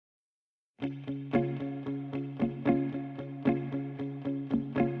I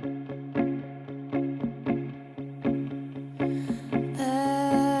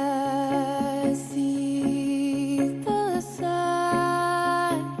see the signs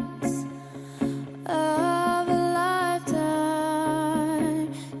of a lifetime,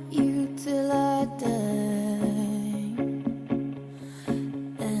 you till I die,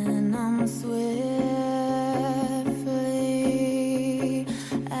 and I'm swiftly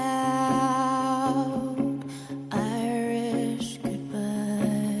out Irish goodbye.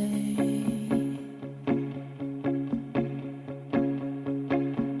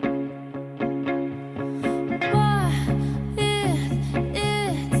 Why, if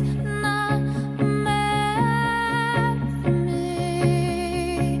it's not meant for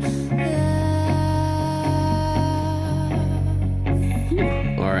me, love.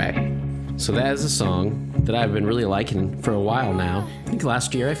 All right. So that is a song that I've been really liking for a while now. I think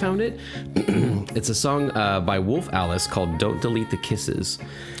last year I found it. It's a song by Wolf Alice called Don't Delete the Kisses.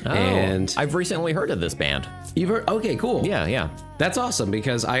 Oh, And I've recently heard of this band. you've heard, okay, cool. Yeah. That's awesome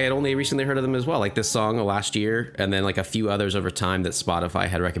because I had only recently heard of them as well, like this song last year, and then like a few others over time that Spotify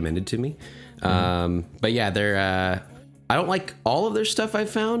had recommended to me. But yeah, they're. I don't like all of their stuff I've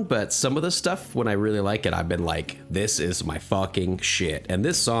found, but some of the stuff when I really like it, I've been like, this is my fucking shit. And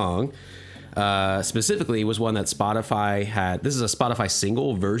this song specifically was one that Spotify had. This is a Spotify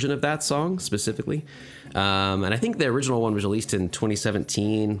single version of that song specifically, and I think the original one was released in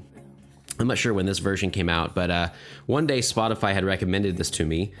 2017. I'm not sure when this version came out, but one day Spotify had recommended this to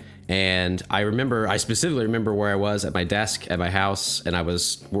me, and I specifically remember where I was at my desk at my house, and I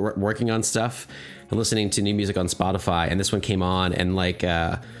was working on stuff and listening to new music on Spotify, and this one came on, and like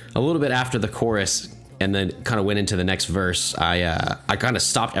a little bit after the chorus, and then kind of went into the next verse, I kind of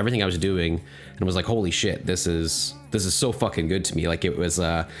stopped everything I was doing and was like, holy shit, this is so fucking good to me. Like it was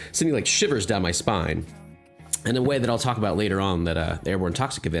sending like shivers down my spine. In a way that I'll talk about later on that the Airborne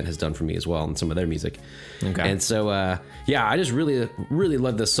Toxic event has done for me as well and some of their music. Okay. And so, yeah, I just really, really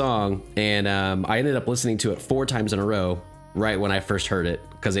love this song. And I ended up listening to it 4 times in a row right when I first heard it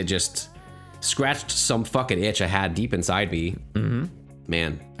because it just scratched some fucking itch I had deep inside me. Mm-hmm.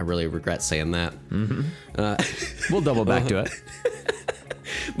 Man, I really regret saying that. Mm-hmm. We'll double back to it.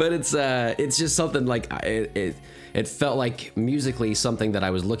 But it's just something like it felt like musically something that I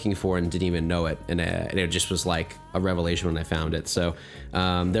was looking for and didn't even know it, and it just was like a revelation when I found it. So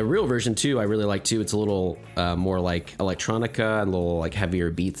the real version too, I really like too. It's a little more like electronica and a little like heavier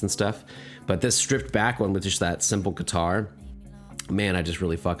beats and stuff. But this stripped back one with just that simple guitar, man, I just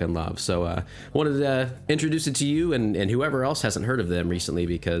really fucking love. So wanted to introduce it to you and whoever else hasn't heard of them recently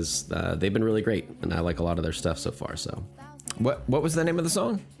because they've been really great, and I like a lot of their stuff so far. So. What was the name of the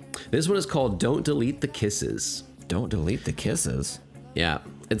song? This one is called Don't Delete the Kisses. Don't Delete the Kisses. Yeah.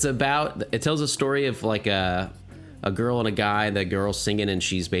 It tells a story of like a girl and a guy, the girl's singing and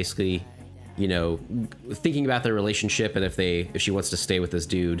she's basically, you know, thinking about their relationship and if she wants to stay with this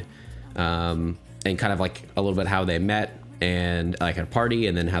dude, and kind of like a little bit how they met and like at a party,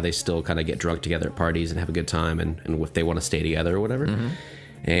 and then how they still kind of get drunk together at parties and have a good time and if they want to stay together or whatever. Mm-hmm.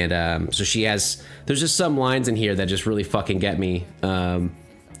 And so there's just some lines in here that just really fucking get me.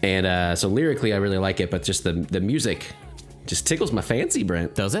 And so lyrically, I really like it, but just the music just tickles my fancy,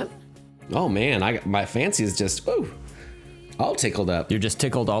 Brent. Does it? Oh man, my fancy is just all tickled up. You're just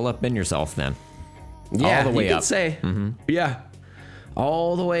tickled all up in yourself then. Yeah, all the way you up. could say. Mm-hmm. Yeah,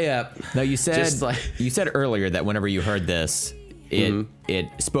 all the way up. Now you said Just like- you said earlier that whenever you heard this, it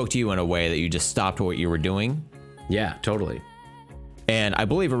spoke to you in a way that you just stopped what you were doing. Yeah, totally. And I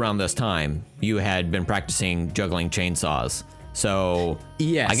believe around this time you had been practicing juggling chainsaws. So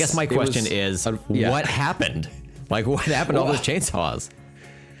Yes, I guess my question is, yeah. what happened? Like, what happened to all those chainsaws?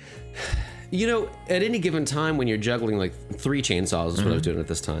 You know, at any given time when you're juggling like 3 chainsaws is what I was doing at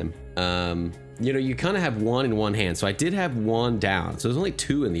this time. You know, you kind of have one in one hand. So I did have one down. So there's only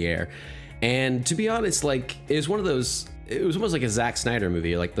 2 in the air. And to be honest, like it was almost like a Zack Snyder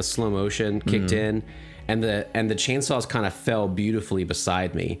movie. Like the slow motion kicked in, and the chainsaws kind of fell beautifully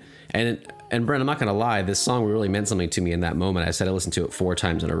beside me. And Brent, I'm not gonna lie, this song really meant something to me in that moment. I said I listened to it 4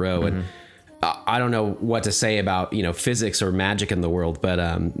 times in a row, and I don't know what to say about, you know, physics or magic in the world, but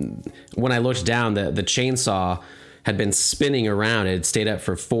when I looked down, the chainsaw had been spinning around. It had stayed up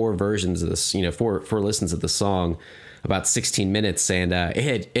for 4 versions of this, you know, four listens of the song, about 16 minutes, and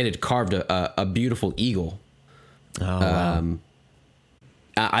it had carved a beautiful eagle. Oh, wow.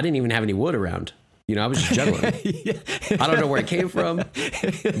 I didn't even have any wood around. You know, I was just juggling. I don't know where it came from,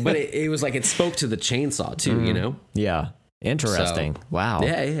 but it was like it spoke to the chainsaw too, you know? Yeah. Interesting. So, wow.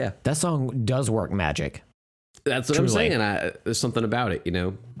 Yeah. That song does work magic. That's what Truly. I'm saying. There's something about it, you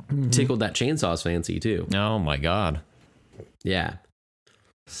know? tickled that chainsaw's fancy too. Oh my God. Yeah.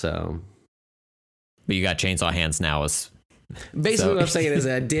 So But you got chainsaw hands now. basically what I'm saying is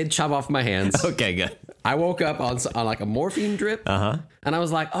that I did chop off my hands. Okay, good. I woke up on like a morphine drip, and I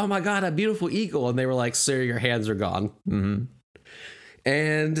was like, "Oh my God, a beautiful eagle!" And they were like, "Sir, your hands are gone." Mm-hmm.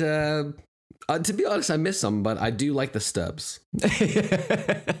 And to be honest, I miss them, but I do like the stubs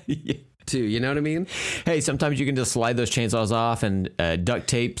too. You know what I mean? Hey, sometimes you can just slide those chainsaws off and duct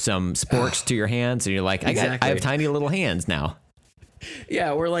tape some sporks to your hands, and you're like, I have tiny little hands now.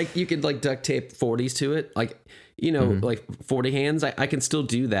 Yeah, or like you could like duct tape 40s to it, like like 40 hands. I can still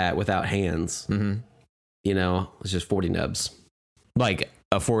do that without hands. Mm-hmm. It's just 40 nubs. Like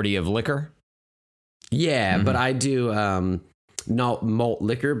a 40 of liquor? Yeah, but I do not malt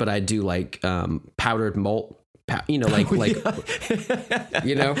liquor, but I do like powdered malt.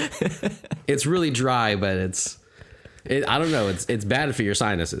 It's really dry, but I don't know. It's bad for your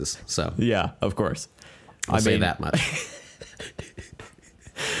sinuses. So yeah, of course. I'll say that much.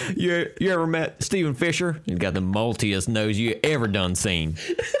 You ever met Stephen Fisher? He's got the maltiest nose you ever done seen.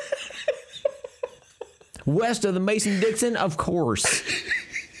 West of the Mason-Dixon, of course.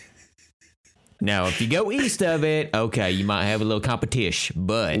 Now, if you go east of it, okay, you might have a little competition,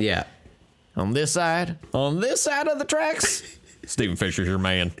 but yeah, on this side of the tracks, Stephen Fisher's your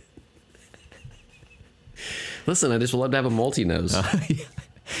man. Listen, I just love to have a malty nose.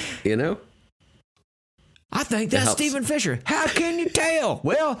 I think that's Stephen Fisher. How can you tell?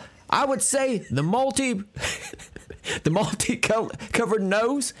 Well, I would say the covered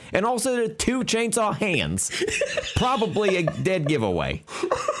nose and also the 2 chainsaw hands. Probably a dead giveaway.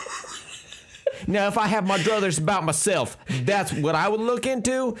 Now, if I have my druthers about myself, that's what I would look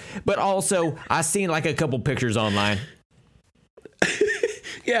into. But also, I seen like a couple pictures online.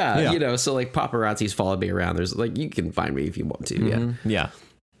 Yeah. So like paparazzi's followed me around. There's like, you can find me if you want to. Mm-hmm. Yeah.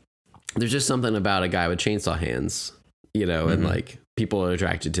 There's just something about a guy with chainsaw hands, and like people are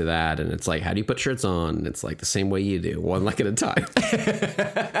attracted to that. And it's like, how do you put shirts on? And it's like the same way you do, one like at a time.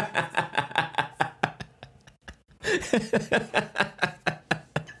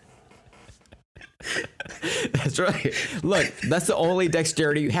 That's right. Look, that's the only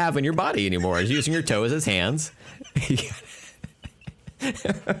dexterity you have in your body anymore is using your toes as hands. Yeah.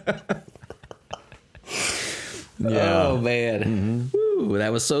 Oh man. Woo,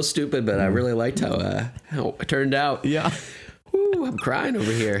 that was so stupid, but I really liked how it turned out. Yeah. Woo, I'm crying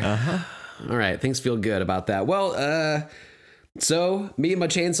over here. All right, things feel good about that. Well, so me and my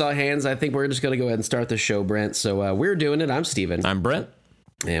chainsaw hands, I think we're just gonna go ahead and start the show, Brent. So we're doing it. I'm Steven. I'm Brent.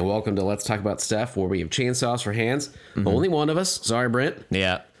 And welcome to Let's Talk About Stuff, where we have chainsaws for hands. Only one of us. Sorry, Brent.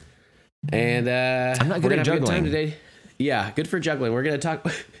 Yeah. And I'm not good at juggling. Time today. Yeah, good for juggling. We're gonna talk.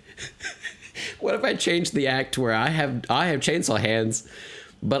 What if I change the act where I have chainsaw hands,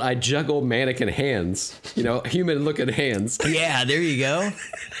 but I juggle mannequin hands? Human looking hands. Yeah, there you go.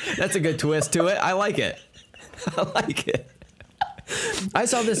 That's a good twist to it. I like it. I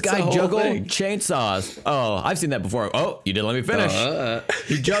saw this guy juggle chainsaws. Oh, I've seen that before. Oh, you didn't let me finish.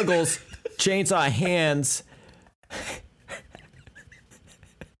 He juggles chainsaw hands.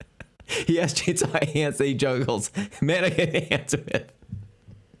 He has chainsaw hands that he juggles mannequin hands with.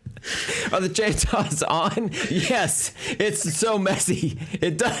 Are the chainsaws on? Yes. It's so messy.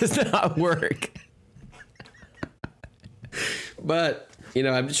 It does not work. But,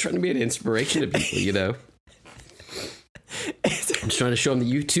 I'm just trying to be an inspiration to people, I'm just trying to show them that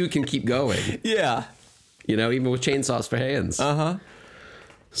you too can keep going. Yeah. Even with chainsaws for hands. Uh-huh.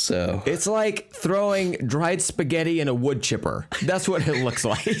 So. It's like throwing dried spaghetti in a wood chipper. That's what it looks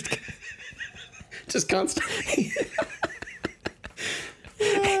like. Just constantly.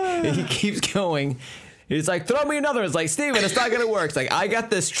 He keeps going. He's like, throw me another. It's like, Steven, it's not going to work. It's like, I got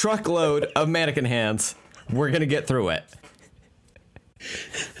this truckload of mannequin hands. We're going to get through it.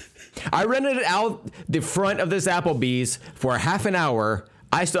 I rented it out the front of this Applebee's for half an hour.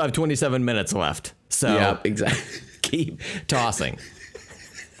 I still have 27 minutes left. So yeah, exactly. Keep tossing.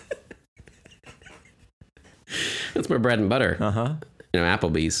 That's my bread and butter. Uh-huh.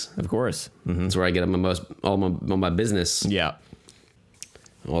 Applebee's. Of course. Mm-hmm. That's where I get all my business. Yeah.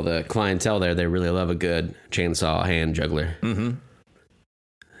 All the clientele there, they really love a good chainsaw hand juggler. Mm-hmm.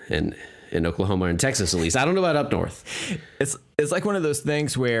 And in Oklahoma and Texas, at least. I don't know about up north. It's like one of those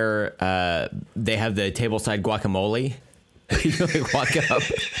things where they have the tableside guacamole. You like walk up,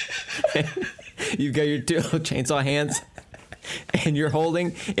 and you've got your 2 chainsaw hands, and you're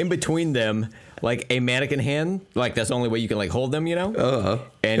holding in between them like a mannequin hand. Like that's the only way you can like hold them, Uh-huh.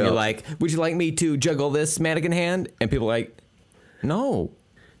 And you're like, would you like me to juggle this mannequin hand? And people are like, no.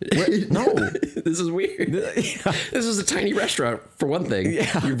 No. This is weird. This is a tiny restaurant, for one thing.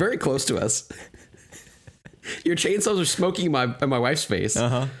 Yeah. You're very close to us. Your chainsaws are smoking in my wife's face.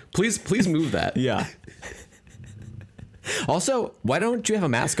 Please move that. Yeah. Also, why don't you have a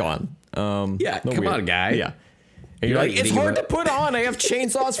mask on? Yeah, no come weird. on, guy. Yeah. And you're You're like, like it's eating hard a- to put on. I have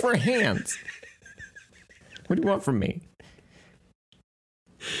chainsaws for hands. What do you want from me?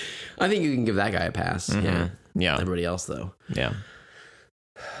 I think you can give that guy a pass. Yeah. Yeah. Everybody else, though. Yeah.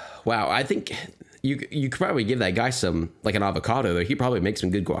 Wow, I think you could probably give that guy some, like an avocado, though. He probably makes some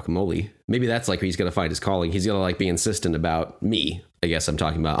good guacamole. Maybe that's like where he's going to find his calling. He's going to like be insistent about me. I guess I'm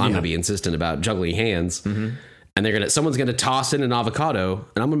talking about. I'm going to be insistent about juggling hands. And someone's going to toss in an avocado,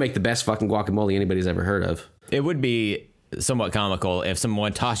 and I'm going to make the best fucking guacamole anybody's ever heard of. It would be somewhat comical if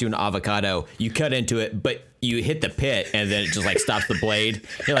someone tossed you an avocado, you cut into it, but you hit the pit, and then it just like stops the blade.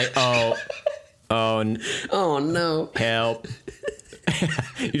 You're like, oh, Oh, no. help.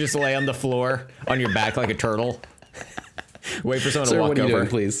 You just lay on the floor on your back like a turtle. Wait for someone Sir, to walk what are you over. doing,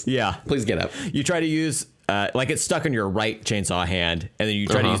 please? Yeah. Please get up. You try to use, like it's stuck in your right chainsaw hand, and then you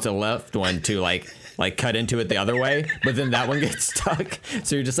try to use the left one to like cut into it the other way, but then that one gets stuck.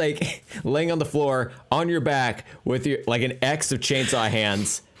 So you're just like laying on the floor on your back with your like an X of chainsaw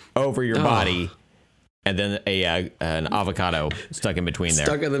hands over your body, and then an avocado stuck in between there.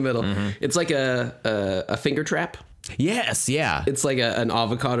 Stuck in the middle. It's like a finger trap. Yes, yeah, It's like an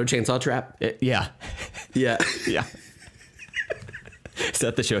avocado chainsaw trap. yeah, Yeah. yeah. Is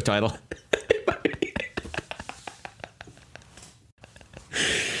that the show title?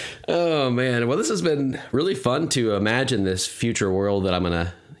 Oh man. Well, this has been really fun to imagine this future world that I'm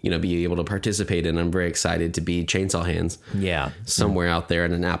gonna, be able to participate in. I'm very excited to be chainsaw hands Yeah. somewhere out there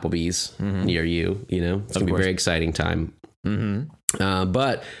in an Applebee's near you. It's gonna be a very exciting time.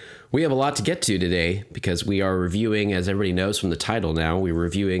 But we have a lot to get to today because we are reviewing, as everybody knows from the title now, we're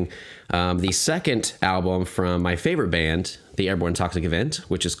reviewing the second album from my favorite band, the Airborne Toxic Event,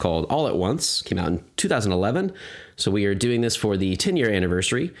 which is called All at Once. Came out in 2011. So we are doing this for the 10-year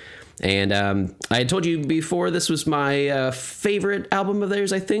anniversary. And I had told you before this was my favorite album of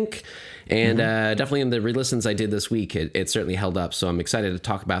theirs, I think. And definitely in the re-listens I did this week, it certainly held up. So I'm excited to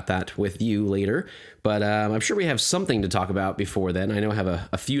talk about that with you later. But I'm sure we have something to talk about before then. I know I have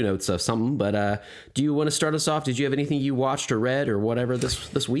a few notes of something. But do you want to start us off? Did you have anything you watched or read or whatever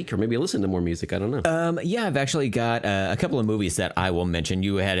this week? Or maybe listened to more music? I don't know. Yeah, I've actually got a couple of movies that I will mention.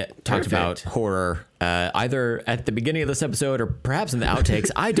 You had talked Perfect. about horror either at the beginning of this episode or perhaps in the outtakes.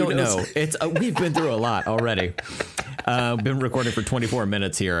 I don't knows? know. It's we've been through a lot already. Been recording for 24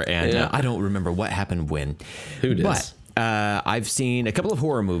 minutes here, and Yeah. I don't remember what happened when. Who does? But I've seen a couple of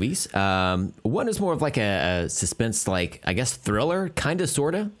horror movies. One is more of like a suspense, like I guess thriller, kind of,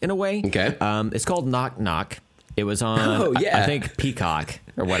 sort of, in a way. Okay. It's called Knock Knock. It was on, Oh, yeah. I think, Peacock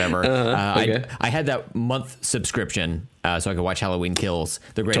or whatever. Okay. I had that month subscription so I could watch Halloween Kills,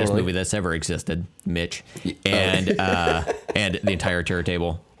 the greatest Totally. movie that's ever existed, Mitch, and the entire Terror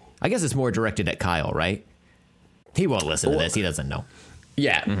Table. I guess it's more directed at Kyle, right? He won't listen to this. He doesn't know.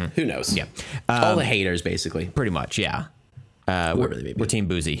 Yeah. Who knows? Yeah. All the haters, basically. Pretty much, yeah. Whoever they may be. We're Team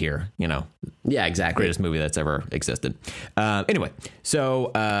Boozy here, Yeah, exactly. greatest movie that's ever existed. Anyway,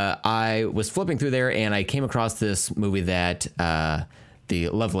 so I was flipping through there and I came across this movie that the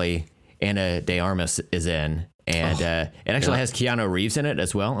lovely Ana de Armas is in. And it actually has Keanu Reeves in it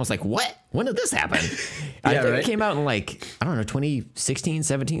as well. I was like, what? When did this happen? I think right? it came out in 2016,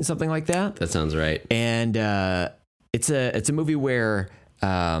 17, something like that. That sounds right. And it's a movie where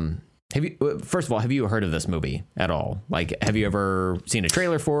first of all, have you heard of this movie at all? Like, have you ever seen a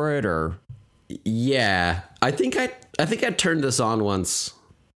trailer for it or? Yeah, I think I turned this on once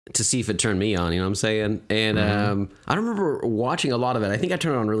to see if it turned me on. You know what I'm saying? And I don't remember watching a lot of it. I think I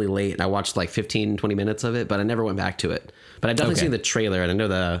turned it on really late, and I watched like 15, 20 minutes of it, but I never went back to it. But I've definitely Okay. seen the trailer, and I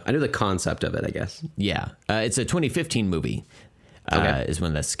know the concept of it, I guess. Yeah, it's a 2015 movie. Okay. Is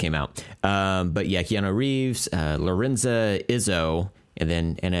when this came out. But yeah, Keanu Reeves, Lorenza Izzo, and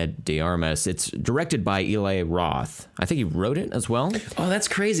then Ana de Armas. It's directed by Eli Roth. I think he wrote it as well. Oh, that's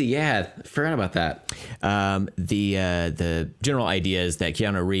crazy. Yeah, forgot about that. The general idea is that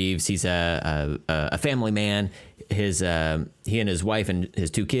Keanu Reeves, he's a family man. He and his wife and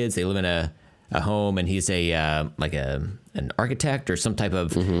his two kids, they live in a home, and he's an architect or some type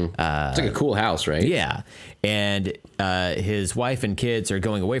of It's like a cool house, right? yeah. And his wife and kids are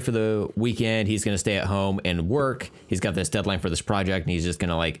going away for the weekend. He's going to stay at home and work. He's got this deadline for this project, and he's just going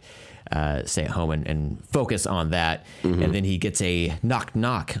to stay at home and focus on that. And then he gets a knock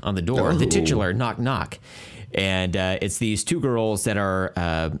knock on the door, the titular knock knock. And it's these two girls that are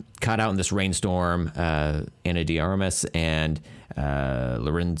caught out in this rainstorm, Ana de Armas and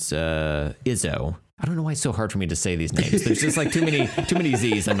Lorenz Izzo. I don't know why it's so hard for me to say these names. There's just like too many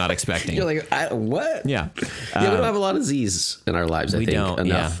Z's I'm not expecting. You're like, what? Yeah. Yeah, we don't have a lot of Z's in our lives, I We think. don't.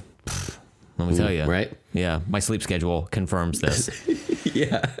 Enough. Yeah. Let me tell you. Right? Yeah. My sleep schedule confirms this.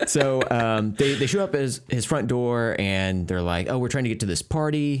 Yeah. So they show up at his front door and they're like, oh, we're trying to get to this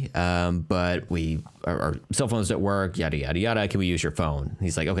party, but our cell phones don't work, yada, yada, yada. Can we use your phone?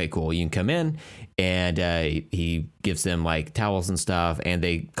 He's like, okay, cool. You can come in. And he gives them like towels and stuff. And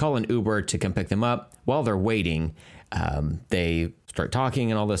they call an Uber to come pick them up. While they're waiting, they start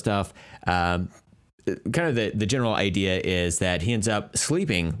talking and all this stuff. Kind of the general idea is that he ends up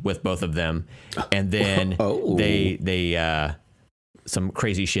sleeping with both of them. And then they some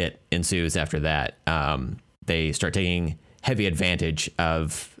crazy shit ensues after that. They start taking heavy advantage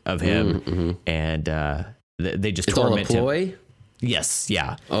of him, and they just It's all a torment him. ploy? Yes,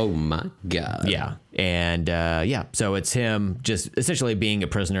 yeah, Oh, my God. yeah, and yeah. So it's him just essentially being a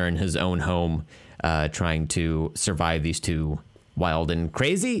prisoner in his own home, trying to survive these two wild and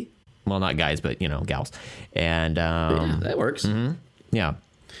crazy, well, not guys, but gals, and Yeah, that works. yeah.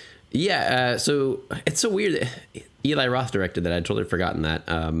 Yeah, so it's so weird that Eli Roth directed that. I'd totally forgotten that.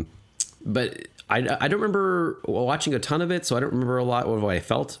 But I don't remember watching a ton of it, so I don't remember a lot of what I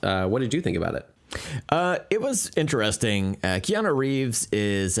felt. What did you think about it? It was interesting. Keanu Reeves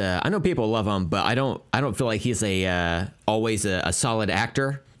is, I know people love him, but I don't feel like he's always a solid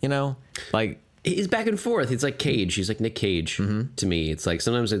actor, like. He's back and forth. He's like Cage. He's like Nick Cage to me. It's like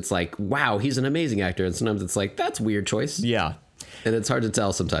sometimes it's like, wow, he's an amazing actor, and sometimes it's like, that's a weird choice. Yeah. And it's hard to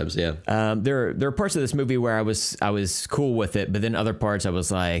tell sometimes. Yeah. There are parts of this movie where I was cool with it, but then other parts I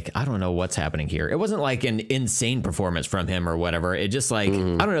was like, I don't know what's happening here. It wasn't like an insane performance from him or whatever. It just like, I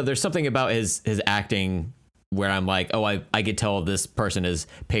don't know. There's something about his acting where I'm like, oh, I could tell this person is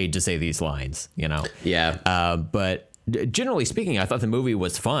paid to say these lines, Yeah. But generally speaking, I thought the movie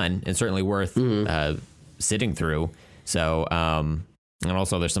was fun and certainly worth sitting through. So, and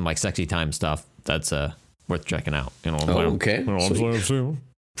also there's some like sexy time stuff that's worth checking out. Okay. Sweet.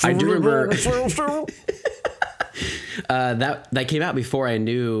 I do remember that came out before I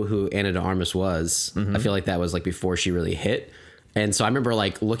knew who Anna de Armas was. I feel like that was like before she really hit. And so I remember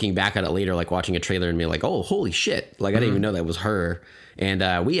like looking back at it later, like watching a trailer and being like, oh, holy shit. Like I didn't even know that was her.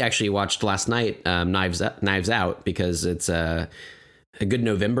 And we actually watched last night Knives Out because it's a good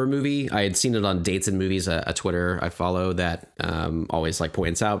November movie. I had seen it on Dates and Movies, a Twitter I follow that always like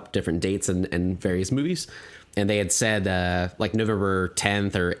points out different dates and various movies. And they had said like November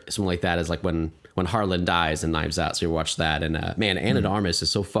 10th or something like that is like when Harlan dies in Knives Out. So we watched that. And man, Anna de Armas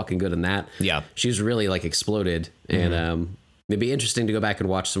is so fucking good in that. Yeah. She's really like exploded. And it'd be interesting to go back and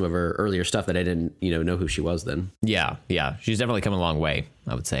watch some of her earlier stuff that I didn't, know who she was then. Yeah. She's definitely come a long way,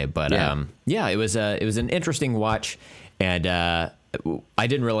 I would say. But Yeah. it was an interesting watch, and I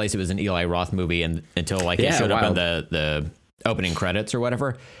didn't realize it was an Eli Roth movie until like it showed up in the opening credits or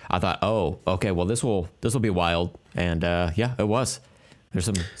whatever. I thought, oh, okay, well this will be wild, and yeah, it was. There's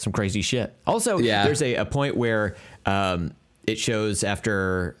some crazy shit. Also, there's a point where it shows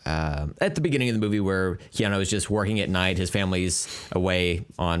after at the beginning of the movie where Keanu is just working at night. His family's away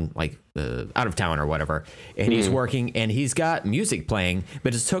on like out of town or whatever, and he's working and he's got music playing,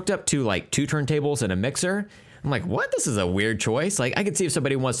 but it's hooked up to like 2 turntables and a mixer. I'm like, what? This is a weird choice. Like, I could see if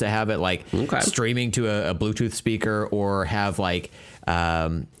somebody wants to have it like streaming to a Bluetooth speaker or have like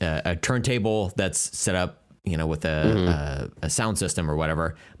a turntable that's set up, with a sound system or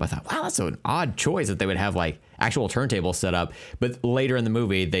whatever. But I thought, wow, that's an odd choice that they would have like actual turntables set up. But later in the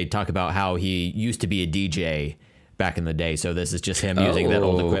movie, they talk about how he used to be a DJ back in the day. So this is just him using that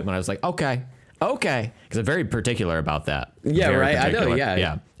old equipment. I was like, okay. Because I'm very particular about that. Yeah, Very right. particular. I know.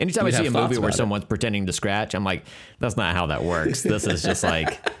 Yeah. Anytime You'd I see have a movie thoughts where about it. someone's pretending to scratch, I'm like, that's not how that works. This is just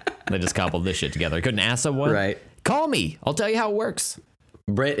like, they just cobbled this shit together. I couldn't ask someone. Right. Call me. I'll tell you how it works.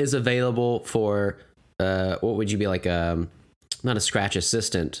 Brett is available for what would you be like? Not a scratch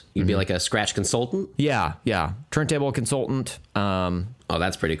assistant. You'd be like a scratch consultant. Yeah. Turntable consultant. Oh,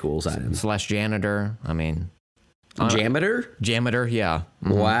 that's pretty cool. / janitor. I mean, Janitor? Yeah.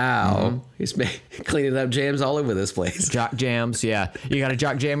 Wow. He's cleaning up jams all over this place. Jock jams. Yeah. You got a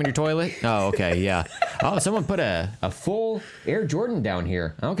jock jam in your toilet? Oh, okay. Yeah. Oh, someone put a full Air Jordan down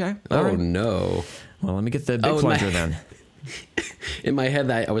here. Okay. All right. No. Well, let me get the big plunger then. In my head,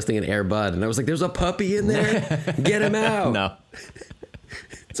 I was thinking Air Bud, and I was like, there's a puppy in there. Get him out. No.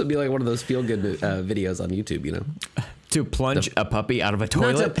 So it'd be like one of those feel-good videos on YouTube, To plunge a puppy out of a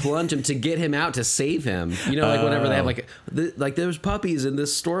toilet? Not to plunge him, to get him out, to save him. Like whenever they have like there's puppies in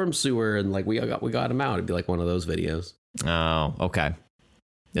this storm sewer, and like we got him out. It'd be like one of those videos. Oh, okay.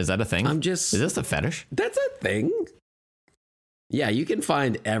 Is that a thing? Is this a fetish? That's a thing. Yeah, you can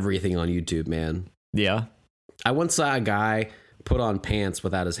find everything on YouTube, man. Yeah. I once saw a guy put on pants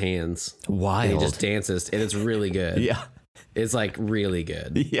without his hands. Wild. And he just dances, and it's really good. Yeah. It's like really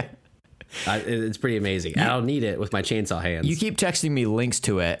good. Yeah. It's pretty amazing. I don't need it with my chainsaw hands. You keep texting me links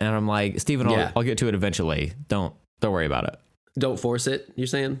to it, and I'm like, Steven, I'll get to it eventually. Don't worry about it. Don't force it, you're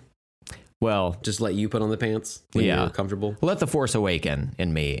saying? Well, Just let you put on the pants when Yeah. you're comfortable? let the force awaken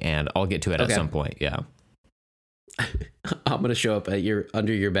in me, and I'll get to it at Okay. some point. Yeah. I'm going to show up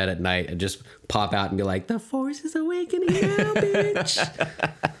under your bed at night and just pop out and be like, the force is awakening now,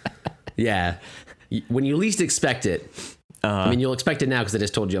 bitch. Yeah. When you least expect it. I mean, you'll expect it now because I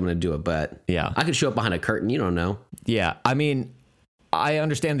just told you I'm going to do it, but Yeah. I could show up behind a curtain. You don't know. Yeah. I mean, I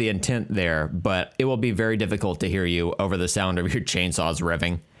understand the intent there, but it will be very difficult to hear you over the sound of your chainsaws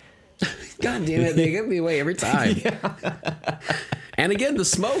revving. God damn it. They give me away every time. And again, the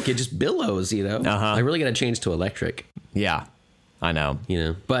smoke, it just billows, you know? I really got to change to electric, Yeah. I know. you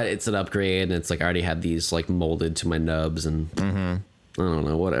know? But it's an upgrade, and it's like I already had these like molded to my nubs, and I don't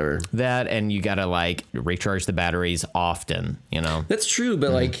know, whatever. That, and you got to like recharge the batteries often, you know? That's true,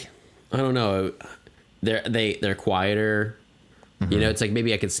 but like, I don't know. They're quieter. You know, it's like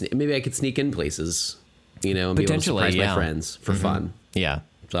maybe I could sneak in places, you know, and be able to Potentially, surprise yeah. my friends for fun. Yeah.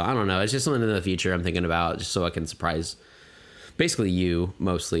 So I don't know. It's just something in the future I'm thinking about, just so I can surprise basically you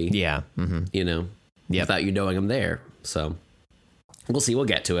mostly. Yeah. You know, Yep. without you knowing I'm there. So we'll see. We'll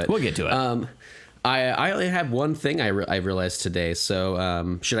get to it. We'll get to it. I only have one thing I realized today.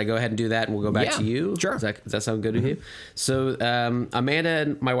 So should I go ahead and do that and we'll go back Yeah, to you? sure. Does that sound good to you? So Amanda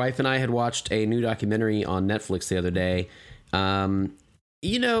and my wife and I had watched a new documentary on Netflix the other day.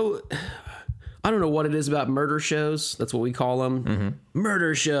 You know, I don't know what it is about murder shows. That's what we call them.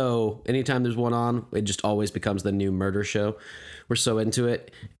 Murder show. Anytime there's one on, it just always becomes the new murder show. We're so into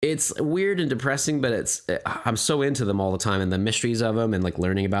it. It's weird and depressing, but I'm so into them all the time, and the mysteries of them, and like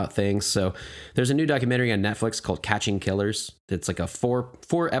learning about things. So there's a new documentary on Netflix called Catching Killers. It's like a four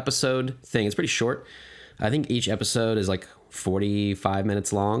episode thing. It's pretty short. I think each episode is like 45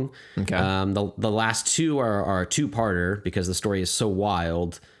 minutes long. Okay. The last two are a two-parter because the story is so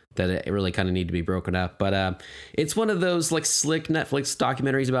wild that it really kind of need to be broken up. But it's one of those like slick Netflix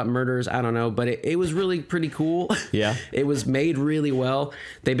documentaries about murders. I don't know, but it was really pretty cool. Yeah. It was made really well.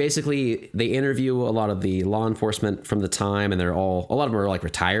 They interview a lot of the law enforcement from the time, and a lot of them are like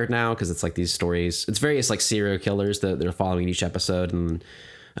retired now because it's like these stories. It's various like serial killers that they're following each episode, and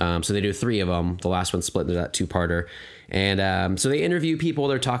so they do 3 of them. The last one's split into that 2-parter, and so they interview people.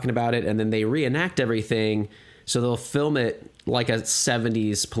 They're talking about it, and then they reenact everything. So they'll film it like a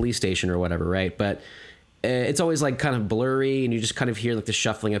 70s police station or whatever, right? But it's always like kind of blurry, and you just kind of hear like the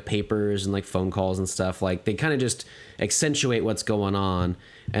shuffling of papers and like phone calls and stuff. Like they kind of just accentuate what's going on,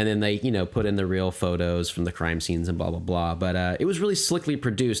 and then they, you know, put in the real photos from the crime scenes and blah blah blah. But it was really slickly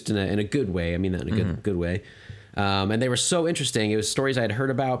produced in a good way. I mean that in a good way. And they were so interesting. It was stories I had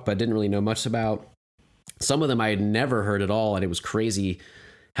heard about but didn't really know much about. Some of them I had never heard at all, and it was crazy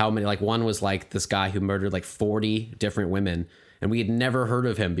how many. Like one was like this guy who murdered like 40 different women, and we had never heard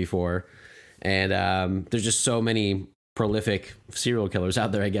of him before. And there's just so many prolific serial killers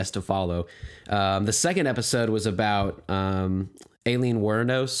out there, I guess, to follow. The second episode was about Aileen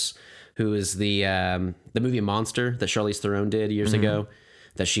Wuornos, who is the movie Monster that Charlize Theron did years ago,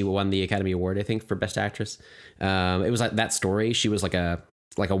 that she won the Academy Award, I think, for Best Actress. It was like that story. She was like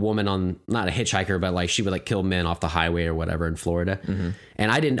a woman on, not a hitchhiker, but like she would like kill men off the highway or whatever in Florida.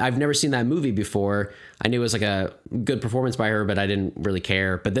 And I've never seen that movie before. I knew it was like a good performance by her, but I didn't really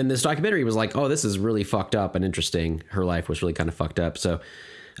care. But then this documentary was like, oh, this is really fucked up and interesting. Her life was really kind of fucked up. So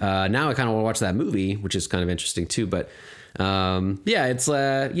now I kind of want to watch that movie, which is kind of interesting too. But yeah, it's,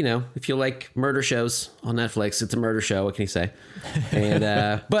 you know, if you like murder shows on Netflix, it's a murder show. What can you say?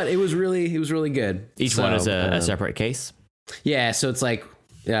 And, but it was really good. Each one is a separate case. Yeah. So it's like,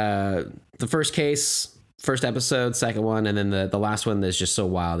 the first case, first episode, second one, and then the last one is just so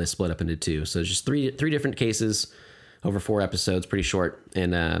wild they split up into 2. So it's just three different cases over 4 episodes, pretty short.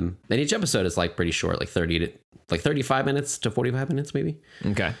 And each episode is like pretty short, like 35 minutes to 45 minutes maybe.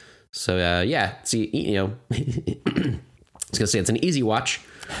 Okay. So yeah, see, you know, I was gonna say it's an easy watch,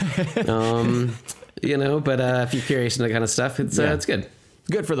 you know, but if you're curious into that kind of stuff, it's good.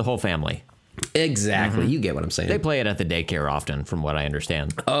 Good for the whole family. Exactly, you get what I'm saying. They play it at the daycare often, from what I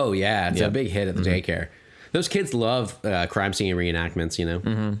understand. Oh yeah, it's a big hit at the daycare. Those kids love crime scene reenactments, you know.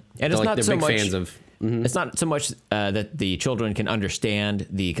 And it's not they're so big much fans of. It's not so much that the children can understand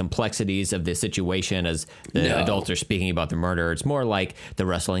the complexities of the situation as the adults are speaking about the murder. It's more like the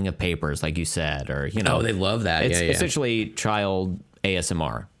rustling of papers, like you said, or, you know. Oh, they love that. It's yeah. essentially child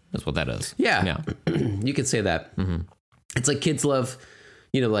ASMR. That's what that is. Yeah. You could say that. it's like kids love,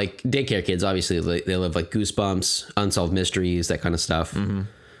 like daycare kids, obviously they love like Goosebumps, Unsolved Mysteries, that kind of stuff.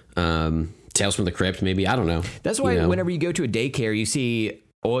 Tales from the Crypt, maybe. I don't know. That's why whenever you go to a daycare, you see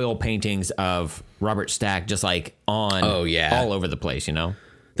oil paintings of Robert Stack just like on all over the place,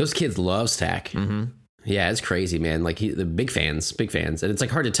 Those kids love Stack. Yeah, it's crazy, man. Like the big fans. And it's like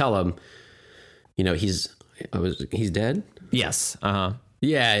hard to tell them, he's dead. Yes.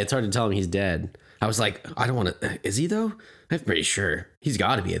 Yeah, it's hard to tell him he's dead. I was like, I don't want to. Is he though? I'm pretty sure he's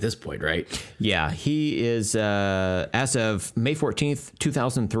got to be at this point, right? Yeah, he is. As of May 14th,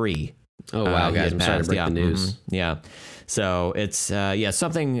 2003. Oh wow, guys! I'm sorry to break the news. Yeah, so it's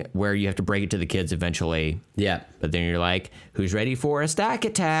something where you have to break it to the kids eventually. Yeah, but then you're like, who's ready for a stack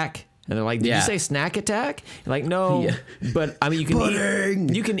attack? And they're like, did you say snack attack? You're like, no, but I mean,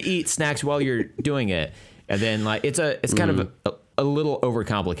 you can eat snacks while you're doing it, and then like it's kind of a little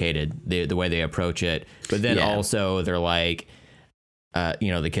overcomplicated the way they approach it. But then also they're like,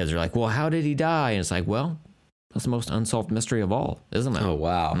 the kids are like, well, how did he die? And it's like, well, that's the most unsolved mystery of all, isn't it? Oh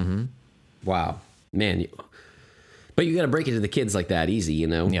wow, wow, man. But you got to break it to the kids like that easy,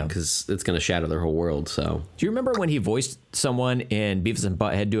 because it's going to shatter their whole world. So, do you remember when he voiced someone in Beavis and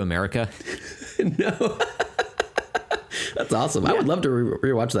Butthead Do America? No. That's awesome. I would love to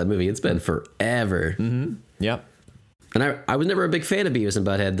rewatch that movie. It's been forever. Yep. And I was never a big fan of Beavis and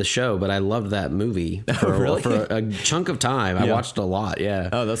Butthead, the show, but I loved that movie for a chunk of time. I watched a lot. Yeah.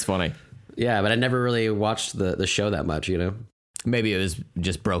 Oh, that's funny. Yeah, but I never really watched the show that much, Maybe it was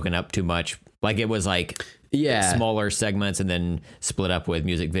just broken up too much. Like it was like smaller segments and then split up with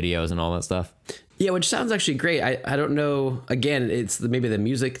music videos and all that stuff. Yeah, which sounds actually great. I don't know. Again, it's maybe the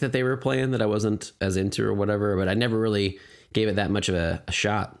music that they were playing that I wasn't as into or whatever, but I never really gave it that much of a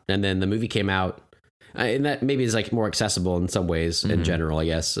shot. And then the movie came out, and that maybe is like more accessible in some ways in general, I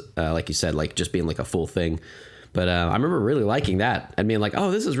guess. Like you said, like just being like a full thing. But I remember really liking that and being like,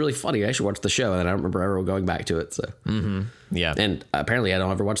 oh, this is really funny. I should watch the show. And I don't remember ever going back to it. So, yeah. And apparently I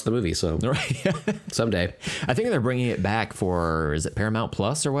don't ever watch the movie. So someday. I think they're bringing it back for, is it Paramount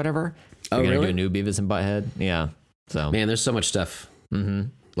Plus or whatever? They're going to do a new Beavis and Butthead. Yeah. So, man, there's so much stuff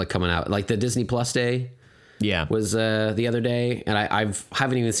like coming out. Like the Disney Plus Day. Yeah. Was the other day. And I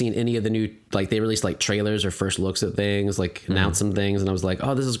haven't even seen any of the new, like they released like trailers or first looks at things, like announced some things. And I was like,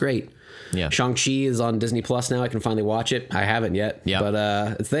 oh, this is great. Yeah. Shang-Chi is on Disney Plus now. I can finally watch it. I haven't yet,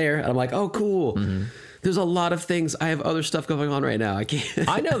 but it's there. And I'm like, oh, cool. There's a lot of things. I have other stuff going on right now. I can't.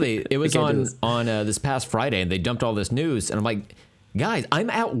 I know it was on this past Friday, and they dumped all this news, and I'm like, guys, I'm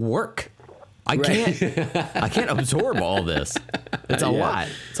at work. I can't absorb all this. It's a lot.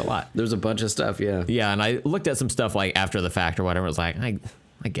 It's a lot. There's a bunch of stuff. Yeah. Yeah, and I looked at some stuff like after the fact or whatever. I was like,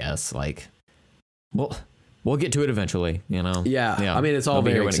 I guess like, well. We'll get to it eventually, Yeah. I mean, it's all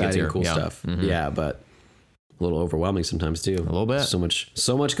very exciting, cool stuff. Yeah, but a little overwhelming sometimes too. A little bit. So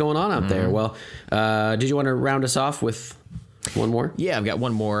much going on out there. Well, did you want to round us off with one more? Yeah, I've got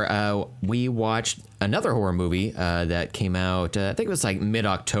one more. We watched another horror movie that came out, I think it was like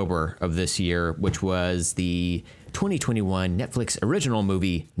mid-October of this year, which was the 2021 Netflix original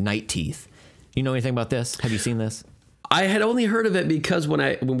movie, Night Teeth. You know anything about this? Have you seen this? I had only heard of it because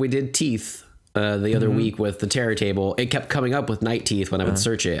when we did Teeth, the other week with the Terror Table, it kept coming up with Night Teeth when I would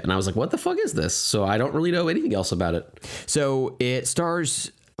search it, and I was like, what the fuck is this? So I don't really know anything else about it. So it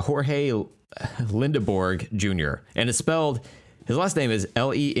stars Jorge Lindeborg Jr., and it's spelled, his last name is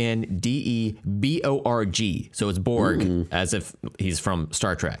Lendeborg, so it's Borg, as if he's from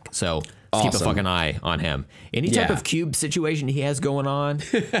Star Trek. So keep a fucking eye on him. Any type of cube situation he has going on,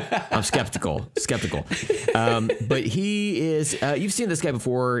 I'm skeptical. But he is, you've seen this guy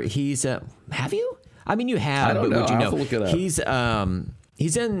before. He's, have you? I mean, you have, I don't know. Would you I'll know? have to look it up.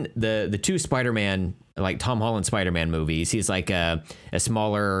 He's in the two Spider-Man, like Tom Holland Spider-Man movies. He's like a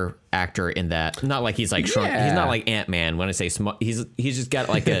smaller actor in that. Not like he's like shrunk. He's not like Ant-Man. When I say small, he's just got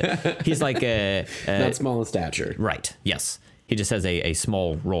like he's like a not small in stature. Right. Yes. He just has a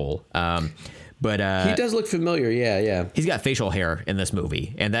small role. But he does look familiar. Yeah. He's got facial hair in this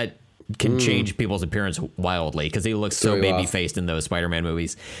movie, and that can change people's appearance wildly because he looks so baby-faced in those Spider-Man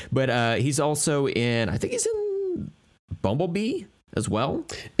movies. But he's also in, I think he's in Bumblebee as well.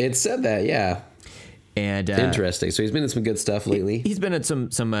 It said that, yeah. And interesting. So he's been in some good stuff lately. He's been in some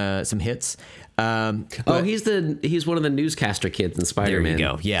hits. He's one of the newscaster kids in Spider-Man. There you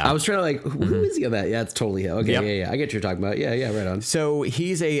go. Yeah. I was trying to like, who is he on that? Yeah, it's totally him. Okay, yeah. I get what you're talking about. Yeah, right on. So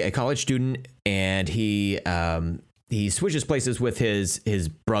he's a college student, and he he switches places with his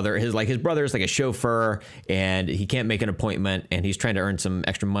brother. His brother's like a chauffeur, and he can't make an appointment, and he's trying to earn some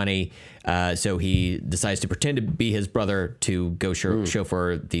extra money. So he decides to pretend to be his brother to go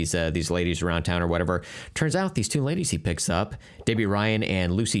chauffeur these ladies around town or whatever. Turns out these two ladies he picks up, Debbie Ryan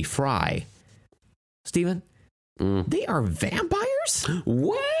and Lucy Fry. Steven, they are vampires?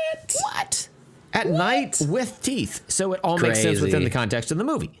 What? At night with teeth. So it all makes sense Crazy. within the context of the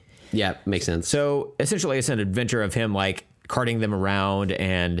movie. Yeah, makes sense. So essentially, it's an adventure of him like carting them around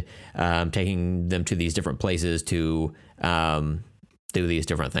and taking them to these different places to do these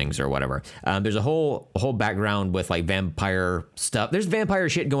different things or whatever. There's a whole background with like vampire stuff. There's vampire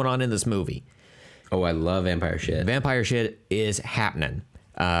shit going on in this movie. Oh, I love vampire shit. Vampire shit is happening.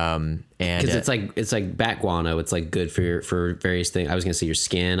 And Because it's like bat guano. It's like good for various things. I was gonna say your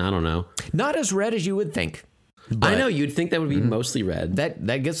skin. I don't know. not as red as you would think. I But know you'd think that would be mostly red.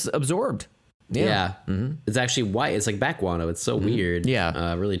 that gets absorbed. Yeah. It's actually white. It's like bat guano. It's so weird.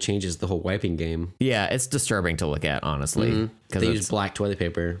 Yeah. Really changes the whole wiping game. Yeah, it's disturbing to look at, honestly. They use black toilet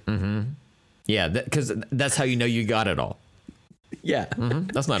paper. Yeah, because that's how you know you got it all. Yeah.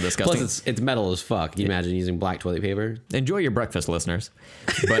 That's not disgusting. Plus, it's metal as fuck. Can you imagine using black toilet paper? Enjoy your breakfast, listeners.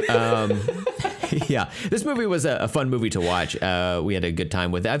 But yeah, this movie was a fun movie to watch. We had a good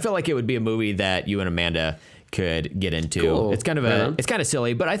time with it. I feel like it would be a movie that you and Amanda could get into. Cool. It's kind of Yeah. it's kind of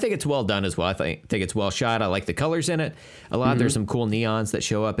silly, but I think it's well done as well. I think it's well shot. I like the colors in it a lot. There's some cool neons that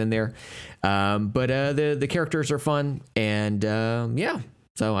show up in there. But the characters are fun, and yeah,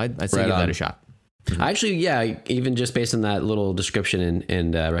 so I'd say Right give that on. a shot. Actually, yeah, even just based on that little description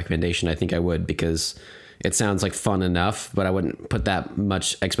and recommendation, I think I would, because it sounds like fun enough, but I wouldn't put that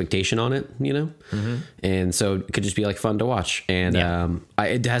much expectation on it, you know? And so it could just be like fun to watch. And Yeah.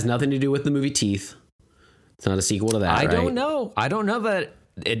 it has nothing to do with the movie Teeth. It's not a sequel to that, I right? don't know. I don't know that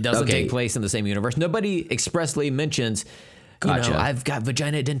it doesn't Okay. take place in the same universe. Nobody expressly mentions, Gotcha. I've got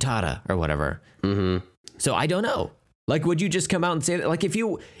vagina dentata or whatever. So I don't know. Like, would you just come out and say that? Like, if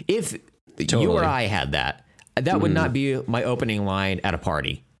you Totally. or I had that would not be my opening line at a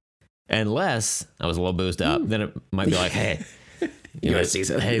party, unless I was a little boozed up. Then it might be like, hey, You wanna see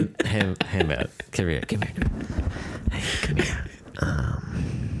something? hey, man, come here. Hey, come here.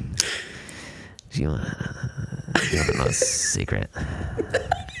 You want to know a secret?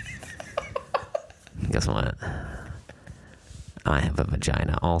 Guess what? I have a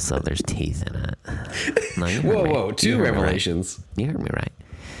vagina. Also, there's teeth in it. No, you heard me. Whoa, You two heard me right. revelations. You heard me right.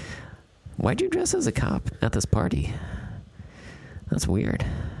 Why'd you dress as a cop at this party? That's weird.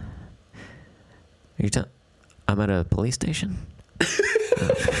 I'm at a police station? Oh,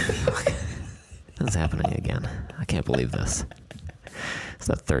 fuck. This is happening again. I can't believe this. It's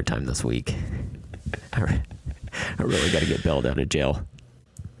the third time this week. I really got to get bailed out of jail.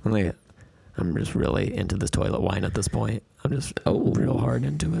 I'm just really into this toilet wine at this point. I'm just real hard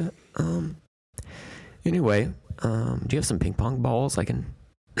into it. Anyway, do you have some ping pong balls I can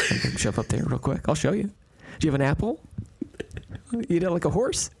shove up there real quick? I'll show you. Do you have an apple? Eat it like a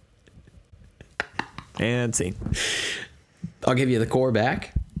horse? And scene. I'll give you the core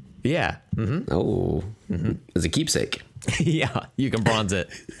back. Yeah. Mm-hmm. Oh, as a keepsake. Yeah, you can bronze it.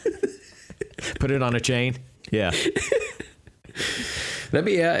 Put it on a chain. Yeah. That'd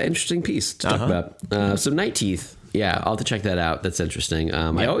be an interesting piece to talk about. So Night Teeth. Yeah, I'll have to check that out. That's interesting.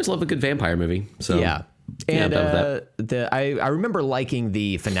 I always love a good vampire movie. So Yeah. yeah, And I'm down with that. I remember liking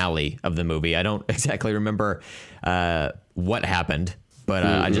the finale of the movie. I don't exactly remember what happened, but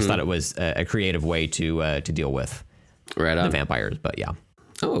I just thought it was a creative way to deal with Right the on. vampires. But yeah.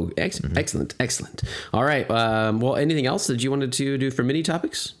 Oh, excellent. All right. Well, anything else that you wanted to do for mini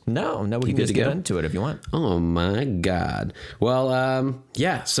topics? No, we can good just to get go? into it if you want. Oh my God. Well,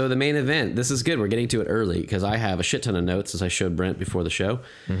 yeah. So the main event. This is good. We're getting to it early because I have a shit ton of notes, as I showed Brent before the show,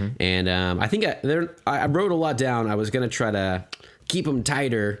 and I think I wrote a lot down. I was gonna try to keep them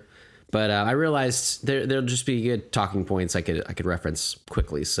tighter, but I realized there'll just be good talking points I could reference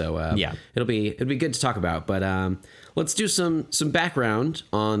quickly. So Yeah. it'll be good to talk about. But let's do some background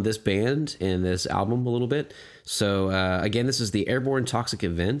on this band and this album a little bit. So again, this is the Airborne Toxic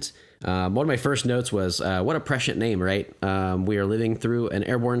Event. One of my first notes was, what a prescient name, right? We are living through an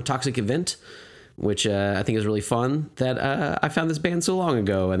airborne toxic event, which I think is really fun that I found this band so long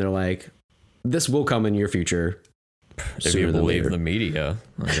ago. And they're like, this will come in your future sooner than later. media.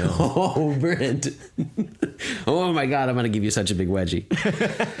 Oh, Brent. Oh my God, I'm going to give you such a big wedgie.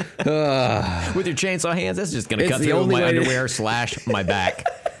 With your chainsaw hands, that's just going to It's cut the through only my way to- underwear / my back.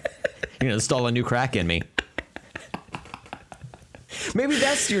 You're going to install a new crack in me. Maybe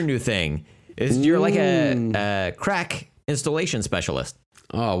that's your new thing. Is you're like a crack installation specialist.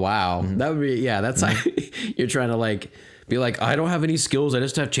 Oh wow, that would be That's like you're trying to like be like, I don't have any skills. I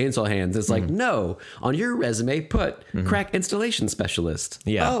just have chainsaw hands. It's like no, on your resume put crack installation specialist.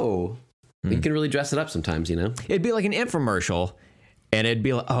 Yeah. Oh, you can really dress it up sometimes, you know. It'd be like an infomercial, and it'd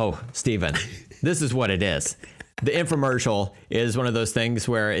be like, oh, Steven, this is what it is. The infomercial is one of those things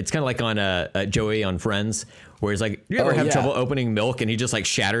where it's kind of like on Joey on Friends, where he's like, you ever have trouble opening milk, and he just like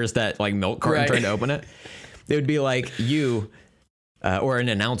shatters that like milk carton trying to open it. It would be like you, or an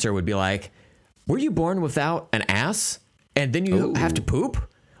announcer would be like, were you born without an ass? And then you have to poop?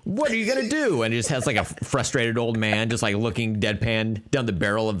 What are you going to do? And it just has like a frustrated old man just like looking deadpan down the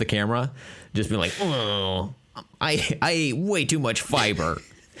barrel of the camera. Just being like, oh, I ate way too much fiber.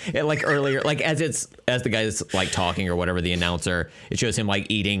 And like earlier, like as the guy's like talking or whatever, the announcer, it shows him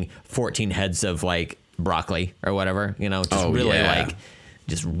like eating 14 heads of like broccoli or whatever, you know, just like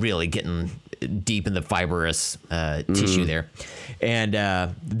just really getting deep in the fibrous tissue there. And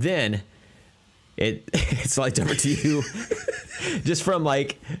then it slides over to you just from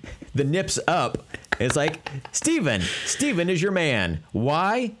like the nips up. It's like, Steven is your man.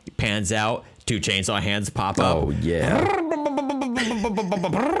 Why? Pans out, 2 chainsaw hands pop up. Oh yeah.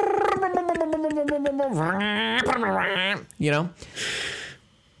 You know?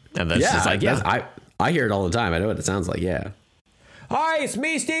 And that's just like, I hear it all the time. I know what it sounds like. Yeah. Hi, it's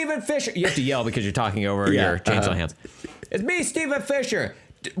me, Steven Fisher. You have to yell because you're talking over your chainsaw hands. It's me, Steven Fisher.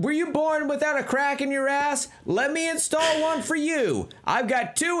 Were you born without a crack in your ass? Let me install one for you. I've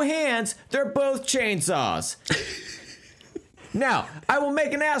got 2 hands. They're both chainsaws. Now, I will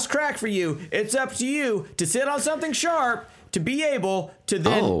make an ass crack for you. It's up to you to sit on something sharp to be able to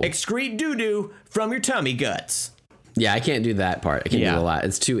then excrete doo-doo from your tummy guts. Yeah, I can't do that part. I can't do a lot.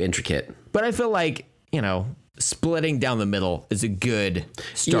 It's too intricate. But I feel like, you know, splitting down the middle is a good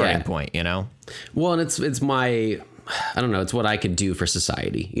starting point, you know? Well, and it's my... I don't know. It's what I could do for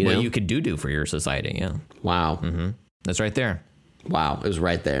society. You know, what you could do for your society. Yeah. Wow. Mm-hmm. That's right there. Wow. It was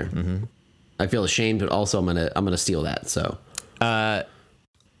right there. Mm-hmm. I feel ashamed, but also I'm gonna steal that. So,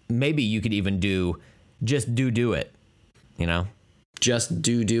 maybe you could even just do it. You know, just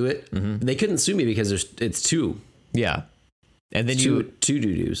do it. Mm-hmm. They couldn't sue me because it's 2. Yeah. And then two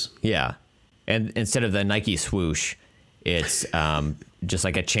doo-doos. Yeah. And instead of the Nike swoosh, it's just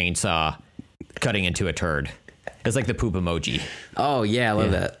like a chainsaw cutting into a turd. It's like the poop emoji. Oh, yeah. I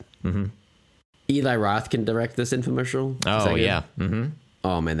love that. Mm-hmm. Eli Roth can direct this infomercial. Oh, yeah. Mm-hmm.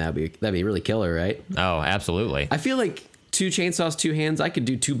 Oh, man, that'd be really killer, right? Oh, absolutely. I feel like 2 chainsaws, 2 hands. I could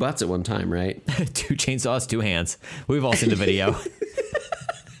do 2 butts at one time, right? 2 chainsaws, 2 hands. We've all seen the video.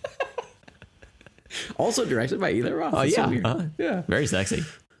 Also directed by Eli Roth. Oh, yeah. So yeah. Very sexy.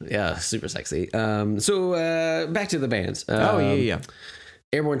 Yeah, super sexy. So back to the band. Yeah.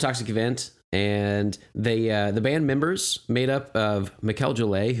 Airborne Toxic Event. And they the band members made up of Mikel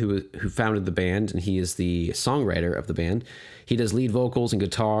Gillet, who founded the band, and he is the songwriter of the band. He does lead vocals and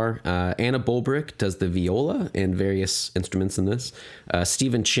guitar. Anna Bulbrick does the viola and various instruments in this.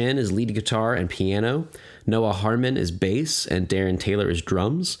 Stephen Chin is lead guitar and piano. Noah Harmon is bass, and Darren Taylor is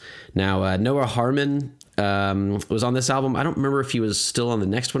drums. Now, Noah Harmon was on this album. I don't remember if he was still on the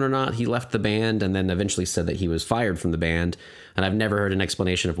next one or not. He left the band and then eventually said that he was fired from the band, and I've never heard an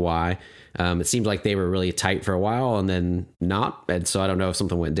explanation of why. It seemed like they were really tight for a while and then not. And so I don't know if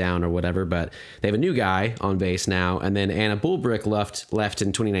something went down or whatever, but they have a new guy on bass now. And then Anna Bulbrick left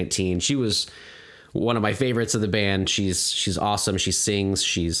in 2019. She was one of my favorites of the band. She's awesome. She sings.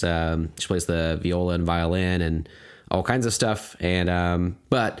 She plays the viola and violin and all kinds of stuff. And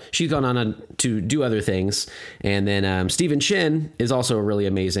but she's gone on to do other things. And then Stephen Chin is also really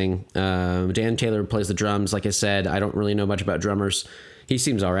amazing. Dan Taylor plays the drums. Like I said, I don't really know much about drummers. He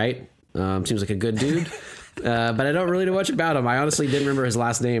seems all right. Seems like a good dude, but I don't really know much about him. I honestly didn't remember his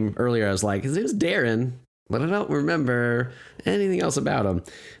last name earlier. I was like, his name's Darren, but I don't remember anything else about him.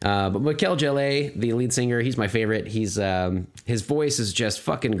 But Mikel Gillet, the lead singer, he's my favorite. He's his voice is just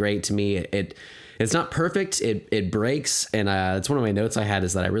fucking great to me. It's not perfect. It breaks, and it's one of my notes I had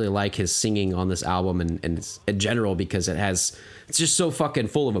is that I really like his singing on this album and in general because it's just so fucking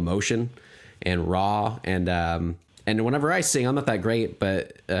full of emotion and raw and whenever I sing, I'm not that great,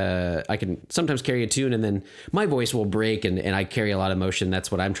 but I can sometimes carry a tune, and then my voice will break, and I carry a lot of emotion.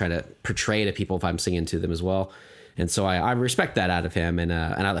 That's what I'm trying to portray to people if I'm singing to them as well. And so I respect that out of him, and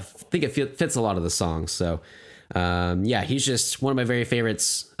I think it fits a lot of the songs. So, he's just one of my very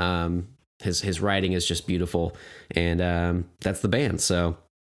favorites. His writing is just beautiful, and that's the band. So,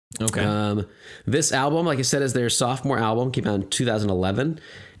 okay. This album, like I said, is their sophomore album, came out in 2011,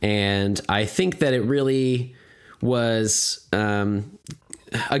 and I think that it really was a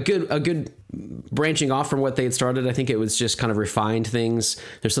good branching off from what they had started. I think it was just kind of refined things.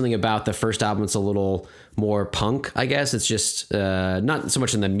 There's something about the first album that's a little more punk, I guess. It's just not so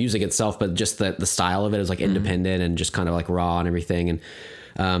much in the music itself, but just the style of it is like independent and just kind of like raw and everything.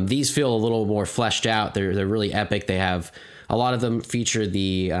 And these feel a little more fleshed out. They're really epic. They have a lot of them feature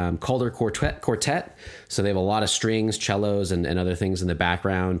the Calder Quartet. So they have a lot of strings, cellos, and other things in the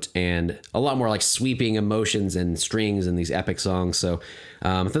background, and a lot more like sweeping emotions and strings in these epic songs. So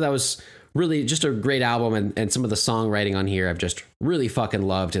I thought that was really just a great album, and some of the songwriting on here I've just really fucking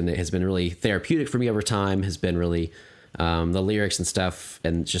loved, and it has been really therapeutic for me over time. Has been really the lyrics and stuff,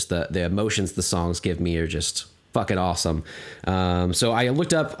 and just the emotions the songs give me are just fucking awesome. So I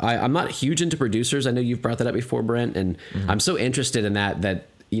looked up. I'm not huge into producers. I know you've brought that up before, Brent, and I'm so interested in that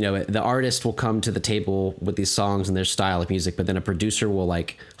you know, the artist will come to the table with these songs and their style of music, but then a producer will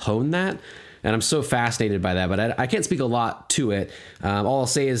like hone that. And I'm so fascinated by that, but I can't speak a lot to it. All I'll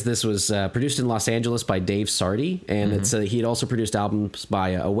say is this was produced in Los Angeles by Dave Sardy, and he had also produced albums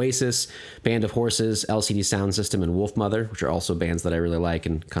by Oasis, Band of Horses, LCD Sound System, and Wolfmother, which are also bands that I really like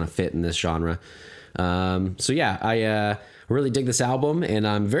and kind of fit in this genre. So yeah, I really dig this album, and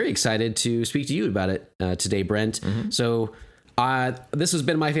I'm very excited to speak to you about it today, Brent. So this has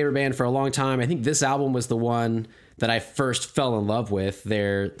been my favorite band for a long time. I think this album was the one that I first fell in love with.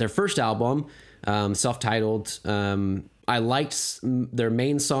 Their first album, self-titled. I liked their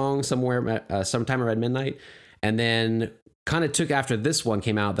main song, Sometime Around Midnight, and then kind of took after this one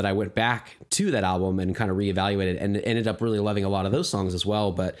came out that I went back to that album and kind of reevaluated and ended up really loving a lot of those songs as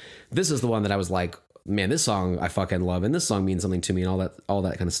well. But this is the one that I was like, man, this song I fucking love, and this song means something to me, and all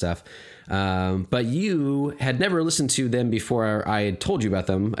that kind of stuff. But you had never listened to them before I had told you about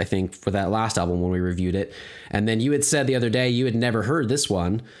them, I think, for that last album when we reviewed it. And then you had said the other day you had never heard this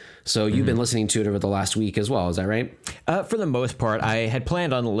one. So you've been listening to it over the last week as well. Is that right? For the most part, I had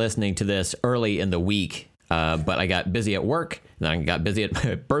planned on listening to this early in the week, but I got busy at work, and then I got busy at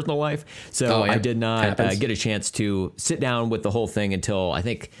my personal life. So I did not get a chance to sit down with the whole thing until I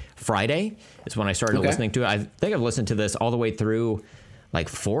think Friday is when I started listening to it. I think I've listened to this all the way through like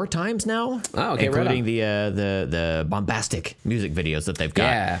 4 times now, including the bombastic music videos that they've got.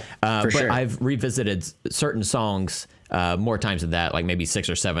 Yeah, but sure. I've revisited certain songs more times than that, like maybe 6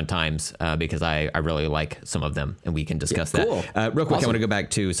 or 7 times, because I really like some of them, and we can discuss that. Cool. Real quick, Awesome. I want to go back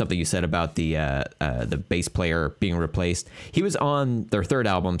to something you said about the bass player being replaced. He was on their 3rd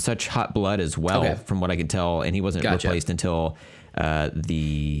album, Such Hot Blood, as well, from what I can tell, and he wasn't replaced until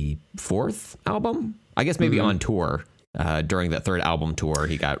the 4th album, I guess maybe on tour. During that 3rd album tour,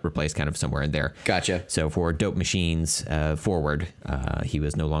 he got replaced kind of somewhere in there. Gotcha. So for Dope Machines forward, he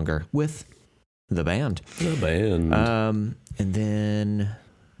was no longer with the band. And then,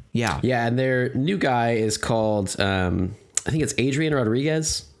 yeah, and their new guy is called, I think it's Adrian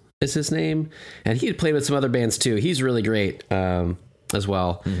Rodriguez is his name, and he had played with some other bands too. He's really great as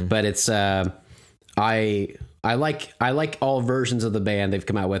well. But it's I like all versions of the band they've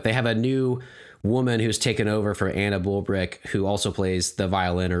come out with. They have a new woman who's taken over for Anna Bulbrick, who also plays the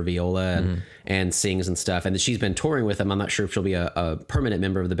violin or viola and sings and stuff. And she's been touring with them. I'm not sure if she'll be a permanent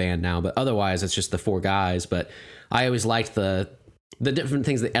member of the band now, but otherwise it's just the 4 guys. But I always liked the different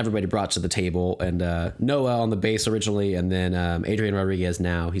things that everybody brought to the table. And Noah on the bass originally, and then Adrian Rodriguez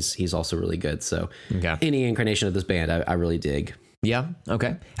now. He's also really good. So any incarnation of this band, I really dig. Yeah.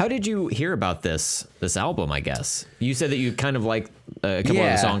 Okay. How did you hear about this album? I guess you said that you kind of like a couple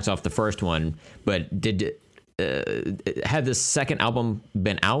of the songs off the first one, but had this second album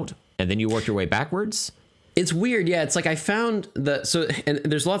been out and then you worked your way backwards? It's weird. Yeah. It's like I found and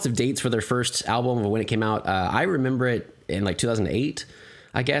there's lots of dates for their first album of when it came out. I remember it in like 2008,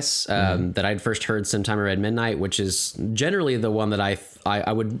 I guess, that I'd first heard Sometime Around Midnight, which is generally the one that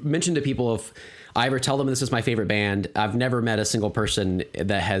I would mention to people if I ever tell them this is my favorite band. I've never met a single person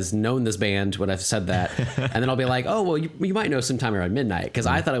that has known this band when I've said that. And then I'll be like, oh, well, you might know Sometime Around Midnight, because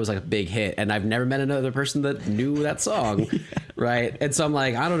I thought it was like a big hit, and I've never met another person that knew that song. Right. And so I'm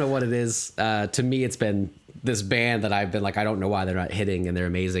like, I don't know what it is. To me, it's been this band that I've been like, I don't know why they're not hitting, and they're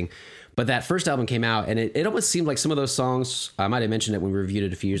amazing. But that first album came out, and it almost seemed like some of those songs, I might have mentioned it when we reviewed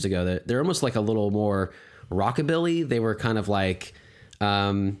it a few years ago, that they're almost like a little more rockabilly. They were kind of like,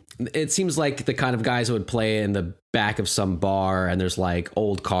 it seems like the kind of guys who would play in the back of some bar, and there's like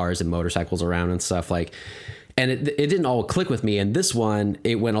old cars and motorcycles around and stuff, like, and it didn't all click with me. And this one,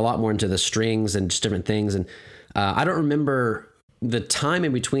 it went a lot more into the strings and just different things. And I don't remember the time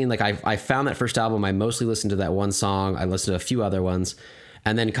in between. Like I found that first album, I mostly listened to that one song. I listened to a few other ones.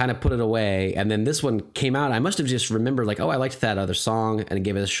 and then kind of put it away. And then this one came out. I must have just remembered like, oh, I liked that other song and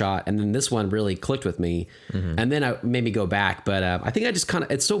gave it a shot. And then this one really clicked with me. And then I made me go back. But I think I just kind of,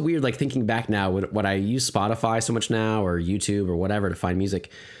 it's so weird, like thinking back now when I use Spotify so much now or YouTube or whatever to find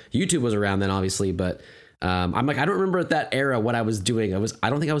music. YouTube was around then, obviously, but I'm like, I don't remember at that era what I was doing. I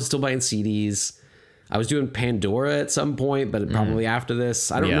don't think I was still buying CDs. I was doing Pandora at some point, but probably after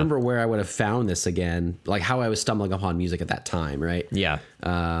this. I don't remember where I would have found this again, like how I was stumbling upon music at that time, right? Yeah.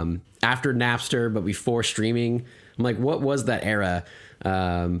 After Napster, but before streaming, I'm like, what was that era?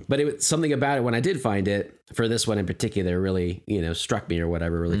 But it was something about it when I did find it, for this one in particular, really, struck me or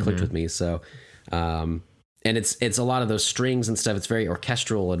whatever, really clicked with me. So, and it's a lot of those strings and stuff. It's very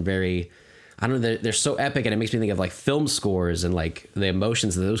orchestral and very, I don't know, they're so epic, and it makes me think of like film scores and like the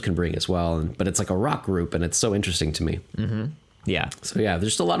emotions that those can bring as well. But it's like a rock group, and it's so interesting to me. Yeah. So yeah,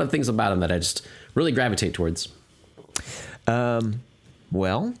 there's just a lot of things about them that I just really gravitate towards.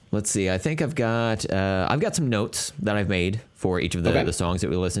 Well, let's see. I think I've got some notes that I've made for each of the songs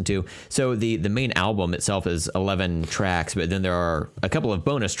that we listen to. So the main album itself is 11 tracks, but then there are a couple of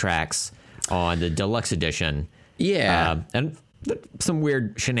bonus tracks on the deluxe edition. Yeah. And some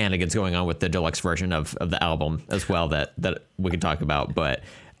weird shenanigans going on with the deluxe version of the album as well that we can talk about. But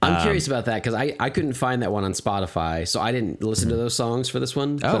I'm curious about that because I couldn't find that one on Spotify, so I didn't listen to those songs for this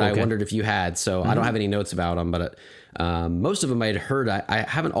one. But I wondered if you had, so I don't have any notes about them. But most of them I had heard. I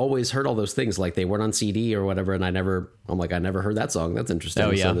haven't always heard all those things, like they weren't on CD or whatever, and I never heard that song. That's interesting.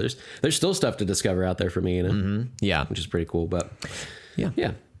 Oh, yeah. So there's still stuff to discover out there for me, Yeah, which is pretty cool. But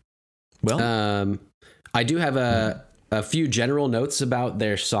yeah. Well, I do have a few general notes about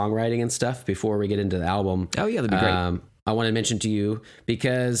their songwriting and stuff before we get into the album. Oh yeah, that'd be great. I want to mention to you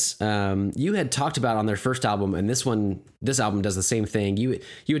because you had talked about on their first album, and this album does the same thing. You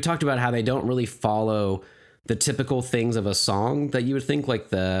had talked about how they don't really follow the typical things of a song that you would think, like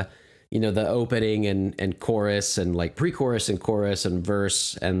the opening and chorus and like pre-chorus and chorus and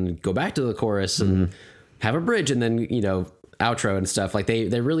verse and go back to the chorus and have a bridge and then outro and stuff. Like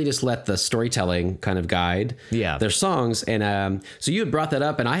they really just let the storytelling kind of guide their songs. And so you had brought that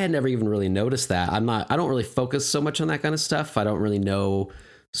up, and I had never even really noticed that. I don't really focus so much on that kind of stuff. I don't really know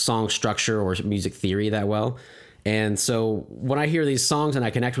song structure or music theory that well. And so when I hear these songs and I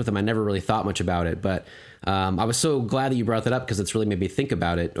connect with them, I never really thought much about it. But I was so glad that you brought that up because it's really made me think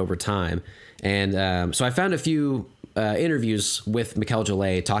about it over time. And so I found a few interviews with Mikel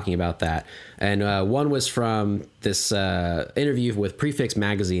Jalé talking about that. And one was from this interview with Prefix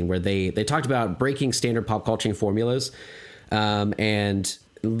Magazine, where they talked about breaking standard pop culture formulas and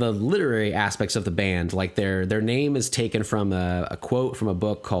the literary aspects of the band. Like their name is taken from a quote from a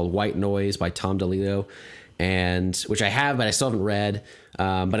book called White Noise by Tom DeLito, and which I have, but I still haven't read.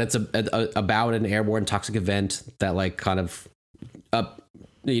 But it's about an airborne toxic event that like kind of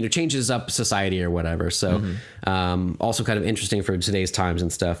changes up society or whatever. So also kind of interesting for today's times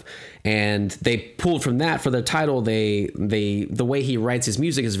and stuff. And they pulled from that for the title. The way he writes his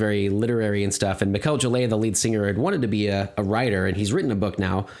music is very literary and stuff. And Mikel Jalé, the lead singer, had wanted to be a writer, and he's written a book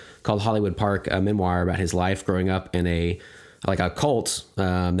now called Hollywood Park, a memoir about his life growing up in a cult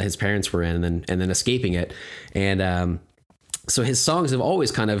that his parents were in, and then escaping it. And so his songs have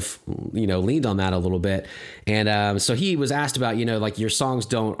always kind of, leaned on that a little bit. And so he was asked about, like your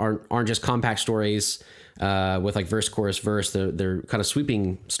songs aren't just compact stories with like verse, chorus, verse. They're kind of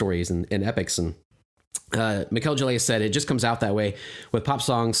sweeping stories and epics. And Mikel Jalé said it just comes out that way with pop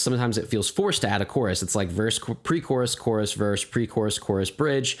songs. Sometimes it feels forced to add a chorus. It's like verse, pre-chorus, chorus, verse, pre-chorus, chorus,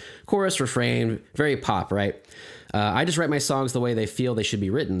 bridge, chorus, refrain, very pop, right? I just write my songs the way they feel they should be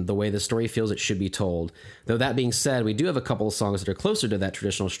written, the way the story feels it should be told. Though that being said, we do have a couple of songs that are closer to that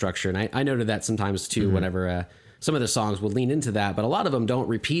traditional structure. And I noted that sometimes too, whenever some of the songs will lean into that, but a lot of them don't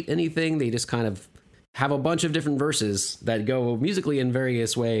repeat anything. They just kind of have a bunch of different verses that go musically in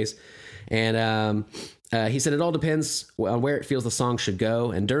various ways. And he said, it all depends on where it feels the song should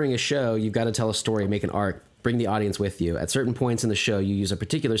go. And during a show, you've got to tell a story, make an arc, bring the audience with you. At certain points in the show, you use a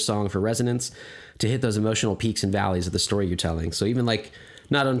particular song for resonance to hit those emotional peaks and valleys of the story you're telling. So even like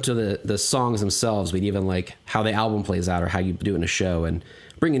not onto the songs themselves, but even like how the album plays out or how you do it in a show and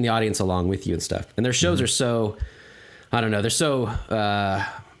bringing the audience along with you and stuff. And their shows are so, I don't know, they're so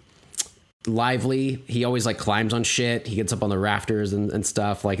lively. He always like climbs on shit. He gets up on the rafters and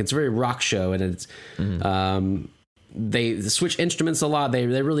stuff. Like it's a very rock show, and it's they switch instruments a lot. They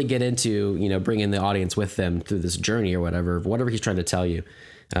really get into bringing the audience with them through this journey or whatever he's trying to tell you.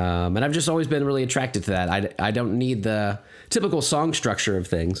 And I've just always been really attracted to that. I don't need the typical song structure of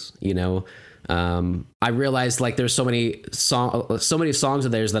things. I realized like there's so many songs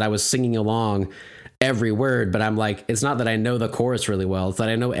of theirs that I was singing along every word, but I'm like, it's not that I know the chorus really well. It's that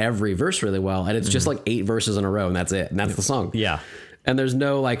I know every verse really well. And it's just like 8 verses in a row and that's it. And that's the song. Yeah. And there's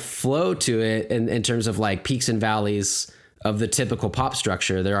no like flow to it in terms of like peaks and valleys of the typical pop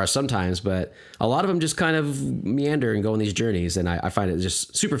structure. There are sometimes, but a lot of them just kind of meander and go on these journeys. And I find it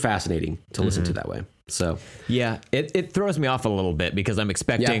just super fascinating to listen to that way. So Yeah, it throws me off a little bit because I'm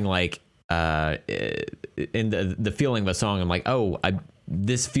expecting like in the feeling of a song, I'm like, oh,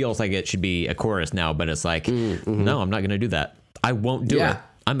 this feels like it should be a chorus now, but it's like, no, I'm not going to do that. I won't do it.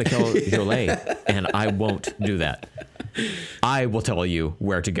 I'm Mikel Jolet, and I won't do that. I will tell you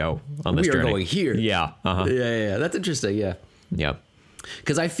where to go on this we are journey. going here. Yeah. Yeah. That's interesting. Yeah. Yeah.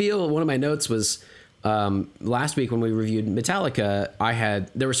 Because I feel one of my notes was last week when we reviewed Metallica,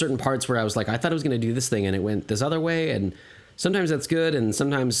 there were certain parts where I was like, I thought I was going to do this thing and it went this other way. And sometimes that's good. And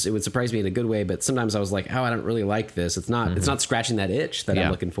sometimes it would surprise me in a good way. But sometimes I was like, oh, I don't really like this. It's not scratching that itch that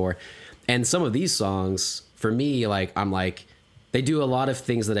I'm looking for. And some of these songs for me, like, I'm like, they do a lot of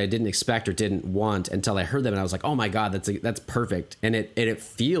things that I didn't expect or didn't want until I heard them. And I was like, oh my God, that's perfect. And it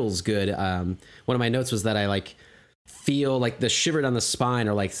feels good. One of my notes was that I like feel like the shiver down the spine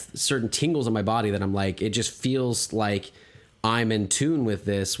or like certain tingles in my body that I'm like, it just feels like I'm in tune with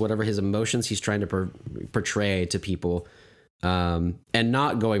this, whatever his emotions he's trying to portray to people. And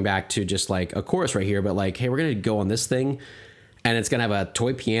not going back to just like a chorus right here, but like, hey, we're going to go on this thing and it's going to have a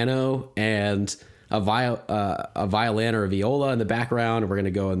toy piano and a violin or a viola in the background. And we're going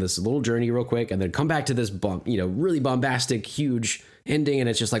to go on this little journey real quick and then come back to this really bombastic, huge ending. And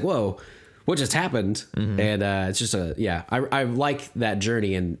it's just like, whoa, what just happened? And it's just I like that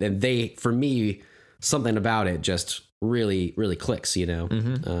journey. And they, for me, something about it just really, really clicks, It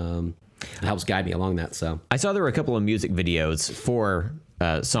helps guide me along that. So I saw there were a couple of music videos for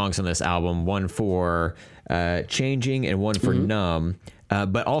songs on this album, one for Changing and one for Numb.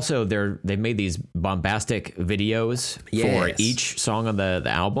 But also they've made these bombastic videos for each song on the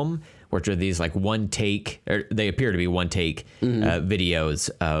album, which are these like one take, or they appear to be one take videos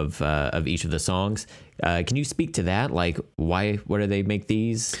of each of the songs. Can you speak to that? Like why do they make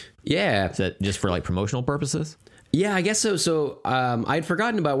these? Yeah. Is that just for like promotional purposes? Yeah, I guess so. So I'd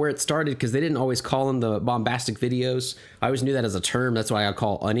forgotten about where it started because they didn't always call them the bombastic videos. I always knew that as a term. That's why I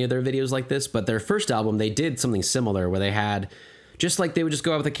call any of their videos like this. But their first album, they did something similar where they had just like they would just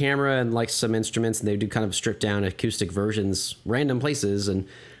go out with a camera and like some instruments and they would do kind of stripped down acoustic versions, random places. And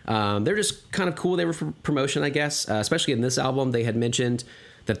they're just kind of cool. They were for promotion, I guess, especially in this album. They had mentioned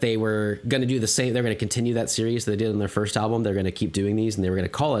that they were going to do the same. They're going to continue that series that they did on their first album. They're going to keep doing these and they were going to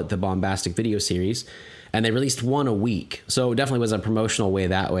call it the Bombastic Video Series. And they released one a week. So it definitely was a promotional way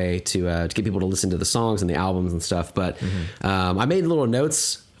that way to get people to listen to the songs and the albums and stuff. But I made little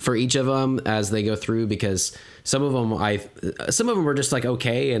notes for each of them as they go through because some of them are just like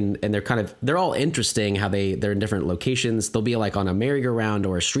okay and they're all interesting how they're in different locations. They'll be like on a merry-go-round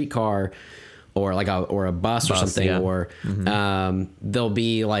or a streetcar or like a bus or something, or they'll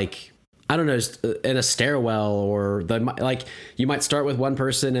be like I don't know, in a stairwell or like you might start with one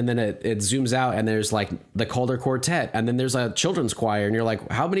person and then it zooms out and there's like the Calder Quartet and then there's a children's choir and you're like,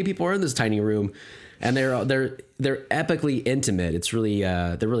 how many people are in this tiny room? And they're epically intimate. It's really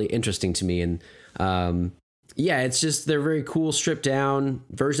they're really interesting to me. And it's just they're very cool stripped down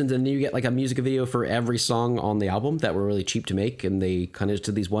versions. And then you get like a music video for every song on the album that were really cheap to make. And they kind of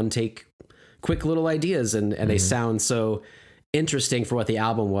did these one take quick little ideas and they sound so interesting for what the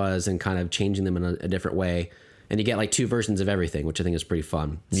album was and kind of changing them in a different way. And you get like 2 versions of everything, which I think is pretty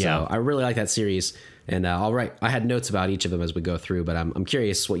fun. Yeah. So I really like that series. And I had notes about each of them as we go through, but I'm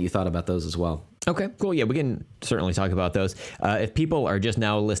curious what you thought about those as well. Okay, cool. Yeah, we can certainly talk about those. If people are just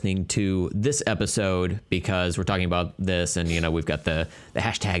now listening to this episode because we're talking about this and, we've got the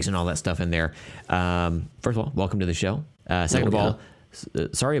hashtags and all that stuff in there. First of all, welcome to the show. Second of all,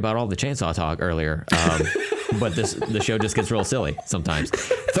 sorry about all the chainsaw talk earlier. But the show just gets real silly sometimes.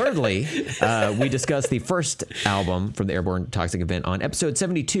 Thirdly, we discussed the first album from the Airborne Toxic Event on episode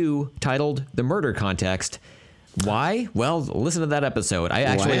 72 titled The Murder Context. Why? Well, listen to that episode. I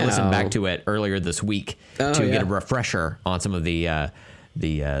actually listened back to it earlier this week to get a refresher on some of the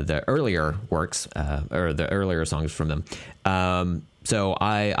earlier works or the earlier songs from them. So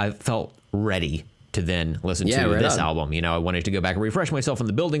I felt ready to then listen to this album. I wanted to go back and refresh myself on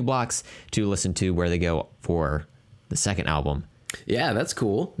the building blocks to listen to where they go for the second album. Yeah, that's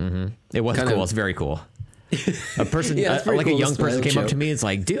cool. Mm-hmm. It was cool. It's very cool. A person, like cool. A young person came up to me and it's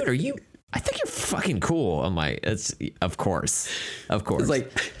like, dude, I think you're fucking cool. I'm like, of course. It's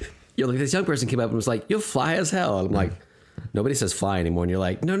like, this young person came up and was like, you'll fly as hell. And I'm like, Nobody says fly anymore. And you're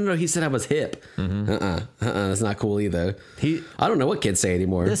like, no, he said I was hip. That's not cool either. I don't know what kids say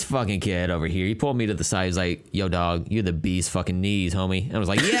anymore. This fucking kid over here, he pulled me to the side. He's like, yo, dog, you're the bee's fucking knees, homie. And I was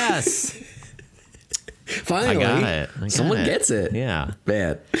like, yes. Finally, I got someone it. gets it. Yeah.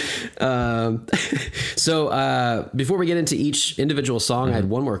 Man. So before we get into each individual song, I had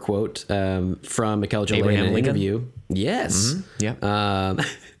one more quote from Mikel Jolet in Abraham an Lincoln? interview. Yes. Yeah.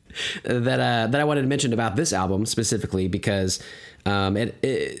 That I wanted to mention about this album specifically because I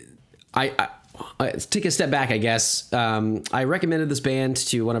take a step back, I guess. I recommended this band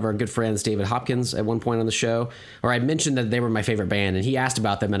to one of our good friends, David Hopkins, at one point on the show, or I mentioned that they were my favorite band, and he asked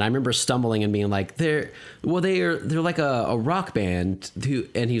about them, and I remember stumbling and being like, they're like a rock band,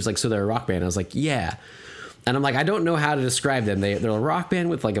 and he was like, so they're a rock band? I was like, yeah. And I'm like, I don't know how to describe them. They're a rock band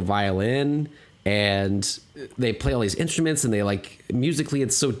with like a violin, and they play all these instruments, and they like musically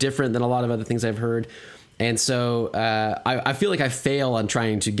it's so different than a lot of other things I've heard. And so I feel like I fail on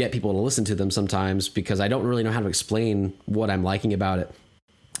trying to get people to listen to them sometimes because I don't really know how to explain what I'm liking about it.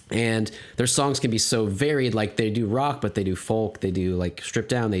 And their songs can be so varied. Like they do rock, but they do folk, they do like stripped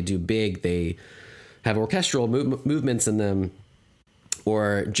down, they do big, they have orchestral movements in them,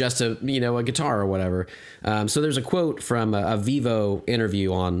 or just a guitar or whatever. So there's a quote from a Vivo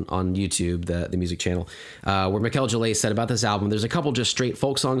interview on YouTube, the music channel, where Mikel Jolet said about this album, there's a couple just straight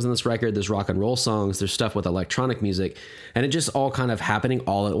folk songs on this record, there's rock and roll songs, there's stuff with electronic music, and it just all kind of happening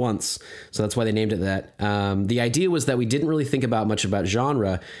all at once. So that's why they named it that. The idea was that we didn't really think about much about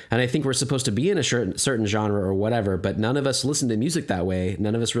genre, and I think we're supposed to be in a certain genre or whatever, but none of us listen to music that way.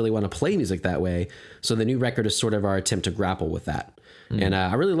 None of us really want to play music that way. So the new record is sort of our attempt to grapple with that. And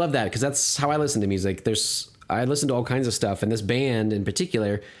I really love that because that's how I listen to music. I listen to all kinds of stuff, and this band in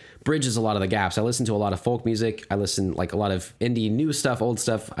particular bridges a lot of the gaps. I listen to a lot of folk music. I listen like a lot of indie new stuff, old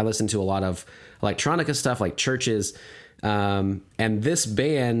stuff. I listen to a lot of electronica stuff like Churches. And this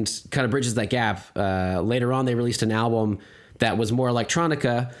band kind of bridges that gap. Later on, they released an album that was more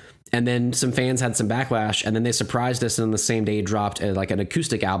electronica, and then some fans had some backlash, and then they surprised us, and on the same day dropped like an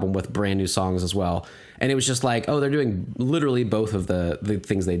acoustic album with brand new songs as well. And it was just like, oh, they're doing literally both of the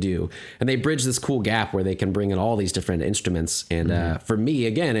things they do. And they bridge this cool gap where they can bring in all these different instruments. And for me,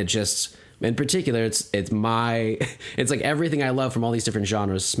 again, it just, in particular, it's like everything I love from all these different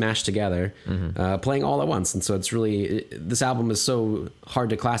genres smashed together, playing all at once. And so it's really, this album is so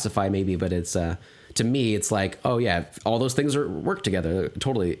hard to classify maybe, but it's, to me, it's like, oh yeah, all those things work together.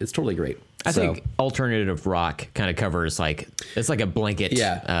 It's totally great. I think alternative rock kind of covers it's like a blanket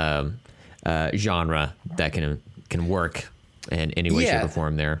genre that can work in any way, shape, or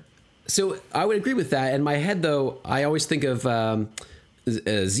form there. So I would agree with that. In my head, though, I always think of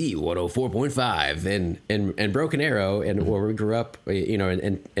Z104.5 and Broken Arrow, and where we grew up,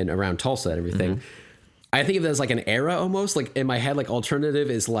 and around Tulsa and everything. I think of it as like an era almost. Like in my head, like alternative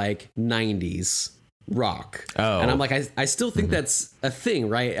is like 90s rock. Oh. And I'm like, I still think that's a thing,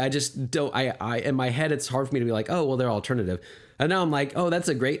 right? I just don't, I in my head, it's hard for me to be like, oh, well, they're alternative. And now I'm like, oh, that's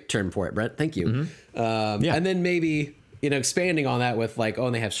a great term for it, Brent. Thank you. And then maybe, expanding on that with like, oh,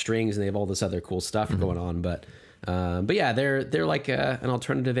 and they have strings and they have all this other cool stuff going on. But yeah, they're like an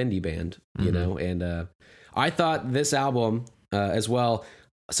alternative indie band, and I thought this album as well,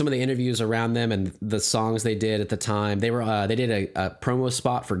 some of the interviews around them and the songs they did at the time, they did a promo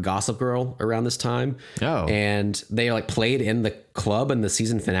spot for Gossip Girl around this time. Oh. And they like played in the club in the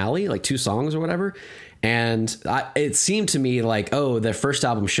season finale, like 2 songs or whatever. And it seemed to me like, oh, their first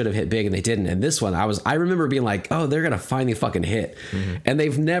album should have hit big and they didn't. And this one, I remember being like, oh, they're going to finally fucking hit. And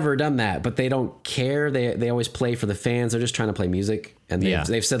they've never done that, but they don't care. They always play for the fans. They're just trying to play music. And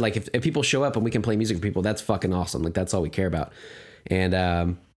they've said like, if people show up and we can play music for people, that's fucking awesome. Like that's all we care about.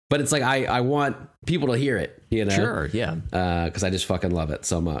 And, but it's like, I want people to hear it, Sure. Yeah. Cause I just fucking love it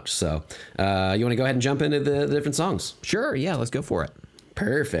so much. So, you want to go ahead and jump into the different songs? Sure. Yeah. Let's go for it.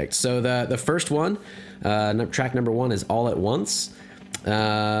 Perfect. So the first one, track number 1 is All at Once.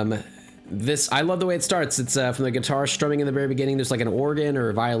 I love the way it starts. It's from the guitar strumming in the very beginning. There's like an organ or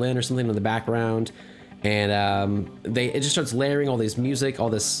a violin or something in the background. And it just starts layering all this music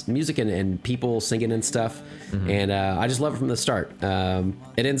and people singing and stuff. And I just love it from the start.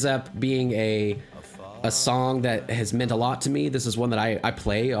 It ends up being a song that has meant a lot to me. This is one that I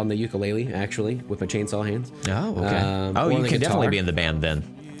play on the ukulele, actually, with my chainsaw hands. Oh, okay. You can definitely be in the band then.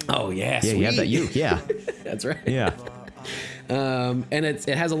 Oh, yeah. Yeah, you have that uke. Yeah. That's right. Yeah. And it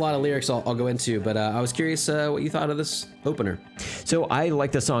has a lot of lyrics I'll go into, but I was curious what you thought of this opener. So I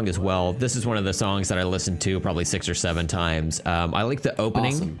like the song as well. This is one of the songs that I listened to probably 6 or 7 times. I like the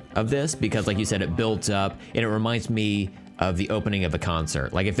opening of this because, like you said, it builds up and it reminds me of the opening of a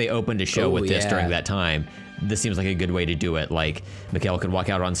concert. Like if they opened a show with this during that time, this seems like a good way to do it. Like Mikkel could walk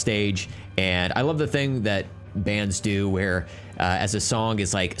out on stage, and I love the thing that bands do where as a song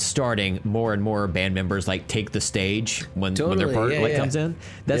is like starting, more and more band members like take the stage when their part comes in.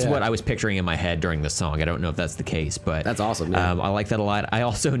 That's what I was picturing in my head during the song. I don't know if that's the case, but that's awesome. Yeah. I like that a lot. I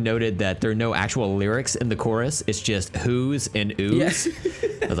also noted that there are no actual lyrics in the chorus. It's just who's and oohs. Yes.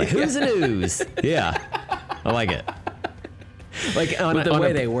 I was like, who's and oohs. Yeah, I like it. Like with the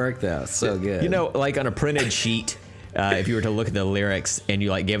way they work though, so good. You know, like on a printed sheet, if you were to look at the lyrics and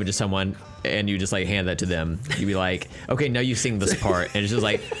you like gave it to someone and you just like hand that to them, you'd be like, okay, now you sing this part, and it's just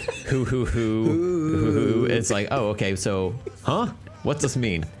like who. It's like, oh, okay, so what's this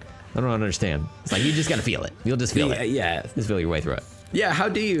mean? I don't understand. It's like you just gotta feel it. You'll just feel it. Yeah, just feel your way through it. Yeah, how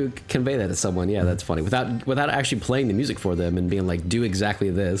do you convey that to someone? Yeah, that's funny. Without actually playing the music for them and being like, do exactly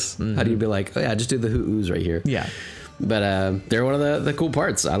this. How do you be like, oh yeah, just do the hoo-oos right here? Yeah. But they're one of the cool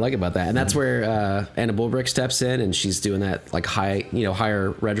parts I like about that, and that's where Anna Bulbrick steps in, and she's doing that like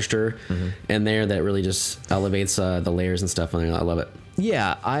higher register in there that really just elevates the layers and stuff. And I love it.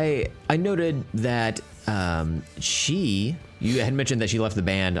 Yeah, I noted that you had mentioned that she left the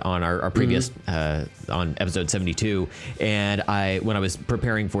band on our previous on episode 72, and when I was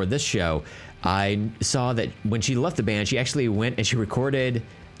preparing for this show, I saw that when she left the band, she actually went and she recorded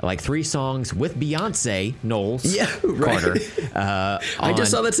like 3 songs with Beyonce Knowles Carter. I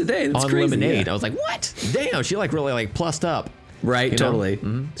just saw that today. That's on crazy. Lemonade. Yeah. I was like, what? Damn, she like really like plussed up. Right, totally.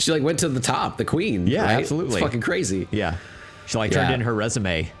 She like went to the top, the queen. Yeah, right? absolutely. It's fucking crazy. Yeah, she like turned in her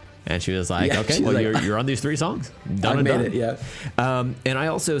resume. And she was like, okay, well, like, you're on these 3 songs. Done and done. Yeah. And I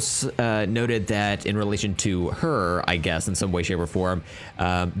also noted that in relation to her, I guess, in some way, shape, or form,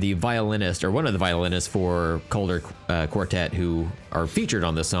 the violinist, or one of the violinists for Calder Quartet who are featured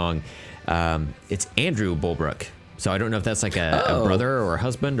on this song, it's Andrew Bulbrick. So I don't know if that's like a brother or a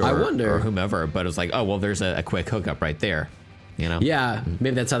husband or whomever, but it was like, oh, well, there's a quick hookup right there. You know? Yeah,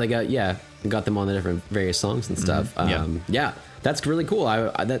 maybe that's how they got them on the different various songs and stuff. Yeah, that's really cool.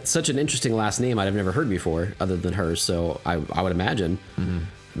 That's such an interesting last name I've never heard before, other than hers. So I would imagine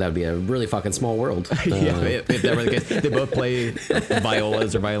that would be a really fucking small world. If that were the case, they both play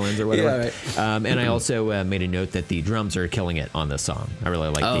violas or violins or whatever. Yeah, right. And I also made a note that the drums are killing it on this song. I really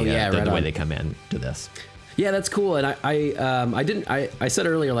like the way they come in to this. Yeah, that's cool. And I said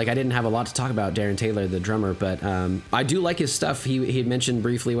earlier, like, I didn't have a lot to talk about Darren Taylor, the drummer, but I do like his stuff. He had mentioned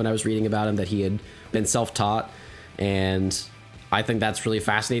briefly when I was reading about him that he had been self-taught, and I think that's really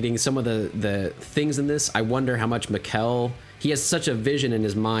fascinating. Some of the things in this, I wonder how much Mikkel, he has such a vision in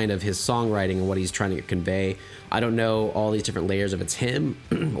his mind of his songwriting and what he's trying to convey. I don't know all these different layers, if it's him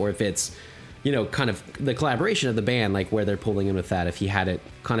or if it's, kind of the collaboration of the band, like where they're pulling in with that, if he had it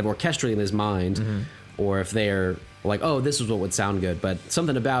kind of orchestrating in his mind, or if they're like, oh, this is what would sound good. But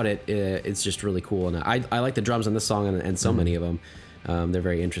something about it, it's just really cool. And I like the drums on this song and so many of them. They're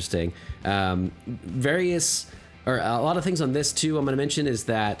very interesting. A lot of things on this too I'm going to mention is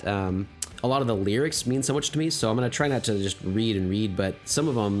that a lot of the lyrics mean so much to me, so I'm going to try not to just read, but some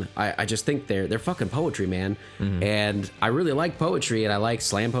of them I just think they're fucking poetry, man. And I really like poetry, and I like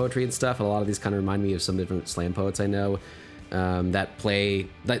slam poetry and stuff, and a lot of these kind of remind me of some different slam poets I know that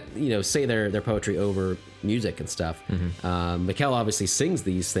say their poetry over music and stuff. Mikkel obviously sings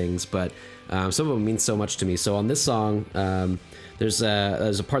these things, but some of them mean so much to me. So on this song, there's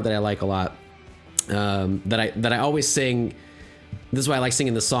a part that I like a lot, that I always sing. This is why I like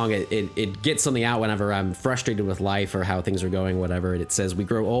singing the song. It gets something out whenever I'm frustrated with life or how things are going, whatever. And it says, we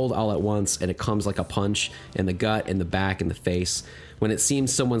grow old all at once, and it comes like a punch in the gut, in the back, in the face. When it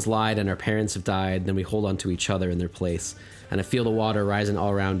seems someone's lied and our parents have died, then we hold on to each other in their place. And I feel the water rising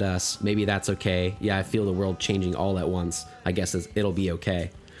all around us. Maybe that's okay. Yeah, I feel the world changing all at once. I guess it'll be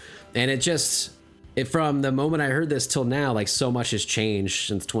okay. And from the moment I heard this till now, like, so much has changed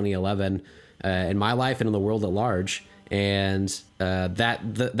since 2011 in my life and in the world at large. And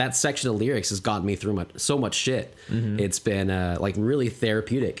that section of lyrics has gotten me through so much shit. It's been like really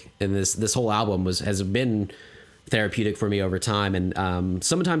therapeutic, and this whole album has been therapeutic for me over time. And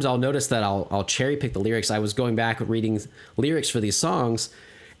sometimes I'll notice that I'll cherry pick the lyrics. I was going back reading lyrics for these songs,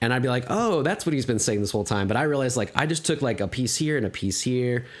 and I'd be like, oh, that's what he's been saying this whole time. But I realized, like, I just took like a piece here and a piece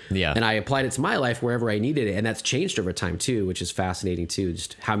here, and I applied it to my life wherever I needed it, and that's changed over time too, which is fascinating too.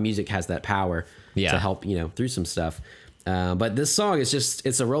 Just how music has that power to help through some stuff. But this song is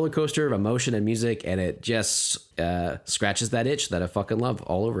it's a roller coaster of emotion and music, and it just scratches that itch that I fucking love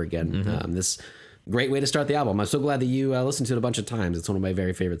all over again. This great way to start the album. I'm so glad that you listened to it a bunch of times. It's one of my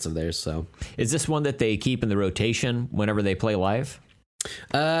very favorites of theirs. So, is this one that they keep in the rotation whenever they play live?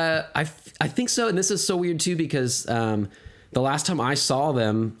 I think so, and this is so weird too because the last time I saw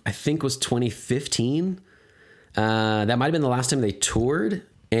them, I think was 2015. That might have been the last time they toured,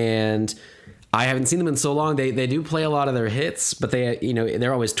 and I haven't seen them in so long. They do play a lot of their hits, but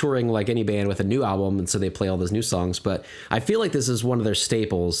they're always touring like any band with a new album, and so they play all those new songs. But I feel like this is one of their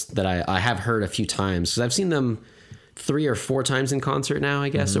staples that I have heard a few times, because I've seen them 3 or 4 times in concert now, I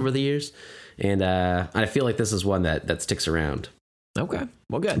guess, over the years, and I feel like this is one that sticks around. Okay,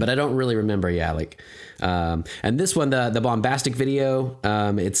 well, good. But I don't really remember, and this one, the bombastic video,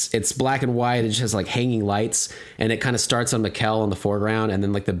 it's black and white. It just has like hanging lights, and it kind of starts on Mikkel in the foreground, and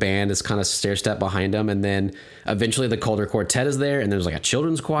then like the band is kind of stair step behind them, and then eventually the Calder Quartet is there, and there's like a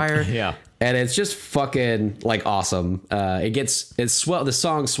children's choir. Yeah. And it's just fucking like awesome. The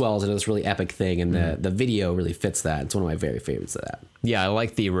song swells into this really epic thing, and the video really fits that. It's one of my very favorites of that. Yeah, I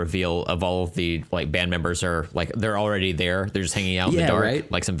like the reveal of all of the like band members are like they're already there. They're just hanging out in the dark,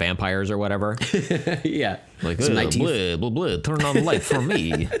 right? like some vampires or whatever. Yeah, Like some night teeth. blah, blah, blah. Turn on the light for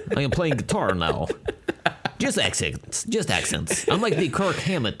me. I am playing guitar now. Just accents. I'm like the Kirk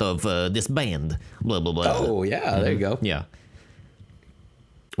Hammett of this band. Blah blah blah. Oh yeah, there you go. Yeah.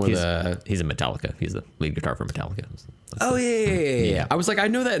 Or He's in Metallica. He's the lead guitar for Metallica. Oh yeah. I was like, I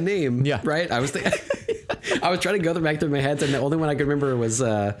know that name. Yeah. Right. I was I was trying to go back through my head, and the only one I could remember was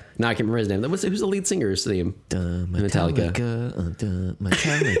no, I can't remember his name. Who's the lead singer's name? Metallica.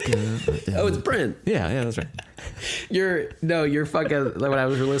 Oh, it's Brent. Yeah, that's right. You're fucking when I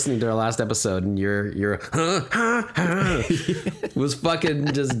was listening to our last episode, and your was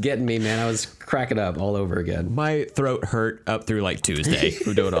fucking just getting me, man. I was cracking up all over again. My throat hurt up through like Tuesday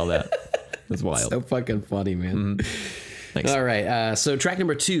from doing all that. It's wild. So fucking funny, man. Thanks. All right, so track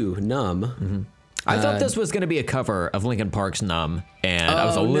number 2, Numb. I thought this was going to be a cover of Linkin Park's Numb, and I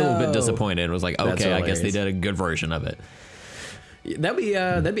was a little bit disappointed. It was like, That's okay, I guess they hilarious. did a good version of it.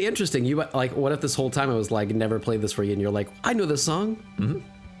 That'd be interesting. You like, what if this whole time I was like, never played this for you, and you're like, I know this song, and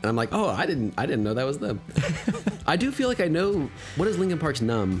I'm like, oh, I didn't know that was them. I do feel like I know. What is Linkin Park's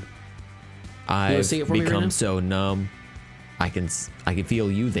Numb? I've sing it for me right now? become so numb. I can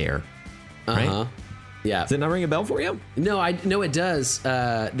feel you there. Right? Uh-huh. Yeah. Does it not ring a bell for you? No, I know it does.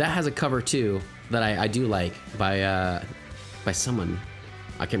 That has a cover too that I do like by someone.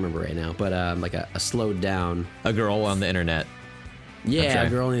 I can't remember right now, but like a slowed down. A girl on the internet. Yeah, Okay. a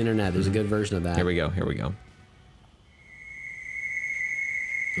girl on the internet. There's a good version of that. Here we go.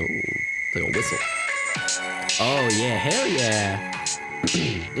 Oh, it's like a whistle. Oh yeah, hell yeah.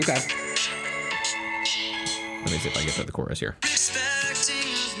 Okay. Let me see if I get to the chorus here.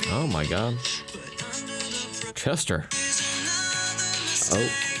 Oh my god. Chester. Oh.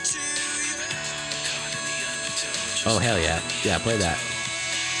 Oh hell yeah. Yeah, play that.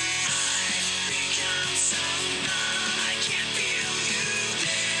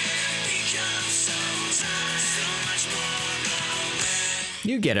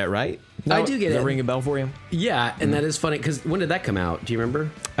 You get it, right? I do get Does it. that ring a bell for you? Yeah, and that is funny because when did that come out? Do you remember?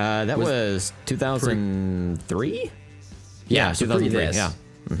 That was 2003? Yeah, so 2003. pre this. Yeah.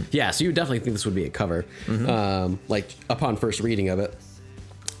 Yeah, so you definitely think this would be a cover, like upon first reading of it.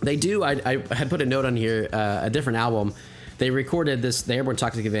 They do. I had put a note on here, a different album. They recorded this. The Airborne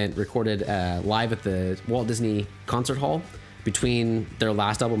Toxic event recorded live at the Walt Disney Concert Hall between their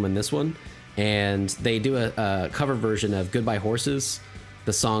last album and this one, and they do a cover version of "Goodbye Horses,"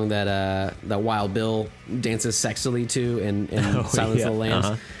 the song that Wild Bill dances sexily to in Silence of the Lambs.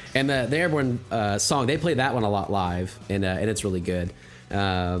 Uh-huh. And the Airborne song, they play that one a lot live, and it's really good.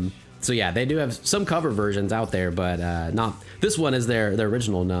 So yeah, they do have some cover versions out there, but not this one is their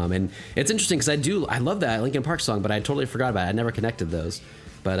original Numb. And it's interesting because I love that Linkin Park song, but I totally forgot about it. I never connected those.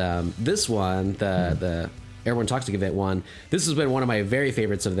 But this one, the Airborne Toxic Event one, this has been one of my very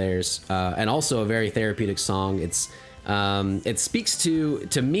favorites of theirs, and also a very therapeutic song. It speaks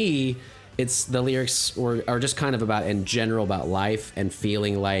to me. It's the lyrics are just kind of about in general about life and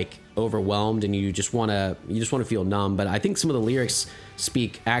feeling like overwhelmed, and you just want to feel numb. But I think some of the lyrics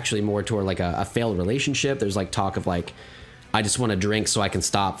speak actually more toward like a failed relationship. There's like talk of like, I just want to drink so I can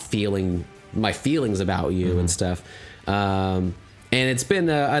stop feeling my feelings about you and stuff. And it's been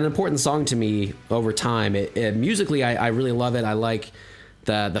an important song to me over time. Musically, I really love it. I like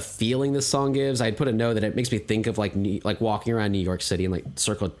the feeling this song gives. I'd put a note that it makes me think of like walking around New York City in like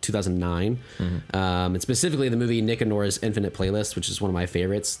circa 2009, and specifically the movie Nick and Nora's Infinite Playlist, which is one of my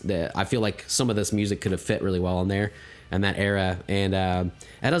favorites. That I feel like some of this music could have fit really well in there and that era. And it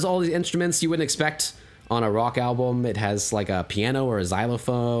has all these instruments you wouldn't expect on a rock album. It has like a piano or a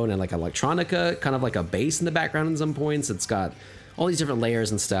xylophone and like electronica, kind of like a bass in the background at some points. It's got all these different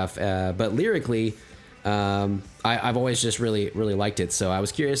layers and stuff. But lyrically, I've always just really liked it. So I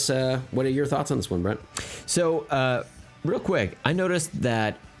was curious, what are your thoughts on this one, Brent? So real quick, I noticed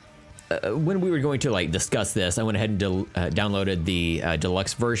that when we were going to like discuss this, I went ahead and downloaded the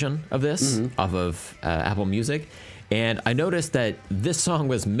deluxe version of this off of Apple Music. And I noticed that this song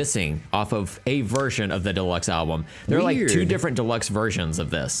was missing off of a version of the deluxe album. There are like two Weird. different deluxe versions of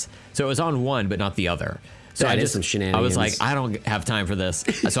this. So it was on one, but not the other. So That I is some I was shenanigans. like, I don't have time for this.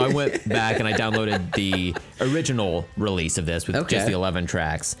 So I went back and I downloaded the original release of this with Okay. just the 11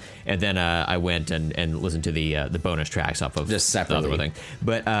 tracks. And then I went and listened to the bonus tracks off of Just the other separately. thing.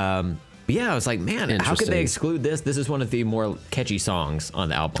 But yeah, I was like, man, how could Interesting. they exclude this? This is one of the more catchy songs on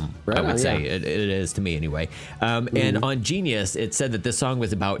the album. Right I would on, say yeah. it is to me anyway. And on Genius, it said that this song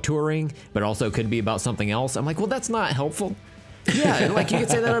was about touring, but also could be about something else. I'm like, well, that's not helpful. Yeah, like you could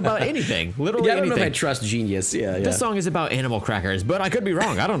say that about anything, literally Yeah, I don't know if I anything. trust Genius. Yeah, yeah. This song is about animal crackers, but I could be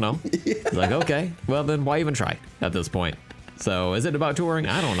wrong. I don't know. Like, okay, well then why even try at this point? So is it about touring?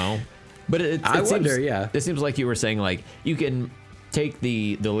 I don't know. But it I seems, wonder, yeah. It seems like you were saying like you can take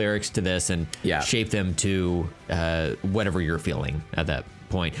the lyrics to this and Yeah. shape them to whatever you're feeling at that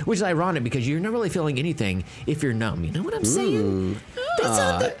point, which is ironic because you're not really feeling anything if you're numb. You know what I'm saying? That's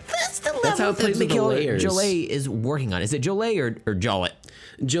the level how it plays with the layers. Jolet is working on. Is it Jolet or Jolet?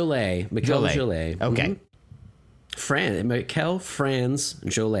 Jolet, Mikel Jolet. Okay. Mikel Franz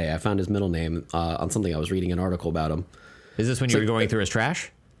Jolet. I found his middle name on something I was reading an article about him. Is this when you were going through his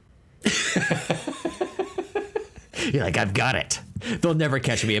trash? You're like, I've got it. They'll never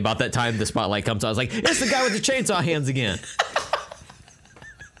catch me. About that time the spotlight comes on, I was like, it's the guy with the chainsaw hands again.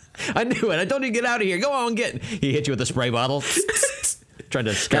 I knew it. I told you to get out of here. Go on, get. He hit you with a spray bottle. Trying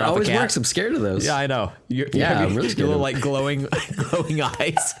to scare That off a always cat. works. I'm scared of those. Yeah, I know. Yeah, I'm really scared Your little of like glowing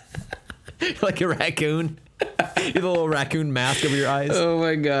eyes. You're like a raccoon. You have a little raccoon mask over your eyes. Oh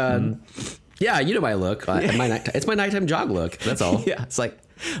my god. Yeah, you know my look. It's my nighttime jog look. That's all. Yeah, it's like,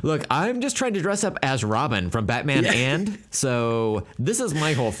 look, I'm just trying to dress up as Robin from Batman and so this is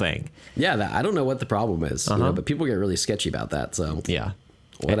my whole thing. Yeah, I don't know what the problem is, you know, but people get really sketchy about that. So Yeah.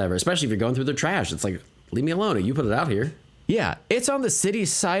 whatever. Especially if you're going through their trash. It's like, leave me alone. You put it out here. Yeah, it's on the city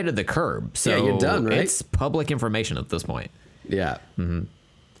side of the curb, so Yeah, you're done, right? It's public information at this point. Yeah.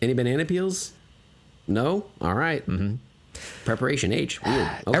 Any banana peels? No. All right. Preparation H. Weird.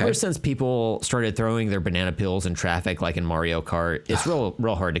 Okay. Ever since people started throwing their banana peels in traffic, like in Mario Kart, it's real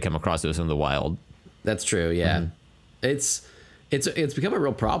hard to come across those in the wild. That's true. Yeah. It's become a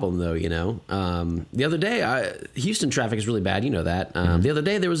real problem though. You know. The other day, Houston traffic is really bad. You know that. The other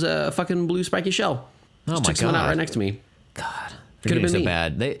day there was a fucking blue spiky shell. Oh Just my took someone out God. right next to me. God, Could have been so me.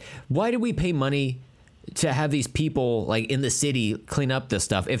 bad. Why do we pay money to have these people like in the city clean up this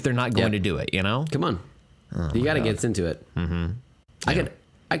stuff if they're not going Yeah. to do it? You know? Come on. You got to get into it.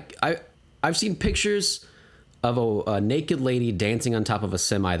 I've seen pictures of a naked lady dancing on top of a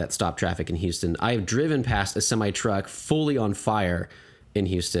semi that stopped traffic in Houston. I've driven past a semi truck fully on fire in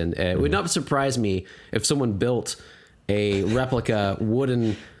Houston. It would not surprise me if someone built a replica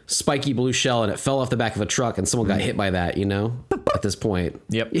wooden spiky blue shell and it fell off the back of a truck and someone got hit by that, you know, at this point.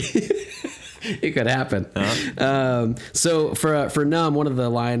 Yep. It could happen. So for Numb, one of the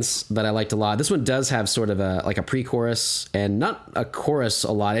lines that I liked a lot, this one does have sort of a pre-chorus and not a chorus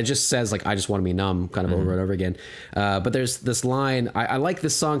a lot. It just says like, I just want to be numb kind of over and over again. But there's this line, I like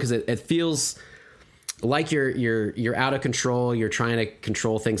this song because it feels like you're out of control. You're trying to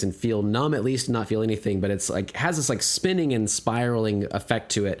control things and feel numb, at least not feel anything, but it's like has this like spinning and spiraling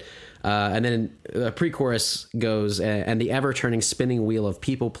effect to it. And then the pre-chorus goes, and the ever-turning spinning wheel of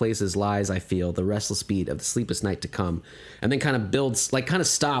people, places, lies, I feel, the restless beat of the sleepless night to come. And then kind of builds, like kind of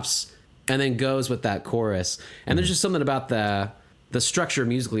stops, and then goes with that chorus. And there's just something about the structure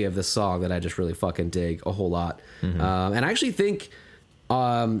musically of this song that I just really fucking dig a whole lot. And I actually think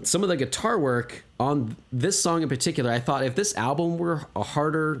some of the guitar work on this song in particular, I thought if this album were a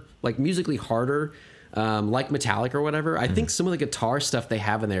harder, like musically harder, like Metallica or whatever, I think some of the guitar stuff they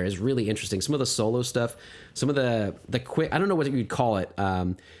have in there is really interesting. Some of the solo stuff, some of the quick, I don't know what you'd call it.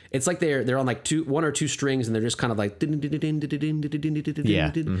 It's like they're on like one or two strings and they're just kind of like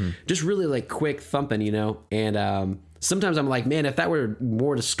just really like quick thumping, you know. And sometimes I'm like, man, if that were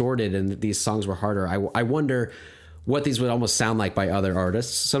more distorted and these songs were harder, I wonder what these would almost sound like by other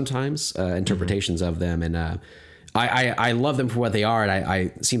artists sometimes, interpretations of them. And I love them for what they are, and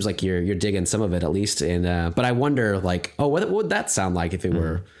I seems like you're digging some of it at least. And but I wonder like, what would that sound like if it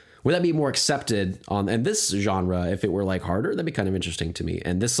were? Would that be more accepted in this genre if it were like harder? That'd be kind of interesting to me.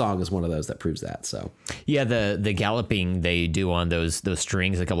 And this song is one of those that proves that. So Yeah, the galloping they do on those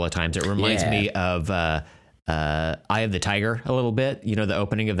strings a couple of times, it reminds me of Eye of the Tiger a little bit. You know, the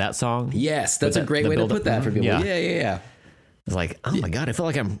opening of that song. yes, that's With a great the way to build-up. put that for people. Yeah. Yeah. It's like, oh my God, I feel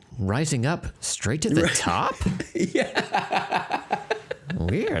like I'm rising up straight to the top. Yeah.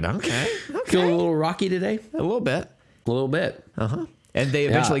 Weird. Okay. Feeling a little rocky today? A little bit. A little bit. Uh-huh. And they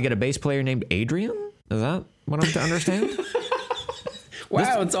eventually get a bass player named Adrian? Is that what I'm to understand?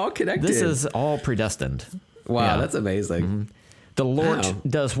 Wow, it's all connected. This is all predestined. wow, Yeah. that's amazing. The Lord Wow.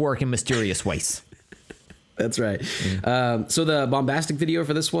 does work in mysterious ways. That's right. So the bombastic video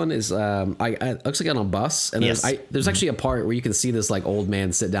for this one is it looks like on a bus, and Yes. there's actually a part where you can see this like old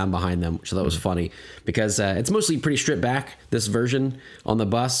man sit down behind them, which I thought was funny because it's mostly pretty stripped back, this version on the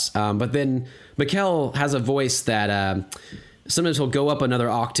bus. But then Mikkel has a voice that sometimes he'll go up another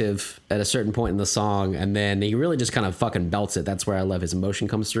octave at a certain point in the song, and then he really just kind of fucking belts it. That's where I love his emotion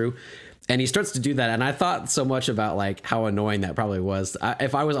comes through. And he starts to do that, and I thought so much about like how annoying that probably was.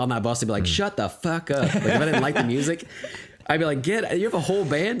 If I was on that bus, I'd be like, "Shut the fuck up!" Like if I didn't like the music, I'd be like, "You have a whole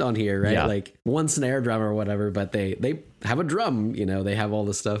band on here, right? Yeah. Like one snare drum or whatever, but they have a drum, they have all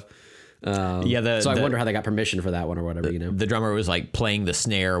this stuff." So I wonder how they got permission for that one or whatever, The drummer was like playing the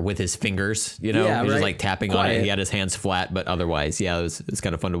snare with his fingers, Yeah, he was just right. like tapping on Quiet. it. He had his hands flat, but otherwise, yeah, it was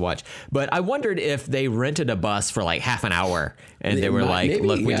kind of fun to watch. But I wondered if they rented a bus for like half an hour and they were like, Maybe,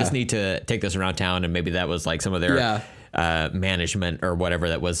 look, we yeah. just need to take this around town. And maybe that was like some of their management or whatever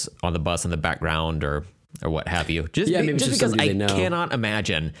that was on the bus in the background or what have you. Just, Yeah, maybe it's just just because I somebody they know. cannot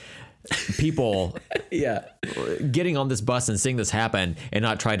imagine people Yeah. getting on this bus and seeing this happen and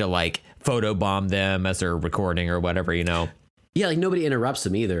not try to like photobomb them as they're recording or whatever, Yeah, like nobody interrupts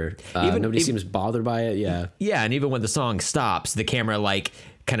them either. Nobody seems bothered by it. Yeah. Yeah, and even when the song stops, the camera like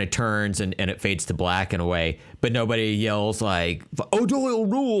kind of turns and it fades to black in a way, but nobody yells like O'Doyle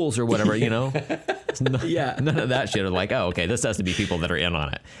rules or whatever, Yeah. None of that shit. Are like, oh, okay, this has to be people that are in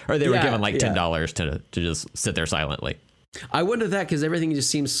on it. Or they were Yeah, given like yeah. $10 to just sit there silently. I wonder that because everything just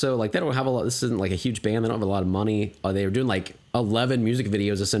seems so like they don't have a lot. This isn't like a huge band. They don't have a lot of money. They were doing like 11 music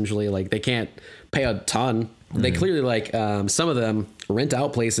videos essentially. Like they can't pay a ton. They clearly like some of them rent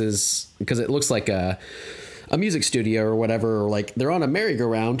out places because it looks like a music studio or whatever. Or like they're on a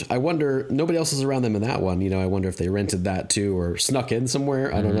merry-go-round. I wonder nobody else is around them in that one. I wonder if they rented that too or snuck in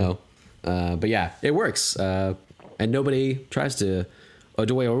somewhere. I don't know. But yeah, it works. And nobody tries to.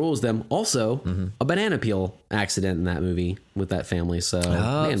 O'Doyle rules them. Also, a banana peel accident in that movie with that family. So,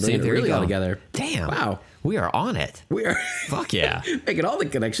 man, see, they there really you got go. together. Damn. Wow. We are on it. We are Fuck yeah. making all the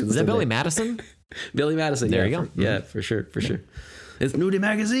connections. Is that today. Billy Madison? Billy Madison. There yeah, you go. Yeah, for sure. It's Nudie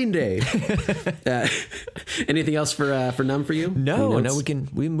Magazine Day. Anything else for Numb for you? No, Any notes? we can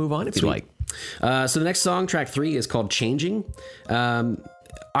move on if you like. So the next song, track 3, is called Changing.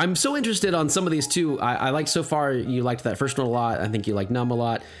 I'm so interested on some of these too. I like so far you liked that first one a lot. I think you like Numb a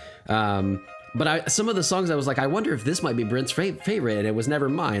lot. But some of the songs I was like, I wonder if this might be Brent's favorite, and it was never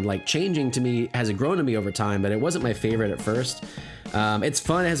mine. Like Changing to me has grown to me over time, but it wasn't my favorite at first. It's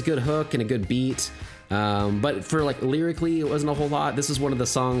fun, it has a good hook and a good beat. But for like lyrically, it wasn't a whole lot. This is one of the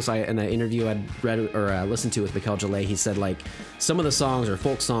songs in an interview I'd read or listened to with Mikkel Jallet. He said like some of the songs are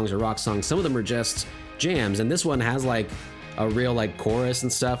folk songs or rock songs. Some of them are just jams, and this one has like a real like chorus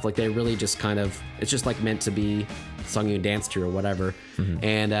and stuff. Like they really just kind of, it's just like meant to be a song you dance to or whatever.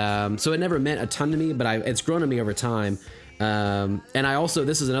 And so it never meant a ton to me, but it's grown to me over time. And I also,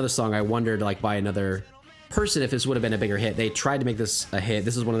 this is another song I wondered like by another person if this would have been a bigger hit. They tried to make this a hit.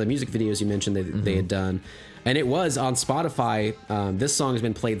 This is one of the music videos you mentioned they had done, and it was on Spotify. This song has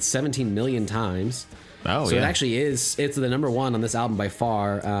been played 17 million times. Oh, so yeah. it actually is. It's the number one on this album by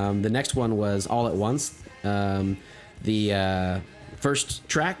far. The next one was All at Once, the first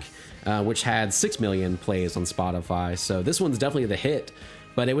track, which had 6 million plays on Spotify. So this one's definitely the hit,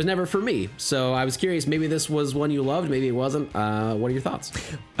 but it was never for me. So I was curious, maybe this was one you loved, maybe it wasn't. What are your thoughts?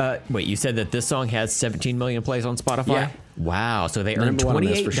 Wait, you said that this song has 17 million plays on Spotify? Yeah. Wow, so they earned Number one on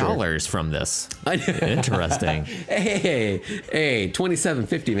this for $28 sure. from this. Interesting. Hey,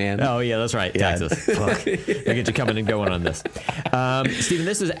 27.50, man. Oh, yeah, that's right. Taxes. Fuck. They get you coming and going on this. Steven,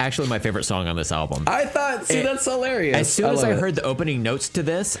 this is actually my favorite song on this album. I thought, that's hilarious. As soon as I love it. heard the opening notes to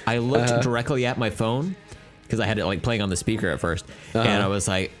this, I looked directly at my phone because I had it like playing on the speaker at first. And I was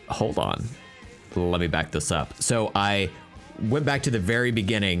like, hold on, let me back this up. So I went back to the very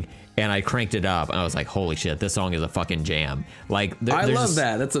beginning and I cranked it up. And I was like, holy shit, this song is a fucking jam. Like, I there's love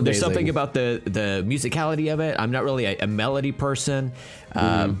that. That's There's amazing. something about the musicality of it. I'm not really a melody person,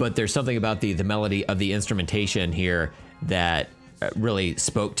 but there's something about the melody of the instrumentation here that really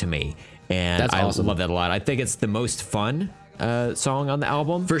spoke to me. And That's I awesome. love that a lot. I think it's the most fun song on the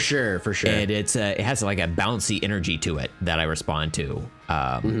album. For sure. And it has like a bouncy energy to it that I respond to.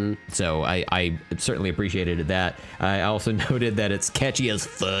 So I certainly appreciated that. I also noted that it's catchy as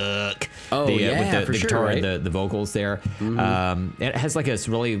fuck. Oh, yeah, with for the sure, guitar right? and the vocals there. It has like this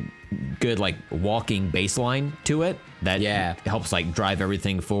really good like walking bass line to it that helps like drive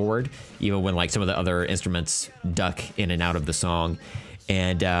everything forward, even when like some of the other instruments duck in and out of the song.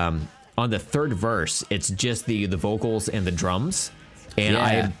 And on the third verse, it's just the vocals and the drums. And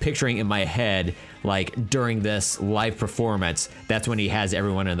I am picturing in my head, like during this live performance, that's when he has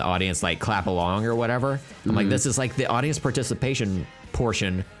everyone in the audience like clap along or whatever. I'm like, this is like the audience participation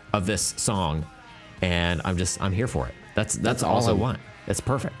portion of this song, and I'm here for it. That's all I awesome. want. It's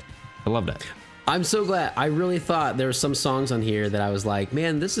perfect. I loved it. I'm so glad. I really thought there were some songs on here that I was like,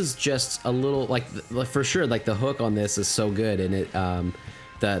 man, this is just a little like for sure. Like the hook on this is so good, and it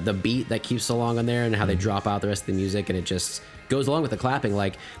the beat that keeps along on there, and how they drop out the rest of the music, and it just goes along with the clapping.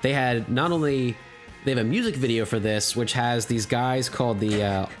 Like they had they have a music video for this, which has these guys called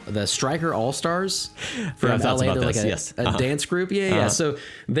the Striker All Stars from LA. They're like a dance group. Yeah. So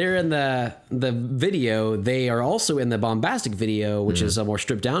they're in the video. They are also in the Bombastic video, which is a more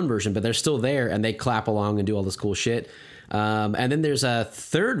stripped down version, but they're still there and they clap along and do all this cool shit. And then there's a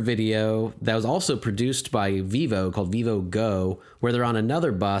third video that was also produced by Vivo called Vivo Go, where they're on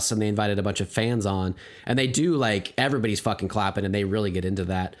another bus and they invited a bunch of fans on, and they do like everybody's fucking clapping and they really get into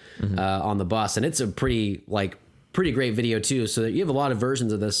that on the bus. And it's a pretty great video too. So you have a lot of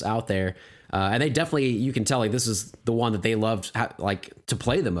versions of this out there. And they definitely, you can tell like this is the one that they loved like to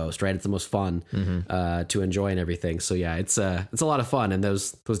play the most, right? It's the most fun to enjoy and everything. So yeah, it's a lot of fun, and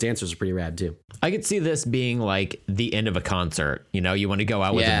those dancers are pretty rad too. I could see this being like the end of a concert. You know, you want to go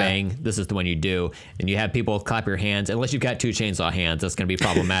out with a bang. This is the one you do, and you have people clap your hands. Unless you've got two chainsaw hands, that's going to be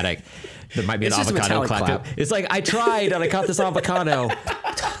problematic. There might be an avocado clap. It's like I tried and I caught this avocado.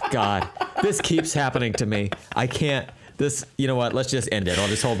 God, this keeps happening to me. I can't. This, you know what? Let's just end it. I'll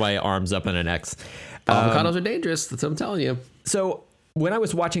just hold my arms up in an X. Avocados are dangerous. That's what I'm telling you. So when I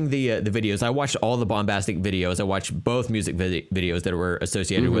was watching the videos, I watched all the Bombastic videos. I watched both music videos that were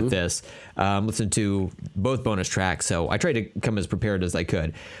associated with this. Listened to both bonus tracks. So I tried to come as prepared as I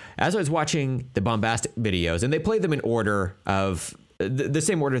could. As I was watching the Bombastic videos, and they played them in order of the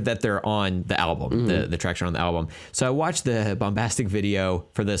same order that they're on the album, the tracks are on the album. So I watched the Bombastic video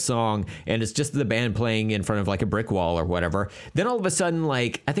for this song, and it's just the band playing in front of like a brick wall or whatever. Then all of a sudden,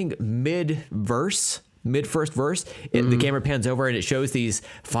 like I think mid first verse, the camera pans over and it shows these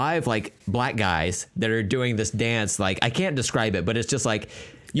 5 like black guys that are doing this dance. Like I can't describe it, but it's just like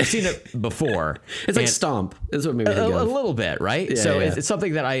you've seen it before. It's like Stomp. That's what made me think of. A little bit, right? Yeah, so yeah. It's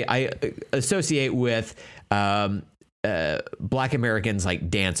something that I associate with Black Americans like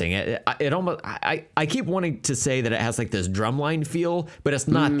dancing. It almost I keep wanting to say that it has like this drumline feel, but it's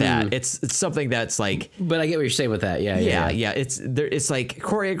not that. It's something that's like. But I get what you're saying with that. Yeah. It's like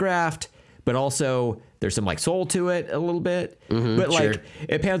choreographed, but also there's some like soul to it a little bit. But like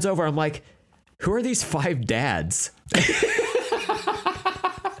it pans over. I'm like, who are these 5 dads?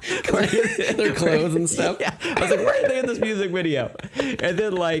 Their clothes and stuff. Yeah. I was like, where are they in this music video? And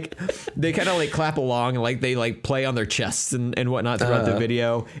then like they kind of like clap along and like they like play on their chests and whatnot throughout the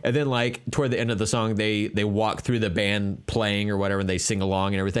video. And then like toward the end of the song, they walk through the band playing or whatever, and they sing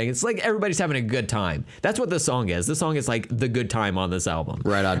along and everything. It's like everybody's having a good time. That's what this song is. This song is like the good time on this album.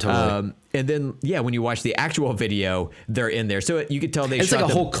 Right on, totally. And then when you watch the actual video, they're in there. So you could tell they It's shot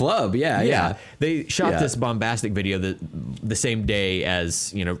like a whole club. Yeah. They shot this Bombastic video the same day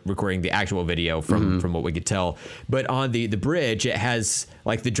as, you know, recording the actual video from what we could tell. But on the bridge, it has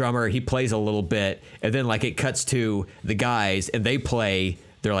like the drummer, he plays a little bit, and then like it cuts to the guys and they play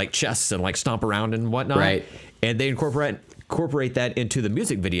their like chests and like stomp around and whatnot. Right. And they incorporate that into the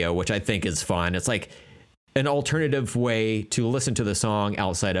music video, which I think is fun. It's like an alternative way to listen to the song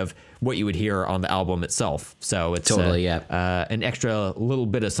outside of what you would hear on the album itself. So it's totally an extra little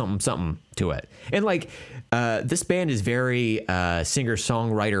bit of something to it. And like this band is very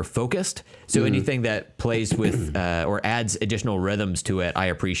singer-songwriter focused. So anything that plays with or adds additional rhythms to it, I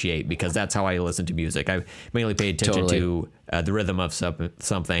appreciate, because that's how I listen to music. I mainly pay attention to the rhythm of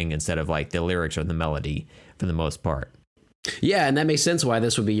something instead of like the lyrics or the melody for the most part. Yeah, and that makes sense why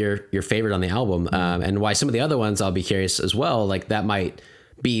this would be your favorite on the album, and why some of the other ones I'll be curious as well. Like that might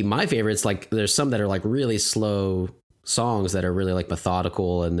be my favorites. Like there's some that are like really slow songs that are really like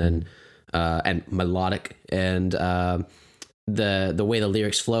methodical and then and melodic, and the way the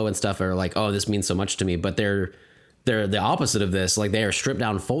lyrics flow and stuff are like, oh, this means so much to me. But they're the opposite of this. Like they are stripped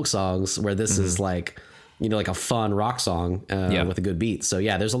down folk songs where this is like, you know, like a fun rock song with a good beat. So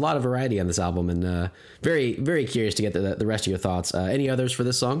yeah, there's a lot of variety on this album, and very, very curious to get the rest of your thoughts. Any others for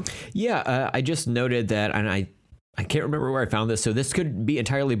this song? Yeah, I just noted that, and I I can't remember where I found this, so this could be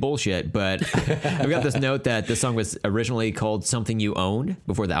entirely bullshit, but I've got this note that this song was originally called Something You Owned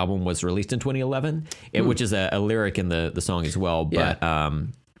before the album was released in 2011, which is a lyric in the song as well. But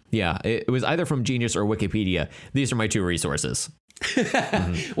it was either from Genius or Wikipedia. These are my two resources.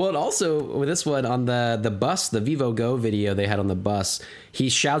 Well, and also with this one on the bus, the Vivo Go video they had on the bus, he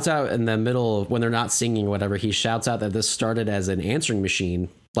shouts out in the middle when they're not singing or whatever, he shouts out that this started as an answering machine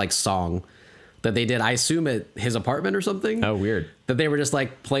like song that they did, I assume, at his apartment or something. Oh, weird. That they were just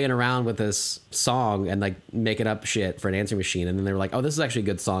like playing around with this song and like making up shit for an answering machine. And then they were like, oh, this is actually a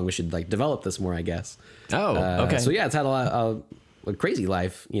good song. We should like develop this more, I guess. Oh, okay. So yeah, it's had a crazy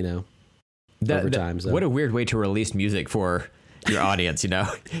life, you know, over time. So. What a weird way to release music for your audience, you know?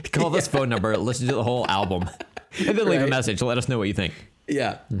 Call this phone number, listen to the whole album, and then leave a message. Let us know what you think.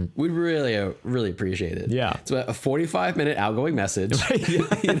 Yeah, we'd really, really appreciate it. Yeah. It's a 45-minute outgoing message.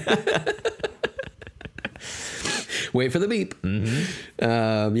 Wait for the beep.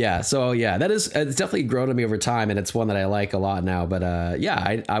 Yeah. So yeah, it's definitely grown on me over time, and it's one that I like a lot now. But I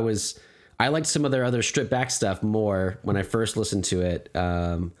liked some of their other stripped back stuff more when I first listened to it,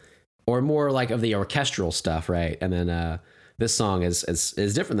 or more like of the orchestral stuff, right? And then this song is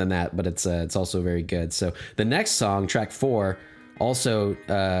different than that, but it's also very good. So the next song, track 4, also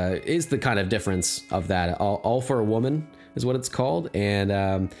is the kind of difference of that. All for a Woman is what it's called,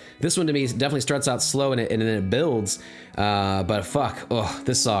 and this one to me definitely starts out slow and it builds, but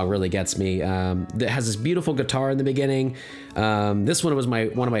this song really gets me. It has this beautiful guitar in the beginning. This one was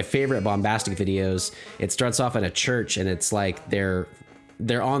one of my favorite Bombastic videos. It starts off at a church, and it's like they're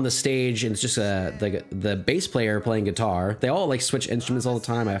on the stage, and it's just the bass player playing guitar. They all like switch instruments all the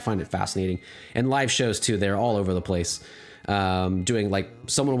time. I find it fascinating. And live shows too, they're all over the place, doing like,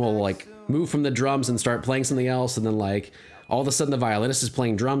 someone will like move from the drums and start playing something else, and then like all of a sudden the violinist is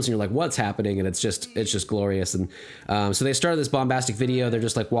playing drums, and you're like, what's happening? And it's just glorious. And so they started this Bombastic video. They're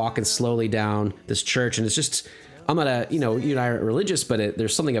just like walking slowly down this church, and it's just, I'm not you and I aren't religious, but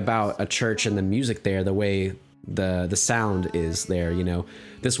there's something about a church and the music there, the way the sound is there, you know.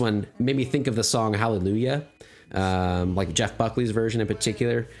 This one made me think of the song Hallelujah, like Jeff Buckley's version in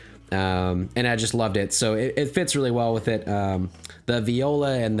particular, and I just loved it. So it fits really well with it. The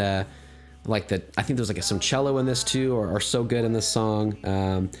viola and I think there's like some cello in this too, are so good in this song.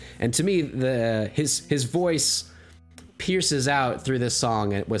 And to me, his voice pierces out through this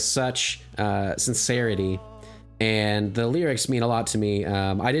song with such sincerity, and the lyrics mean a lot to me.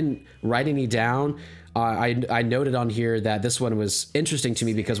 I didn't write any down. I noted on here that this one was interesting to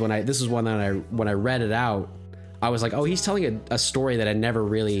me because when I read it out, I was like, oh, he's telling a story that I never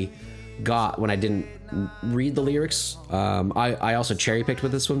really got when I didn't read the lyrics. I also cherry picked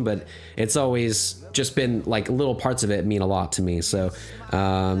with this one, but it's always just been like little parts of it mean a lot to me. So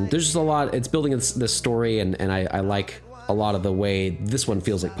there's just a lot. It's building this story, and I like a lot of the way this one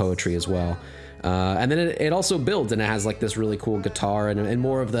feels like poetry as well. And then it also builds, and it has like this really cool guitar and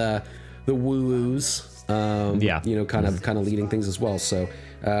more of the woo-woos, kind of leading things as well. So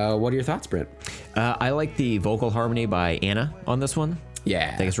what are your thoughts, Brent? I like the vocal harmony by Anna on this one.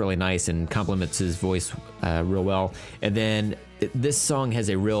 Yeah, I think it's really nice and complements his voice real well. And then this song has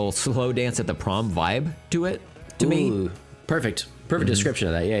a real slow dance at the prom vibe to it, to me. Perfect description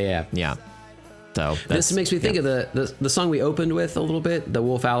of that. Yeah. So this makes me think of the song we opened with a little bit, the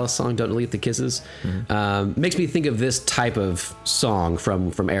Wolf Alice song, "Don't Delete the Kisses." Makes me think of this type of song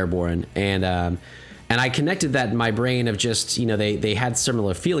from Airborne, and I connected that in my brain of just, you know, they had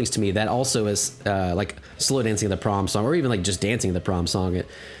similar feelings to me. That also is like slow dancing the prom song, or even like just dancing the prom song. It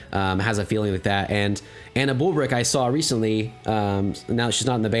has a feeling like that. And Anna Bulbrick, I saw recently, now she's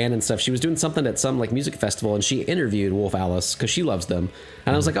not in the band and stuff, she was doing something at some like music festival, and she interviewed Wolf Alice because she loves them.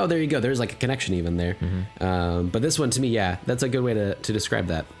 And I was like, oh, there you go. There's like a connection even there. But this one to me, yeah, that's a good way to describe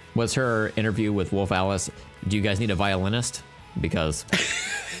that. Was her interview with Wolf Alice, do you guys need a violinist? Because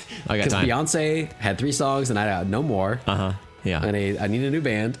I got time. Beyonce had 3 songs and I had no more. Yeah. And I need a new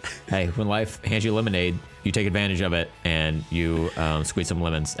band. Hey, when life hands you lemonade, you take advantage of it, and you squeeze some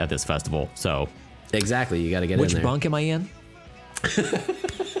lemons at this festival. So exactly, you got to get in there. Which bunk am I in?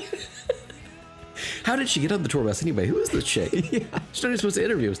 How did she get on the tour bus anyway? Who is this chick? She's not even supposed to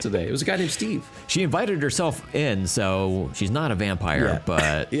interview us today. It was a guy named Steve. She invited herself in, so she's not a vampire,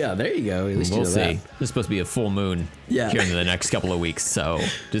 but yeah, there you go. At least we'll you know see. that. There's supposed to be a full moon here in the next couple of weeks, so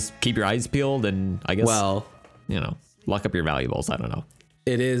just keep your eyes peeled, and I guess, lock up your valuables. I don't know.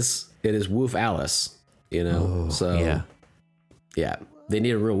 It is Wolf Alice, you know. So yeah, they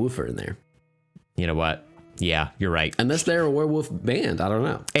need a real woofer in there. You know what? Yeah, you're right. Unless they're a werewolf band, I don't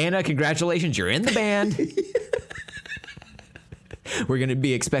know. Anna, congratulations, you're in the band. We're going to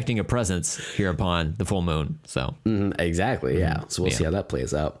be expecting a presence here upon the full moon. So Exactly. Yeah. So we'll see how that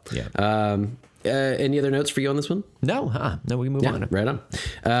plays out. Yeah. Any other notes for you on this one? No, we can move on. Right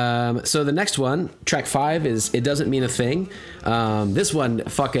on. So the next one, track 5, is "It Doesn't Mean a Thing." This one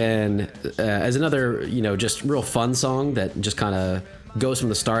fucking is another, just real fun song that just kind of goes from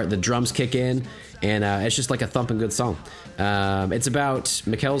the start. The drums kick in, and it's just like a thumping good song. It's about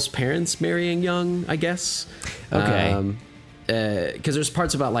Mikkel's parents marrying young, I guess. Okay. Because there's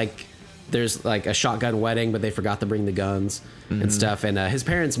parts about there's like a shotgun wedding, but they forgot to bring the guns and stuff. And his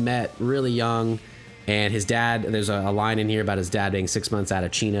parents met really young, and his dad, there's a line in here about his dad being 6 months out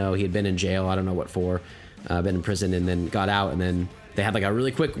of Chino. He had been in jail, I don't know what for, been in prison, and then got out, and then they had like a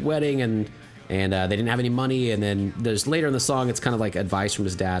really quick wedding, and they didn't have any money. And then there's later in the song, it's kind of like advice from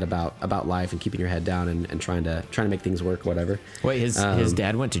his dad about life and keeping your head down and trying to make things work, whatever. Wait, his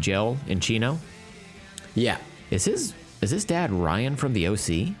dad went to jail in Chino? Yeah. Is his dad Ryan from the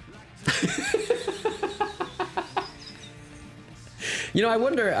OC? I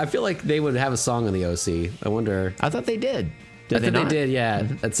wonder, I feel like they would have a song on the OC. I wonder. I thought they did. I think they did, yeah,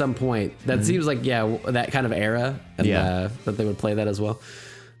 at some point. That seems like, that kind of era. And, that they would play that as well.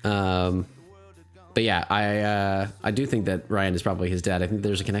 But yeah, I do think that Ryan is probably his dad. I think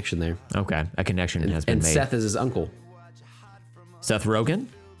there's a connection there. Okay, a connection has been made. And Seth is his uncle. Seth Rogen?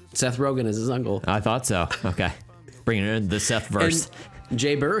 Seth Rogen is his uncle. I thought so. Okay. Bringing in the Seth verse. And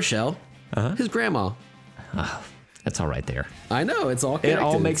Jay Baruchel, his grandma. That's all right there. I know, it's all connected. It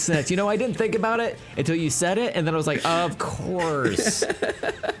all makes sense. I didn't think about it until you said it, and then I was like, of course.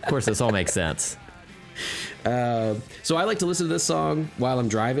 Of course, this all makes sense. So I like to listen to this song while I'm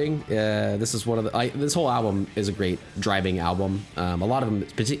driving. This is one of this whole album is a great driving album. A lot of them,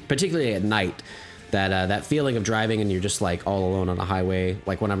 particularly at night, that feeling of driving and you're just like all alone on a highway.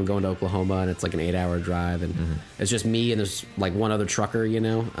 Like when I'm going to Oklahoma and it's like an 8-hour drive and it's just me and there's like one other trucker.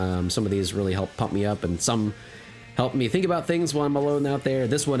 Some of these really help pump me up, and some help me think about things while I'm alone out there.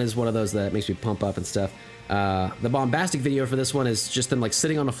 This one is one of those that makes me pump up and stuff. The bombastic video for this one is just them like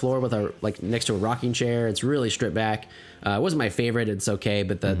sitting on the floor with next to a rocking chair. It's really stripped back. It wasn't my favorite. It's okay.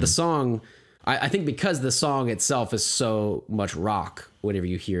 But the song, I think because the song itself is so much rock whenever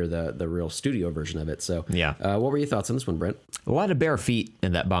you hear the real studio version of it. So yeah. What were your thoughts on this one, Brent? A lot of bare feet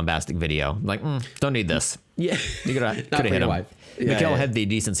in that bombastic video. Like, don't need this. Yeah. You could have hit him. Wife. Mikkel had the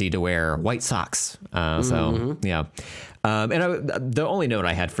decency to wear white socks. So, yeah. The only note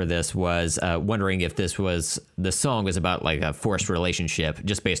I had for this was wondering if the song was about like a forced relationship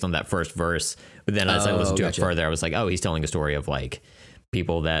just based on that first verse. But then as I listened to it further, I was like, oh, he's telling a story of like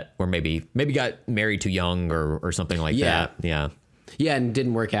people that were maybe got married too young or something like that. Yeah. Yeah, and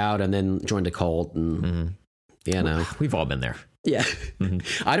didn't work out and then joined a cult. And, We've all been there. Yeah.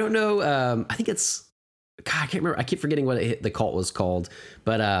 I don't know. I think it's... God, I can't remember. I keep forgetting what the cult was called,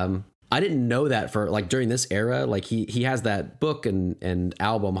 but I didn't know that for like during this era. Like he has that book and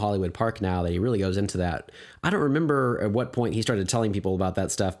album Hollywood Park now that he really goes into that. I don't remember at what point he started telling people about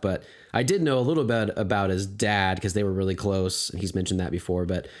that stuff, but I did know a little bit about his dad because they were really close. He's mentioned that before,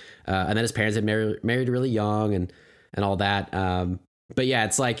 but and then his parents had married really young and all that. But yeah,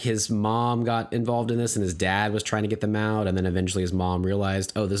 it's like his mom got involved in this and his dad was trying to get them out, and then eventually his mom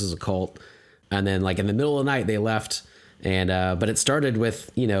realized, oh, this is a cult. And then like in the middle of the night they left, and but it started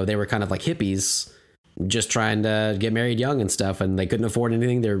with, they were kind of like hippies just trying to get married young and stuff, and they couldn't afford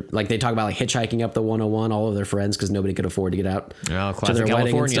anything. They're like, they talk about like hitchhiking up the 101, all of their friends, because nobody could afford to get out to their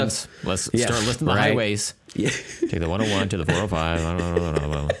wedding and stuff. Let's start listing the highways. Yeah. Take the 101 to the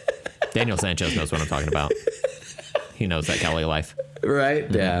 405. Daniel Sanchez knows what I'm talking about. He knows that Cali life. Right.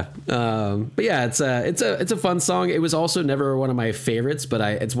 Yeah. But yeah, it's a fun song. It was also never one of my favorites, but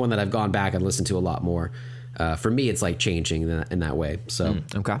it's one that I've gone back and listened to a lot more. For me, it's like changing in that way. So,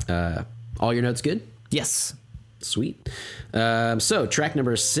 okay. All your notes good? Yes. Sweet. So track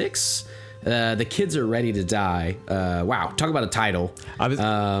number 6, The Kids Are Ready to Die. Wow. Talk about a title.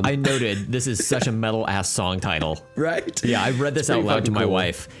 I noted this is such a metal ass song title. Right. Yeah. I read this out loud to my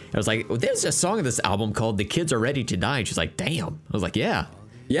wife. I was like, there's a song in this album called The Kids Are Ready to Die. And she's like, damn. I was like, yeah.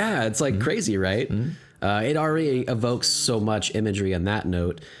 Yeah. It's like crazy, right? It already evokes so much imagery on that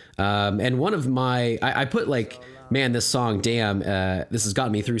note. And one of I put like, man, this song, damn, this has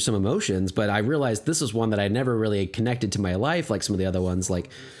gotten me through some emotions, but I realized this is one that I never really connected to my life like some of the other ones. Like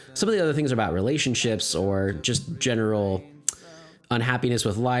some of the other things are about relationships or just general unhappiness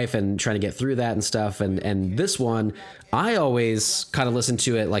with life and trying to get through that and stuff. And this one, I always kind of listen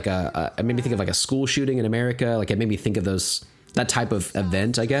to it like it made me think of like a school shooting in America. Like it made me think of that type of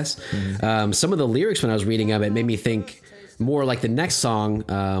event, I guess. Some of the lyrics when I was reading them, it made me think more like the next song,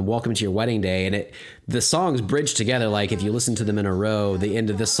 "Welcome to Your Wedding Day," and the songs bridge together. Like if you listen to them in a row, the end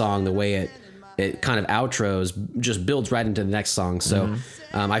of this song, the way it kind of outros, just builds right into the next song. So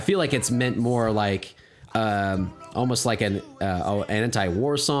I feel like it's meant more like almost like an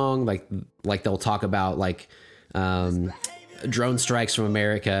anti-war song. Like they'll talk about like drone strikes from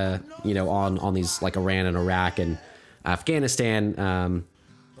America, on these like Iran and Iraq and Afghanistan,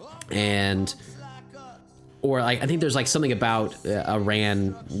 or like I think there's like something about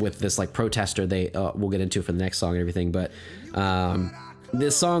Iran with this like protester we'll get into for the next song and everything, but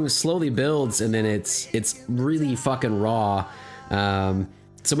this song slowly builds and then it's really fucking raw.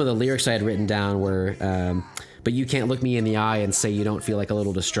 Some of the lyrics I had written down were but you can't look me in the eye and say you don't feel like a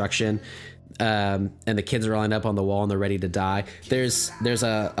little destruction. And the kids are lined up on the wall and they're ready to die. There's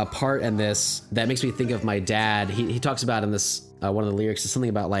a part in this that makes me think of my dad. He talks about in this one of the lyrics is something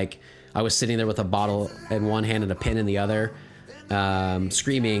about like I was sitting there with a bottle in one hand and a pen in the other,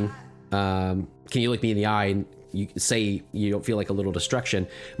 screaming, "Can you look me in the eye and you say you don't feel like a little destruction?"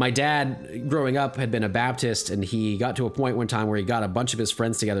 My dad, growing up, had been a Baptist, and he got to a point one time where he got a bunch of his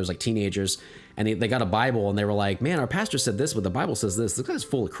friends together, as like teenagers, and they got a Bible, and they were like, "Man, our pastor said this, but the Bible says this. This guy's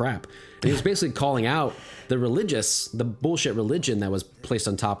full of crap." And he was basically calling out the bullshit religion that was placed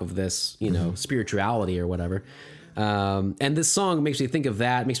on top of this, spirituality or whatever. And this song makes me think of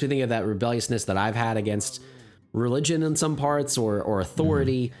that. Makes me think of that rebelliousness that I've had against religion in some parts or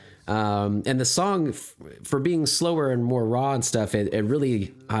authority. And the song, for being slower and more raw and stuff, it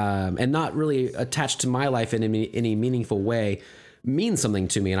really and not really attached to my life in any meaningful way, means something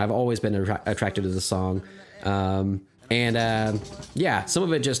to me, and I've always been attracted to the song. Yeah, some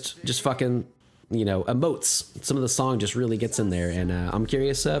of it just fucking emotes. Some of the song just really gets in there, and I'm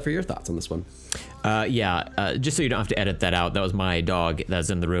curious for your thoughts on this one. Just so you don't have to edit that out, that was my dog that's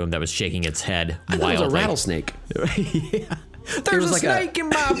in the room that was shaking its head I thought wildly. it was a rattlesnake. Yeah. There's a snake in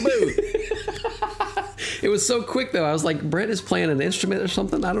my boot. It was so quick though. I was like, Brett is playing an instrument or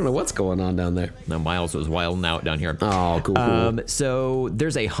something. I don't know what's going on down there. No, Miles was wilding out down here. Oh, cool. So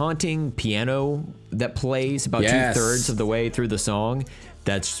there's a haunting piano that plays about 2/3 of the way through the song.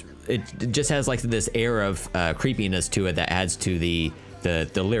 It just has like this air of creepiness to it that adds to the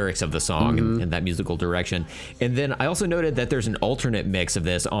lyrics of the song and that musical direction. And then I also noted that there's an alternate mix of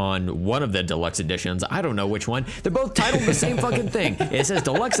this on one of the deluxe editions. I don't know which one. They're both titled the same fucking thing. It says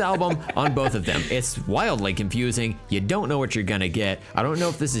deluxe album on both of them. It's wildly confusing. You don't know what you're gonna get. I don't know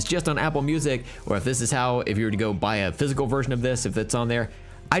if this is just on Apple Music or if this is if you were to go buy a physical version of this, if it's on there.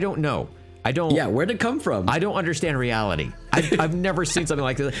 I don't know. Yeah, where'd it come from? I don't understand reality. I've never seen something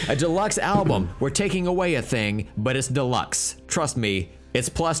like this. A deluxe album. We're taking away a thing, but it's deluxe. Trust me, it's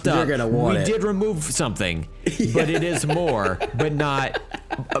plussed up. You're gonna want it. We did remove something, but it is more, but not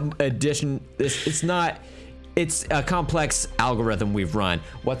addition. It's not. It's a complex algorithm we've run.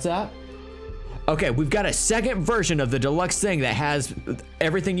 What's that? Okay, we've got a second version of the deluxe thing that has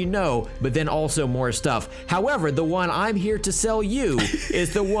everything you know, but then also more stuff. However, the one I'm here to sell you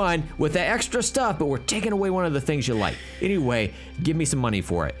is the one with the extra stuff, but we're taking away one of the things you like. Anyway, give me some money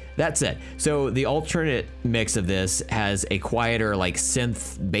for it. That's it. So the alternate mix of this has a quieter, like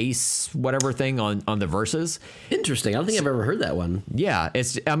synth bass, whatever thing on the verses. Interesting. I don't think I've ever heard that one. Yeah,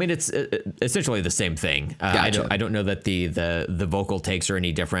 it's essentially the same thing. Gotcha. I don't know that the vocal takes are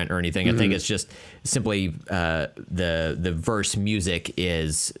any different or anything. I think it's just simply the verse music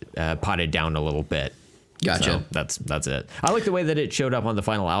is potted down a little bit. Gotcha. So that's it. I like the way that it showed up on the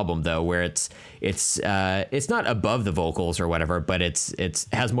final album though, where it's not above the vocals or whatever, but it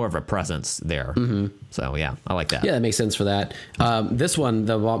has more of a presence there. So yeah, I like that. Yeah, that makes sense for that. This one,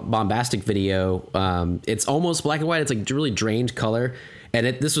 the Bombastic video, it's almost black and white. It's like really drained color. And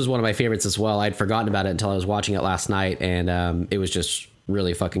this was one of my favorites as well. I'd forgotten about it until I was watching it last night, and it was just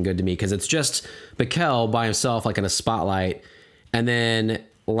really fucking good to me because it's just Mikel by himself, like in a spotlight, and then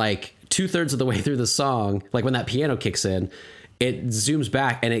like 2/3 of the way through the song, like when that piano kicks in, it zooms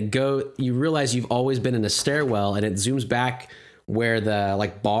back and you realize you've always been in a stairwell, and it zooms back where the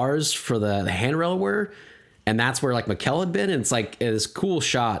like bars for the handrail were, and that's where like Mikel had been, and it's like this cool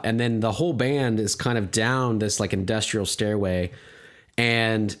shot, and then the whole band is kind of down this like industrial stairway,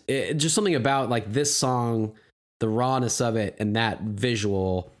 and just something about like this song, the rawness of it and that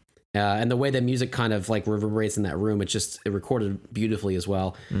visual, and the way the music kind of like reverberates in that room, it recorded beautifully as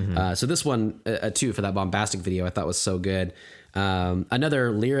well. So this one too, for that Bombastic video, I thought was so good.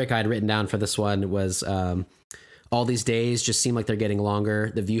 Another lyric I'd written down for this one was, all these days just seem like they're getting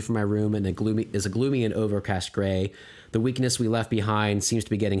longer. The view from my room is a gloomy and overcast gray. The weakness we left behind seems to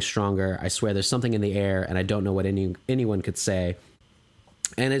be getting stronger. I swear there's something in the air, and I don't know what anyone could say.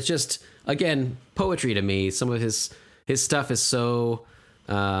 And it's just, again, poetry to me. Some of his his stuff is so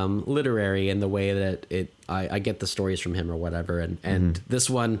literary in the way that I get the stories from him or whatever. And this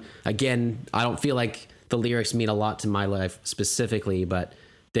one, again, I don't feel like the lyrics mean a lot to my life specifically, but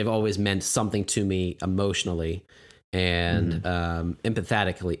they've always meant something to me emotionally and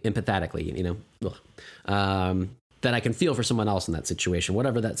empathetically, you know, that I can feel for someone else in that situation,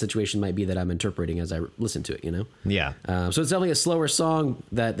 whatever that situation might be that I'm interpreting as I listen to it, you know? Yeah. So it's definitely a slower song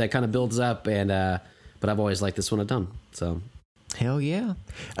that kind of builds up, and but I've always liked this one a ton. So Hell yeah.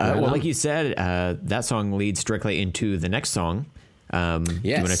 Right well, on. like you said, that song leads directly into the next song. Do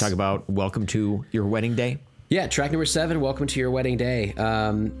you want to talk about Welcome to Your Wedding Day? yeah, track number 7, Welcome to Your Wedding Day.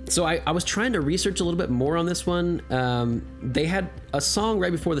 So I was trying to research a little bit more on this one. They had a song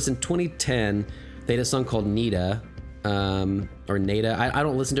right before this in 2010. They had a song called Nita. Or Nada. I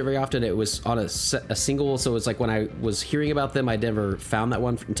don't listen to it very often. It was on a single, so it's like when I was hearing about them, I never found that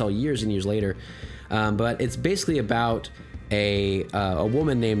one until years and years later. But it's basically about a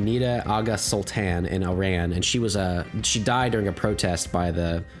woman named Nida Aga Sultan in Iran, and she died during a protest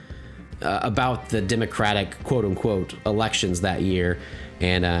by about the democratic quote unquote elections that year,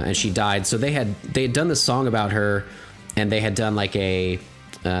 and she died. So they had done this song about her, and they had done like a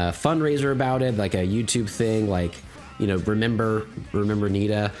fundraiser about it, like a YouTube thing, like, you know, remember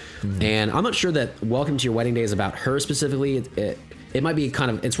Nita. And I'm not sure that Welcome to Your Wedding Day is about her specifically. It might be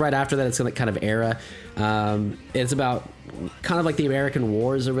it's right after that. It's kind of era. It's about kind of like the American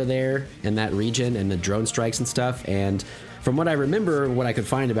wars over there in that region and the drone strikes and stuff. And from what I remember, what I could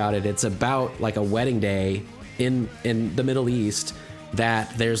find about it, it's about like a wedding day in the Middle East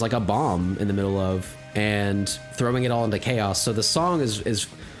that there's like a bomb in the middle of, and throwing it all into chaos. So the song is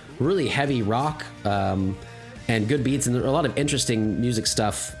really heavy rock, and good beats, and there are a lot of interesting music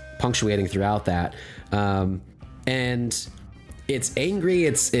stuff punctuating throughout that. And it's angry.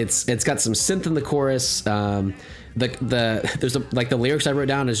 It's got some synth in the chorus. There's the lyrics I wrote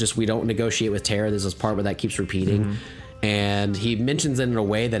down is just, we don't negotiate with terror. There's this part where that keeps repeating, and he mentions it in a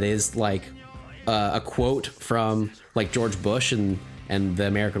way that is like a quote from like George Bush and the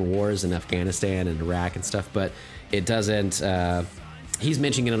American wars in Afghanistan and Iraq and stuff, but it doesn't. He's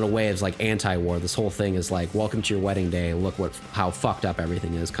mentioning it in a way as like anti-war. This whole thing is like, welcome to your wedding day. Look how fucked up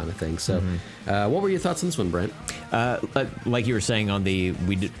everything is, kind of thing. So, what were your thoughts on this one, Brent? Like you were saying on the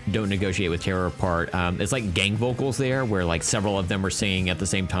don't negotiate with terror part, it's like gang vocals there, where like several of them are singing at the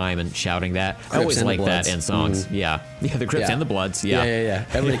same time and shouting that. I always and the like that Bloods. in songs. Yeah, the Crips and the Bloods. Yeah.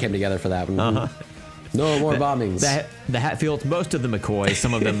 Everybody came together for that one. No more bombings. The Hatfields, most of the McCoys,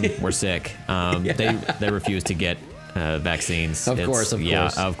 some of them were sick. They refused to get vaccines. Of course.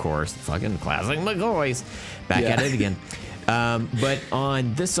 Of course. Fucking classic McCoys. Back at it again. But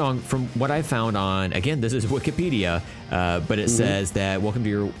on this song, from what I found on, again, this is Wikipedia, but it says that Welcome to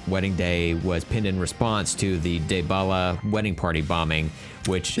Your Wedding Day was penned in response to the Debala wedding party bombing,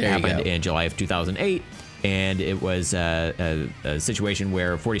 which happened in July of 2008. And it was a situation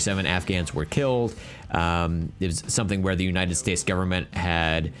where 47 Afghans were killed. It was something where the United States government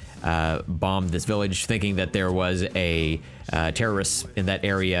had bombed this village, thinking that there was a terrorist in that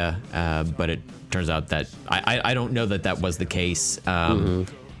area, but it turns out that I don't know that was the case.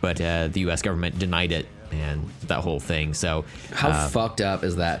 But the U.S. government denied it and that whole thing. So how fucked up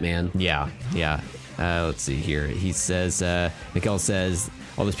is that, man? Yeah. Let's see here. He says, Mikkel says,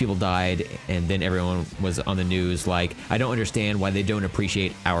 all those people died, and then everyone was on the news like, I don't understand why they don't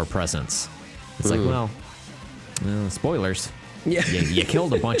appreciate our presence. It's like, well, spoilers. Yeah. You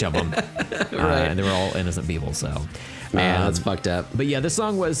killed a bunch of them. Right. And they were all innocent people, so. Man, that's fucked up. But yeah, this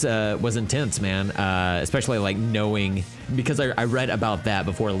song was intense, man. Especially like knowing, because I read about that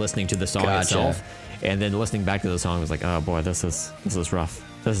before listening to the song itself, and then listening back to the song, I was like, oh boy, this is rough.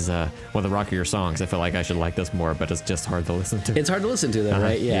 This is one of the rockier songs. I feel like I should like this more, but it's just hard to listen to. It's hard to listen to, though,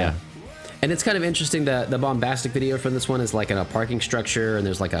 right? Yeah. And it's kind of interesting. The bombastic video from this one is like in a parking structure, and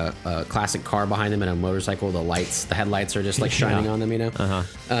there's like a classic car behind them and a motorcycle. The headlights are just like shining on them, you know?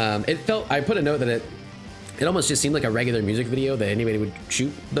 It felt, I put a note that it almost just seemed like a regular music video that anybody would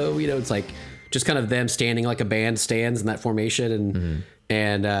shoot, though, you know? It's like just kind of them standing like a band stands in that formation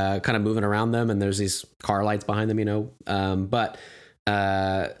and kind of moving around them, and there's these car lights behind them, you know? But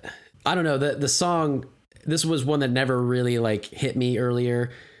I don't know, the song, this was one that never really like hit me earlier.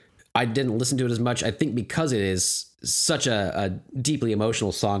 I didn't listen to it as much, I think, because it is such a deeply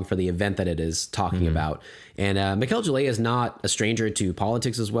emotional song for the event that it is talking about. And Mikel Jalea is not a stranger to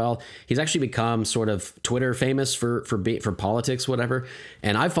politics as well. He's actually become sort of Twitter famous for politics, whatever.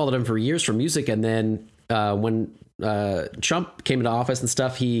 And I followed him for years for music. And then when Trump came into office and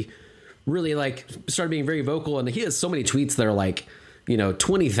stuff, he really like started being very vocal. And he has so many tweets that are like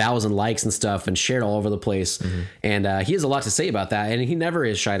 20,000 likes and stuff and shared all over the place. And he has a lot to say about that. And he never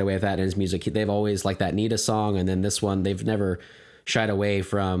has shied away with that in his music. They've always, like that Nita song and then this one, they've never shied away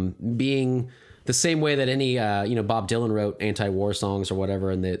from being the same way that any, Bob Dylan wrote anti-war songs or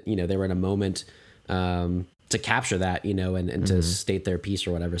whatever. And that, they were in a moment to capture that, and to state their piece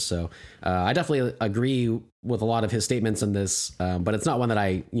or whatever. So I definitely agree with a lot of his statements in this, but it's not one that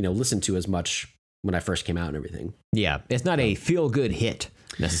I, listened to as much when I first came out and everything. Yeah, it's not a feel-good hit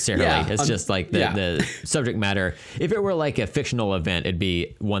necessarily. Yeah, it's just like the subject matter. If it were like a fictional event, it'd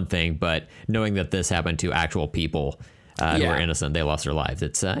be one thing, but knowing that this happened to actual people who were innocent, they lost their lives.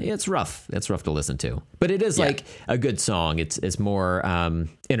 It's rough. It's rough to listen to, but it is like a good song. It's more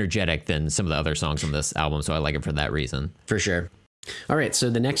energetic than some of the other songs on this album, so I like it for that reason. For sure. All right,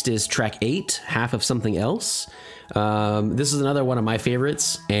 so the next is track 8, Half of Something Else. This is another one of my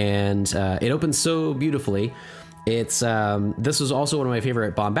favorites, and it opens so beautifully. It's this was also one of my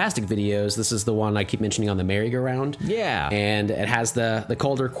favorite Bombastic videos. This is the one I keep mentioning on the merry-go-round. Yeah, and it has the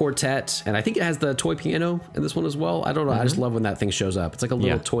Calder Quartet, and I think it has the toy piano in this one as well. I don't know. I just love when that thing shows up. It's like a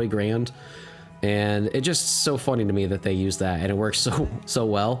little toy grand, and it's just so funny to me that they use that, and it works so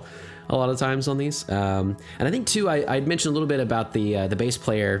well a lot of times on these. And I think too, I'd mentioned a little bit about the bass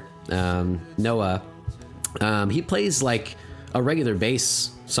player Noah. He plays like a regular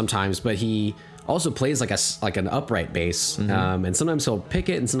bass sometimes, but he also plays like an upright bass. And sometimes he'll pick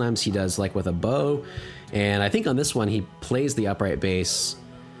it, and sometimes he does like with a bow. And I think on this one he plays the upright bass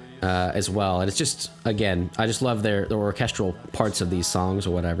as well. And it's just, again, I just love the orchestral parts of these songs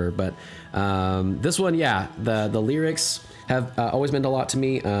or whatever. But this one, the lyrics have always meant a lot to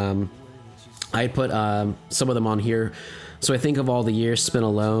me. I put some of them on here. So I think of all the years spent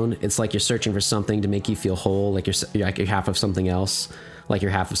alone. It's like you're searching for something to make you feel whole, like you're half of something else, like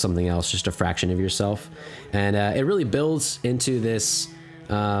you're half of something else, just a fraction of yourself. And it really builds into this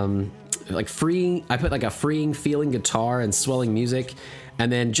like freeing. I put like a freeing feeling guitar and swelling music,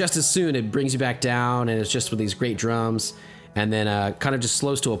 and then just as soon it brings you back down, and it's just with these great drums. And then kind of just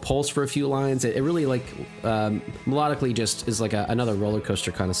slows to a pulse for a few lines. It really like melodically just is like another roller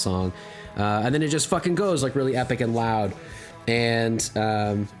coaster kind of song. And then it just fucking goes like really epic and loud. And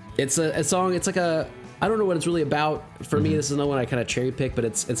it's a song. It's like I don't know what it's really about. For me, this is another one I kind of cherry pick, but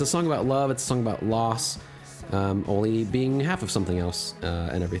it's a song about love. It's a song about loss, only being half of something else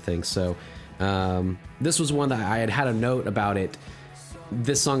and everything. So this was one that I had a note about it.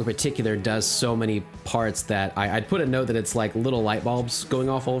 This song in particular does so many parts that I'd put a note that it's like little light bulbs going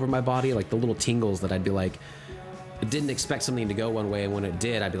off all over my body, like the little tingles that I'd be like, I didn't expect something to go one way, and when it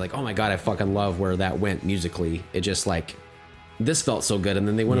did, I'd be like, oh my God, I fucking love where that went musically. It just like, this felt so good, and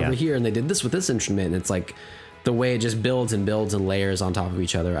then they went over here and they did this with this instrument, and it's like the way it just builds and builds and layers on top of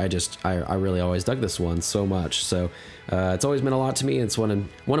each other. I really always dug this one so much. So it's always meant a lot to me. It's one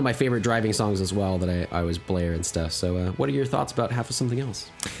of my favorite driving songs as well that I always blare and stuff. So what are your thoughts about Half of Something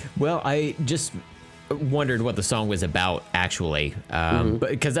Else? Well, I just wondered what the song was about actually,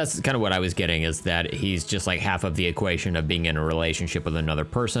 because that's kind of what I was getting, is that he's just like half of the equation of being in a relationship with another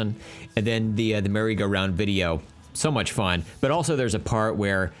person. And then the merry-go-round video, so much fun. But also there's a part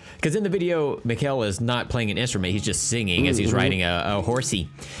where, because in the video, Mikhail is not playing an instrument, he's just singing as he's riding a horsey.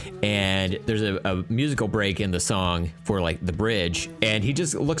 And there's a musical break in the song for like the bridge, and he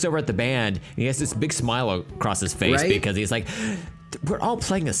just looks over at the band, and he has this big smile across his face, because he's like, we're all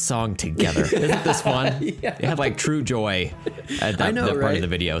playing a song together. Isn't this fun? It had like true joy at that part of the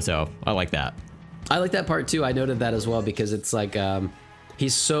video, so I like that. I like that part too. I noted that as well, because it's like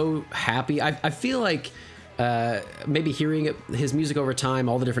he's so happy. I feel like maybe hearing his music over time,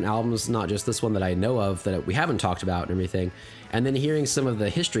 all the different albums, not just this one that I know of that we haven't talked about and everything, and then hearing some of the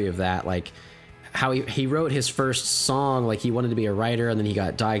history of that, like how he wrote his first song, like he wanted to be a writer, and then he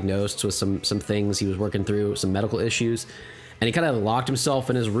got diagnosed with some things he was working through, some medical issues, and he kind of locked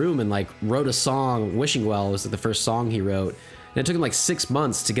himself in his room and like wrote a song. Wishing Well was like the first song he wrote, and it took him like 6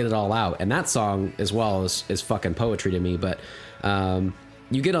 months to get it all out. And that song as well is fucking poetry to me. But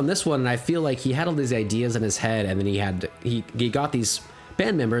you get on this one, and I feel like he had all these ideas in his head, and then he got these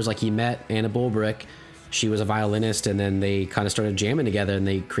band members. Like he met Anna Bulbrick, she was a violinist, and then they kind of started jamming together, and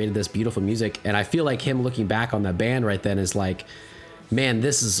they created this beautiful music. And I feel like him looking back on that band right then is like, man,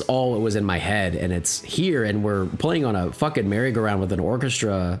 this is all it was in my head, and it's here, and we're playing on a fucking merry-go-round with an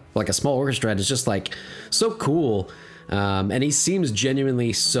orchestra, like a small orchestra, and it's just like so cool. And he seems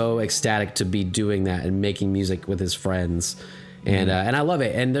genuinely so ecstatic to be doing that and making music with his friends. And I love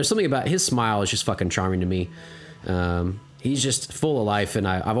it. And there's something about his smile is just fucking charming to me. He's just full of life, and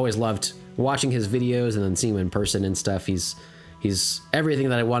I've always loved watching his videos and then seeing him in person and stuff. He's he's everything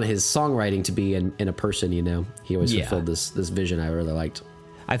that I wanted his songwriting to be in a person. You know, he always Yeah. fulfilled this vision I really liked.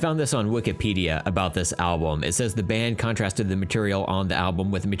 I found this on Wikipedia about this album. It says the band contrasted the material on the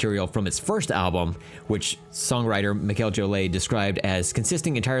album with the material from its first album, which songwriter Michael Jolet described as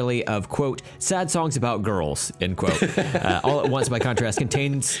consisting entirely of, quote, sad songs about girls, end quote. All at Once, by contrast,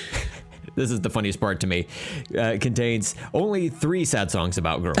 contains... This is the funniest part to me. Contains only 3 sad songs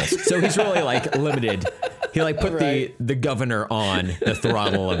about girls. So he's really like limited. He like put Right. the governor on the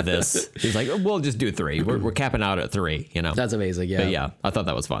throttle of this. He's like, we'll just do 3. We're capping out at 3, you know? That's amazing. Yeah. But yeah, I thought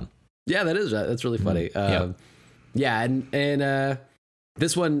that was fun. Yeah, that's really funny. Yeah, and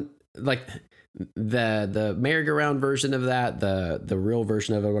this one, like the merry-go-round version of that, the real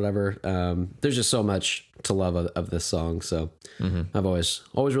version of it, whatever. There's just so much to love of this song. So I've always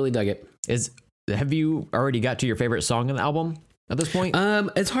really dug it. Have you already got to your favorite song on the album at this point?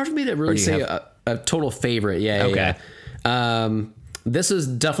 It's hard for me to really do you say have- a total favorite. Yeah. Okay. Yeah. This is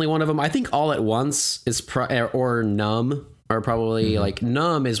definitely one of them. I think All at Once is or Numb are probably like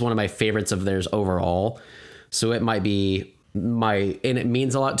Numb is one of my favorites of theirs overall. So it might be and it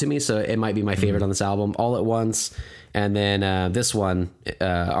means a lot to me. So it might be my favorite on this album. All at Once, and then this one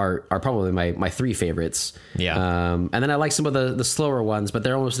are probably my 3 favorites. Yeah. And then I like some of the slower ones, but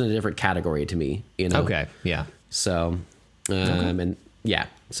they're almost in a different category to me. You know. Okay. Yeah. So, and yeah,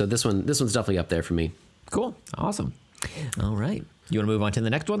 so this one's definitely up there for me. Cool. Awesome. All right. You want to move on to the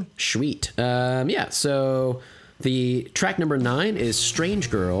next one? Sweet. Yeah. So the track number 9 is Strange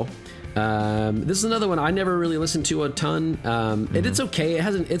Girl. This is another one I never really listened to a ton. It's okay.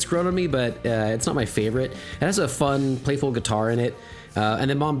 It's grown on me, but it's not my favorite. It has a fun, playful guitar in it. And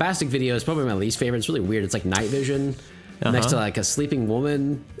the Bombastic video is probably my least favorite. It's really weird. It's like night vision next to like a sleeping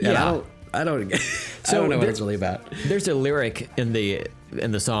woman. And Yeah. I don't So know what it's really about. There's a lyric in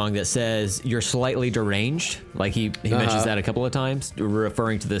the song that says you're slightly deranged. Like he mentions that a couple of times,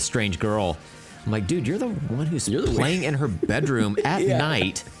 referring to this strange girl. I'm like, dude, you're the one who's playing in her bedroom at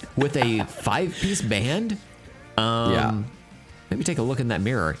night with a 5-piece band. Yeah. Maybe take a look in that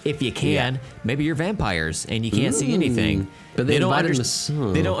mirror if you can. Maybe you're vampires and you can't see anything. But they don't invited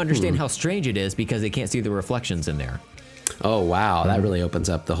him they don't understand how strange it is because they can't see the reflections in there. Oh, wow. That really opens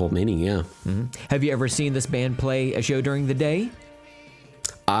up the whole meaning. Yeah. Have you ever seen this band play a show during the day?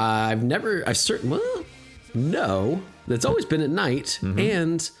 No. It's always been at night.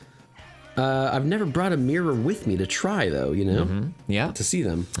 And I've never brought a mirror with me to try, though, you know, Yeah. to see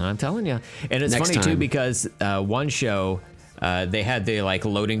them. I'm telling you. And it's Next funny, too, time. because one show, they had the like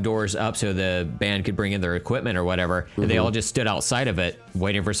loading doors up so the band could bring in their equipment or whatever. And they all just stood outside of it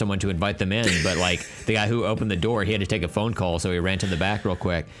waiting for someone to invite them in. But like the guy who opened the door, he had to take a phone call. So he ran to the back real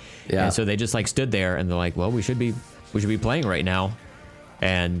quick. Yeah. And so they just like stood there and they're like, well, we should be playing right now.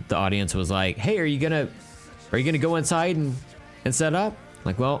 And the audience was like, hey, are you going to go inside and set up?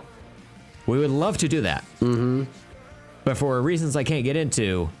 Like, well, we would love to do that. But for reasons I can't get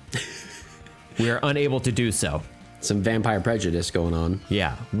into, we are unable to do so. Some vampire prejudice going on.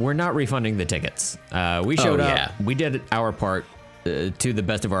 Yeah, we're not refunding the tickets. We showed up. yeah. We did our part to the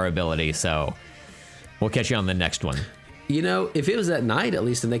best of our ability. So we'll catch you on the next one. You know, if it was at night, at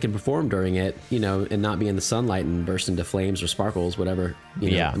least, and they could perform during it, you know, and not be in the sunlight and burst into flames or sparkles, whatever, you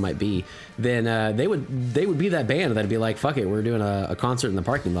know, Yeah. it might be, then they would be that band that'd be like, fuck it, we're doing a concert in the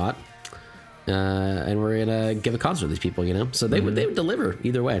parking lot. And we're gonna give a concert to these people, you know. So they would deliver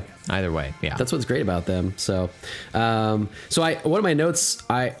either way. Either way, yeah. That's what's great about them. So, one of my notes,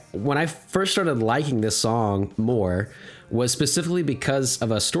 when I first started liking this song more, was specifically because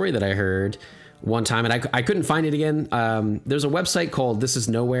of a story that I heard one time, and I couldn't find it again. There's a website called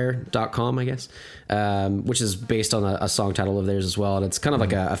thisisnowhere.com, I guess, which is based on a song title of theirs as well, and it's kind of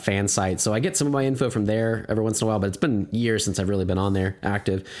like a fan site. So I get some of my info from there every once in a while, but it's been years since I've really been on there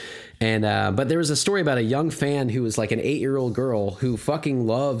active. And but there was a story about a young fan who was like an 8-year-old girl who fucking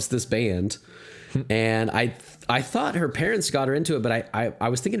loves this band. And I thought her parents got her into it, but I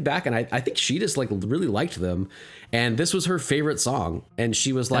was thinking back, and I think she just like really liked them, and this was her favorite song, and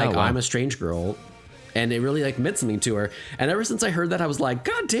she was like, Oh, wow. I'm a strange girl, and it really like meant something to her. And ever since I heard that, I was like,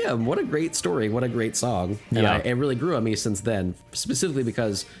 God damn, what a great story, what a great song. And Yeah. it really grew on me since then, specifically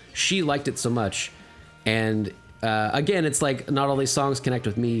because she liked it so much. And again, it's like not all these songs connect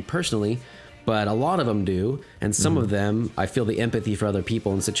with me personally, but a lot of them do, and some of them I feel the empathy for other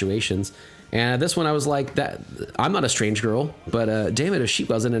people and situations. And this one I was like, that I'm not a strange girl, but damn it if she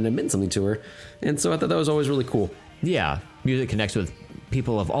wasn't, and it meant something to her. And so I thought that was always really cool. Yeah, music connects with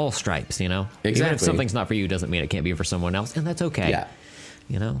people of all stripes, you know? Even if Exactly. something's not for you doesn't mean it can't be for someone else, and that's okay. Yeah.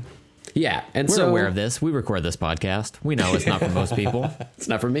 You know? Yeah, and We're so aware of this. We record this podcast. We know it's not for most people. it's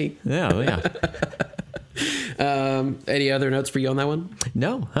not for me. Yeah, yeah. Any other notes for you on that one?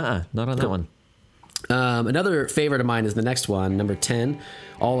 No, not on that one. Another favorite of mine is the next one, number 10,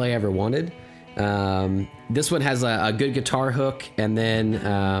 All I Ever Wanted. This one has a good guitar hook, and then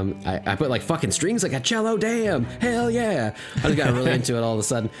I put like fucking strings like a cello. Damn, hell yeah! I just got really into it all of a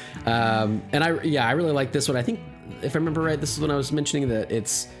sudden, and I really like this one. I think if I remember right, this is when I was mentioning that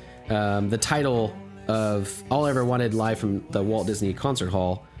it's the title of All I Ever Wanted live from the Walt Disney Concert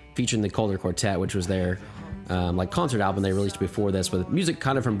Hall, featuring the Calder Quartet, which was their like concert album they released before this, with music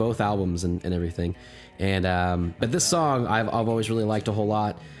kind of from both albums and everything. And but this song I've always really liked a whole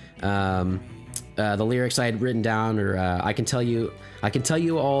lot. The lyrics I had written down, or I can tell you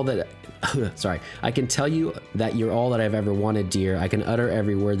all that. Sorry, I can tell you that you're all that I've ever wanted, dear. I can utter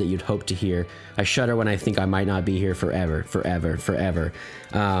every word that you'd hope to hear. I shudder when I think I might not be here forever, forever, forever.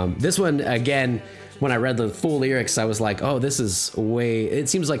 This one, again, when I read the full lyrics, I was like, oh, this is way. It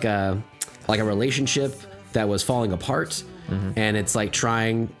seems like a relationship that was falling apart, and it's like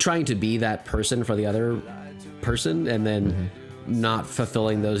trying to be that person for the other person, and then not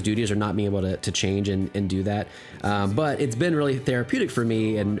fulfilling those duties or not being able to change and do that. But it's been really therapeutic for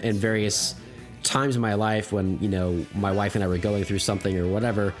me in various times in my life when, you know, my wife and I were going through something or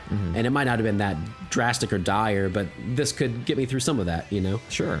whatever, and it might not have been that drastic or dire, but this could get me through some of that, you know?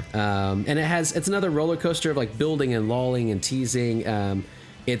 Sure. And it's another roller coaster of like building and lulling and teasing.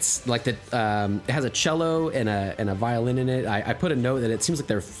 It's like it has a cello and a violin in it. I put a note that it seems like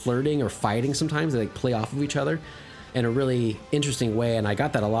they're flirting or fighting sometimes. They like play off of each other in a really interesting way, and I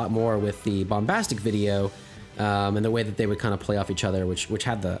got that a lot more with the Bombastic video, and the way that they would kind of play off each other, which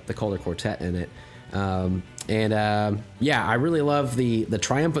had the Calder Quartet in it. Yeah, I really love the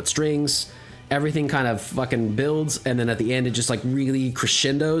triumphant strings. Everything kind of fucking builds, and then at the end it just like really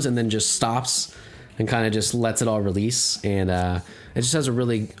crescendos and then just stops and kind of just lets it all release. And it just has a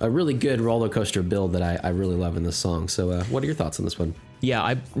really good roller coaster build that I really love in this song. So what are your thoughts on this one? Yeah,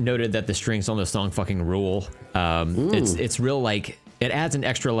 I noted that the strings on the song fucking rule. It's real, like, it adds an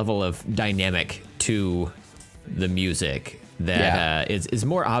extra level of dynamic to the music that is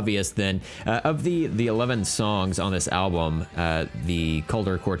more obvious than of the 11 songs on this album. The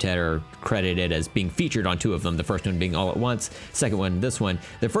Calder Quartet are credited as being featured on 2 of them. The first one being All at Once, second one this one.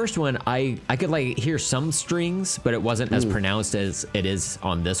 The first one I could like hear some strings, but it wasn't as pronounced as it is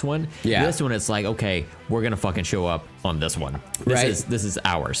on this one. Yeah. This one it's like, okay, we're gonna fucking show up on this one. This is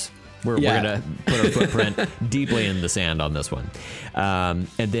ours. We're gonna put our footprint deeply in the sand on this one, and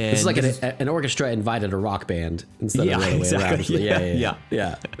then this is like an orchestra invited a rock band instead of the other way around.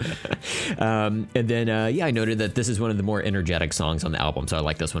 Yeah. And then I noted that this is one of the more energetic songs on the album, so I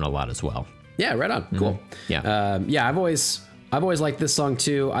like this one a lot as well. Yeah, right on. Cool. Yeah. I've always liked this song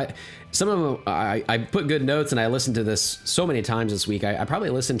too. Some of them I put good notes, and I listened to this so many times this week. I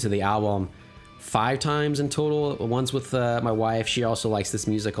probably listened to the album 5 times in total. Once with my wife. She also likes this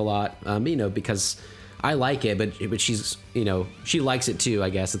music a lot, you know, because I like it, but she's, you know, she likes it too. I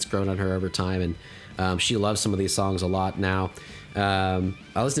guess it's grown on her over time, and she loves some of these songs a lot now. I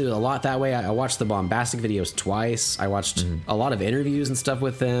listen to it a lot that way. I watched the Bombastic videos twice. I watched a lot of interviews and stuff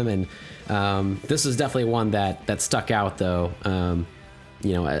with them, and this is definitely one that stuck out though.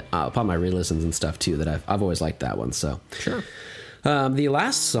 You know, upon my re-listens and stuff too, that I've always liked that one. So Sure. The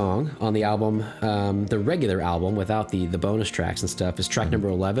last song on the album, the regular album without the bonus tracks and stuff, is track number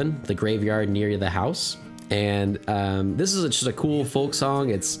 11, The Graveyard Near the House. And this is just a cool folk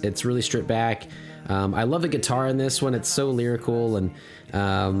song. It's really stripped back. I love the guitar in this one. It's so lyrical, and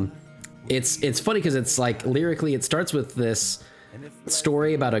it's funny because it's like lyrically it starts with this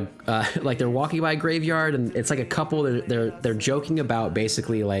story about like they're walking by a graveyard, and it's like a couple they're joking about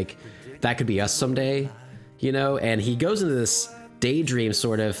basically like that could be us someday, you know. And he goes into this daydream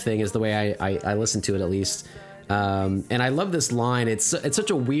sort of thing is the way I listen to it, at least. And I love this line. It's such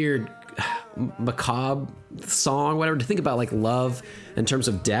a weird macabre song, whatever, to think about like love in terms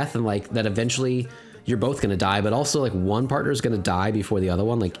of death, and like that eventually you're both gonna die, but also like one partner is gonna die before the other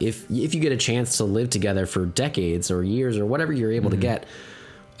one. Like if you get a chance to live together for decades or years or whatever you're able to get,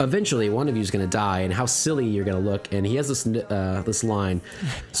 eventually one of you is going to die, and how silly you're going to look. And he has this line.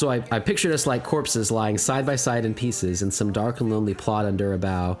 So I pictured us like corpses lying side by side in pieces in some dark and lonely plot under a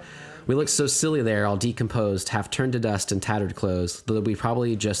bough. We looked so silly there, all decomposed, half turned to dust and tattered clothes, though we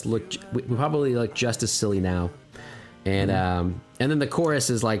probably look just as silly now. And then the chorus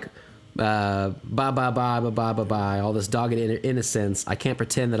is like, bye bye bye bye bye bye bye bye, all this dogged innocence. I can't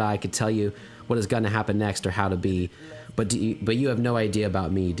pretend that I could tell you what is going to happen next or how to be. But you have no idea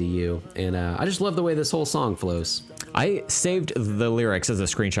about me, do you? And I just love the way this whole song flows. I saved the lyrics as a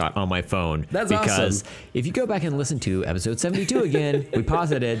screenshot on my phone. That's because awesome. If you go back and listen to episode 72 again, we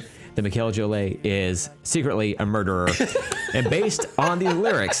posited that Michael Jolet is secretly a murderer. And based on these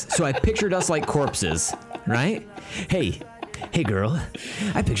lyrics, so I pictured us like corpses, right? Hey girl,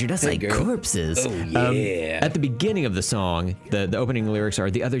 I pictured us like girl. corpses. Oh, yeah. At the beginning of the song, the opening lyrics are,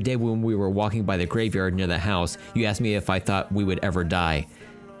 the other day when we were walking by the graveyard near the house, you asked me if I thought we would ever die.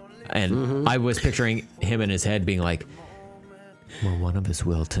 And I was picturing him in his head being like, well, one of us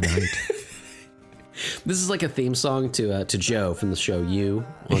will tonight. This is like a theme song to Joe from the show You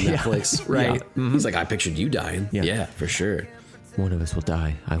on Netflix, right? Yeah. He's like, I pictured you dying. Yeah. Yeah, for sure. One of us will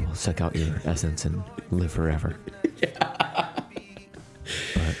die. I will suck out your essence and live forever.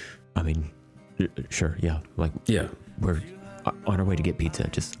 But, I mean, sure, yeah. Like, Yeah. we're on our way to get pizza.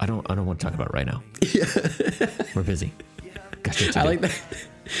 Just, I don't want to talk about it right now. Yeah. We're busy. Got shit to I do. like that.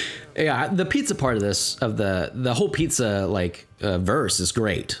 Yeah, the pizza part of this, of the whole pizza verse is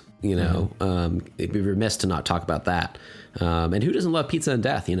great. You know, it'd be remiss to not talk about that. And who doesn't love pizza and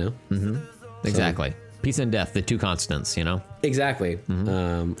death? You know, Exactly. Peace and death, the two constants, you know? exactly.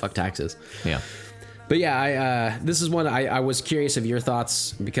 Fuck taxes. Yeah. But yeah, this is one I was curious of your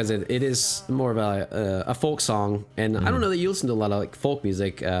thoughts because it is more of a folk song, and I don't know that you listen to a lot of like folk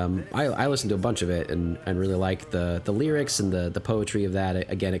music. I listen to a bunch of it and really like the lyrics and the poetry of that.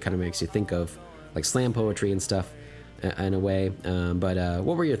 Again, it kind of makes you think of like slam poetry and stuff in a way. But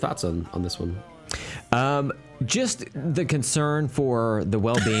what were your thoughts on this one? Just the concern for the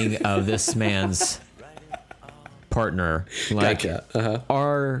well-being of this man's partner. Like, Gotcha.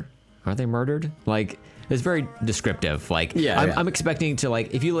 are they murdered? Like, it's very descriptive. Like, Yeah, I'm expecting to,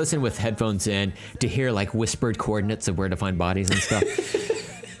 like, if you listen with headphones in, to hear like whispered coordinates of where to find bodies and stuff.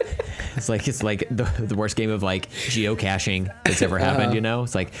 It's like the worst game of like geocaching that's ever happened. You know,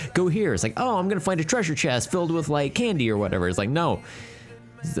 it's like, go here. It's like, oh, I'm gonna find a treasure chest filled with like candy or whatever. It's like, no,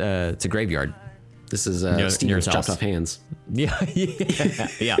 it's a graveyard. This is near Steven's his chopped house. off hands. Yeah.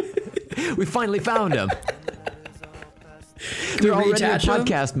 We finally found him. They're already in reattach 'em?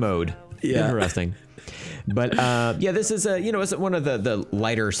 podcast mode. Yeah. Interesting. But yeah, this is it's one of the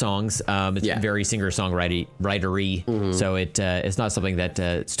lighter songs. It's Yeah. very singer-songwritery, so it's not something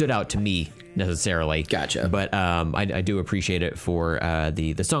that stood out to me necessarily. Gotcha. But I do appreciate it for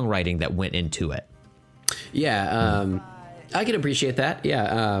the songwriting that went into it. Yeah, I can appreciate that.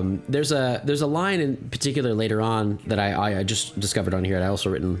 Yeah, there's a line in particular later on that I just discovered on here. And I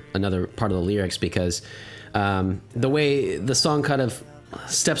also written another part of the lyrics because the way the song kind of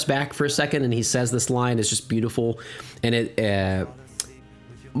steps back for a second and he says this line is just beautiful. And it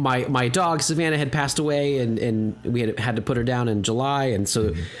my dog Savannah had passed away and we had to put her down in July, and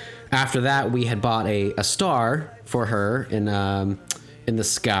so after that we had bought a star for her in the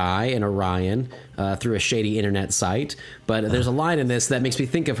sky in Orion through a shady internet site. But there's a line in this that makes me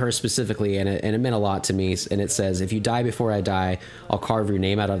think of her specifically, and it meant a lot to me. And it says, if you die before I die, I'll carve your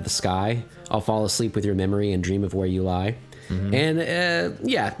name out of the sky. I'll fall asleep with your memory and dream of where you lie. And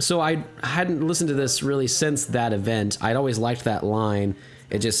yeah, so I hadn't listened to this really since that event. I'd always liked that line.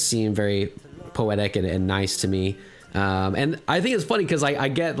 It just seemed very poetic and nice to me. And I think it's funny because I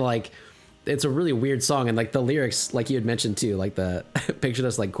get like, it's a really weird song, and like the lyrics, like you had mentioned too, like the picture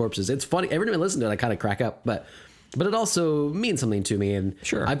us like corpses. It's funny. Every time I listen to it, I kind of crack up, but it also means something to me. And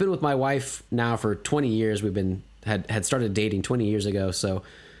Sure. I've been with my wife now for 20 years. We've had started dating 20 years ago. So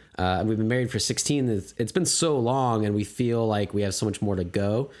we've been married for 16. It's been so long, and we feel like we have so much more to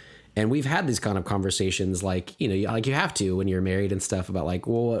go. And we've had these kind of conversations, like, like you have to when you're married and stuff, about like,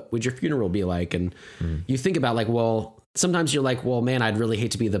 well, what would your funeral be like? And you think about like, well, sometimes you're like, well, man, I'd really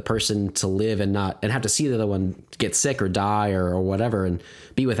hate to be the person to live and have to see the other one get sick or die or whatever and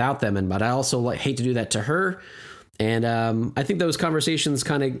be without them. But I also hate to do that to her. And I think those conversations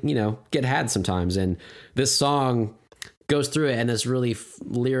kind of, get had sometimes. And this song goes through it in this really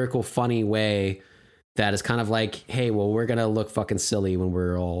lyrical, funny way that is kind of like, hey, well, we're going to look fucking silly when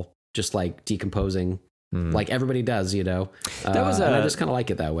we're all just like decomposing like everybody does, That was and I just kind of like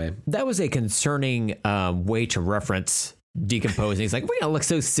it that way. That was a concerning way to reference decomposing. He's like, we're gonna look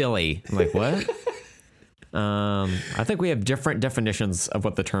so silly. I'm like, what? I think we have different definitions of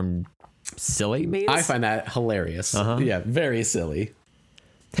what the term silly means. I find that hilarious. Yeah, very silly.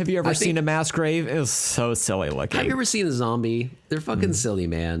 Have you ever I think- seen a mass grave? It was so silly looking. Have you ever seen a zombie? They're fucking silly,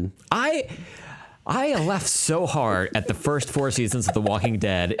 man. I laughed so hard at the first 4 seasons of The Walking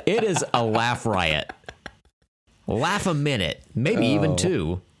Dead. It is a laugh riot. Laugh a minute, maybe even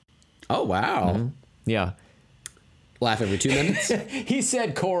 2. Oh, wow. Yeah. Laugh every 2 minutes? He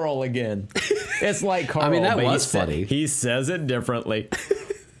said coral again. It's like Carl. I mean, that but was funny. He says it differently.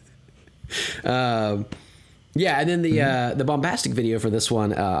 Yeah, and then the bombastic video for this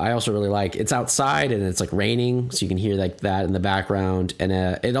one, I also really like. It's outside and it's like raining, so you can hear like that in the background, and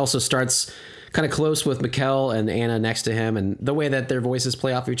it also starts kind of close with Mikkel and Anna next to him, and the way that their voices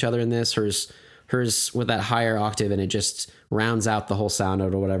play off each other in this, hers with that higher octave, and it just rounds out the whole sound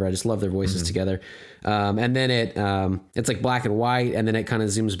note or whatever. I just love their voices together. And then it's like black and white, and then it kind of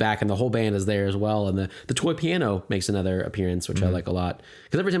zooms back, and the whole band is there as well, and the toy piano makes another appearance, which I like a lot,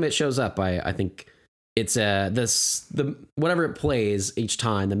 because every time it shows up, I think it's the whatever it plays each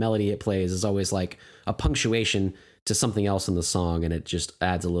time, the melody it plays is always like a punctuation to something else in the song, and it just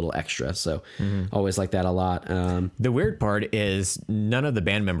adds a little extra. So always like that a lot. The weird part is none of the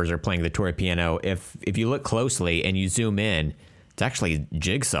band members are playing the toy piano. If you look closely and you zoom in, it's actually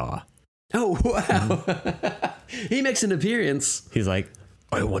Jigsaw. Oh wow! He makes an appearance. He's like,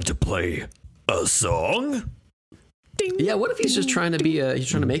 I want to play a song. Ding. Yeah, what if he's just trying to be he's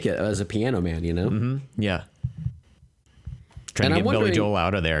trying to make it as a piano man, you know? Yeah. Trying And to I'm get Billy wondering- Joel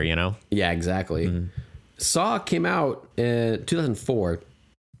out of there, you know? Yeah, exactly. Saw came out in 2004.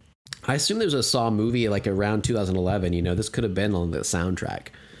 I assume there's a Saw movie like around 2011. You know, this could have been on the soundtrack.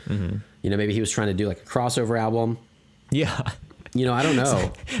 You know, maybe he was trying to do like a crossover album. Yeah. You know, I don't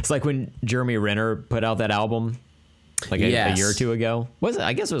know. It's like when Jeremy Renner put out that album like a Yes. year or two ago. Was it?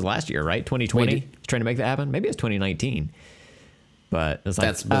 I guess it was last year, right? 2020. Wait, He's trying to make that happen. Maybe it was 2019. But it's like,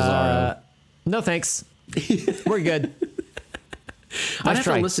 That's bizarro. No, thanks. We're good. I'd Nice have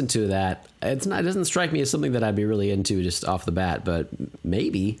try. to listen to that. It's not. It doesn't strike me as something that I'd be really into just off the bat. But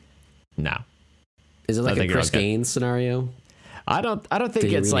maybe No. is it like a think you're Chris okay. Gaines scenario? I don't think Did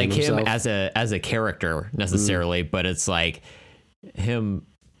he it's like rename him himself? as a character necessarily, but it's like him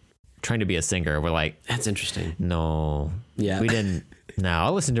trying to be a singer. We're like, That's interesting. no. Yeah. We didn't. No,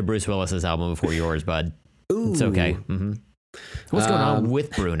 I'll listen to Bruce Willis's album before yours, bud. It's okay. What's going on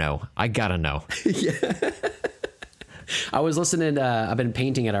with Bruno? I gotta know. I was listening. I've been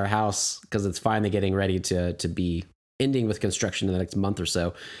painting at our house because it's finally getting ready to be ending with construction in the next month or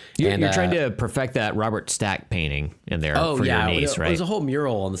so. You're, And, you're trying to perfect that Robert Stack painting in there for your niece, right? There's a whole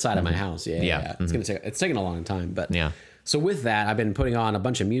mural on the side of my house. Yeah. Yeah. It's taking a long time, but Yeah. So with that, I've been putting on a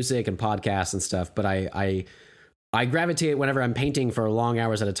bunch of music and podcasts and stuff, but I gravitate whenever I'm painting for long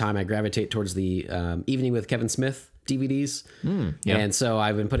hours at a time. I gravitate towards the Evening with Kevin Smith DVDs, yeah. and so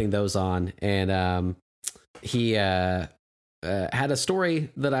I've been putting those on. And he had a story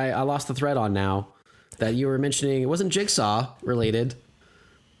that I lost the thread on now that you were mentioning. It wasn't Jigsaw related.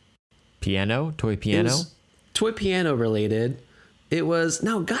 Piano? Toy It piano? was toy piano related. It was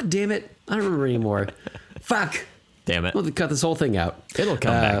no, god damn it, I don't remember anymore. Fuck. Damn it. We'll have to cut this whole thing out. It'll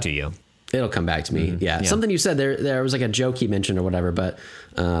come back to you. It'll come back to me. Yeah. Yeah. Something you said there was like a joke he mentioned or whatever. But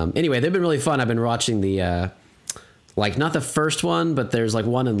anyway, they've been really fun. I've been watching the like not the first one, but there's like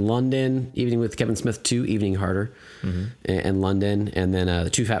one in London, Evening with Kevin Smith 2, Evening Harder, and London, and then the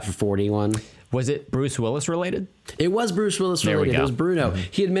Too Fat for 40 one. Was it Bruce Willis related? It was Bruce Willis There we related. It go. was Bruno.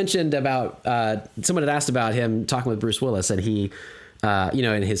 He had mentioned about someone had asked about him talking with Bruce Willis, and he,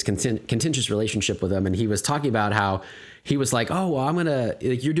 in his contentious relationship with him, and he was talking about how he was like, "Oh, well, I'm gonna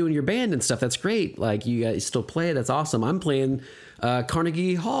like you're doing your band and stuff. That's great. Like you guys still play. That's awesome. I'm playing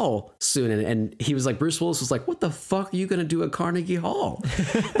Carnegie Hall soon." And he was like, Bruce Willis was like, "What the fuck are you gonna do at Carnegie Hall?"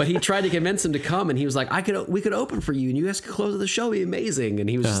 But he tried to convince him to come, and he was like, we could open for you, and you guys could close the show. It'd be amazing." And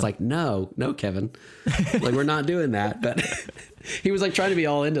he was just like, "No, Kevin, like we're not doing that." But he was like trying to be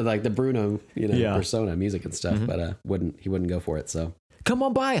all into like the Bruno, persona, music and stuff, but he wouldn't go for it. So Come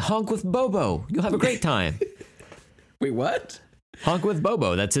on by, honk with Bobo. You'll have a great time. wait, what? Honk with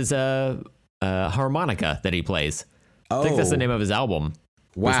Bobo. That's his harmonica that he plays. I think that's the name of his album.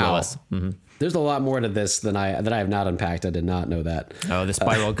 Bruce Wow. Willis. There's a lot more to this than I have not unpacked. I did not know that. Oh, the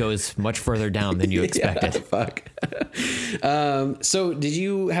spiral goes much further down than you expected. Fuck. So did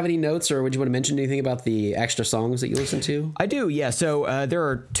you have any notes, or would you want to mention anything about the extra songs that you listened to? I do, yeah. So there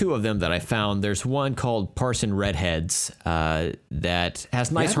are two of them that I found. There's one called Parson Redheads that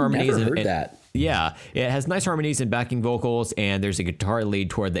has nice I've harmonies. never heard that. Yeah, it has nice harmonies and backing vocals, and there's a guitar lead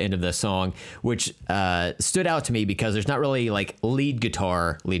toward the end of the song, which stood out to me because there's not really like lead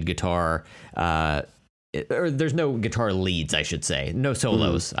guitar, or there's no guitar leads, I should say. No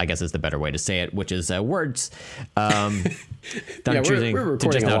solos, I guess is the better way to say it, which is words. That I'm Yeah, choosing we're to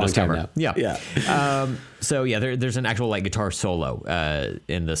recording just a now long time discover. now. Yeah. So yeah, there's an actual like guitar solo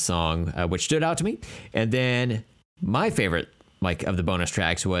in the song, which stood out to me. And then my favorite like of the bonus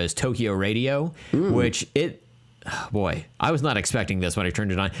tracks was Tokyo Radio, which it boy, I was not expecting this when I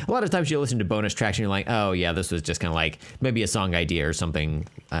turned it on. A lot of times you listen to bonus tracks and you're like, oh yeah, this was just kind of like maybe a song idea or something.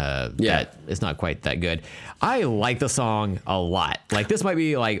 That it's not quite that good. I like the song a lot. Like this might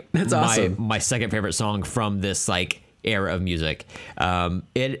be like That's awesome. my second favorite song from this like era of music.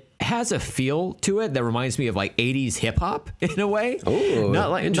 It has a feel to it that reminds me of like 80s hip hop in a way. Oh,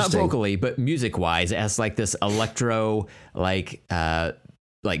 not interesting. vocally, but music wise. It has like this electro like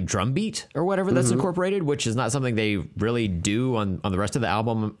drum beat or whatever that's incorporated, which is not something they really do on the rest of the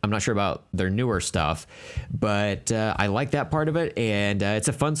album. I'm not sure about their newer stuff, but I like that part of it, and it's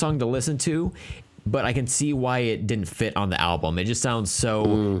a fun song to listen to. But I can see why it didn't fit on the album. It just sounds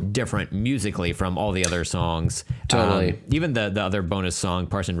so different musically from all the other songs. Totally. Even the other bonus song,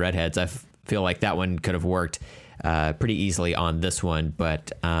 Parson Redheads, I feel like that one could have worked pretty easily on this one,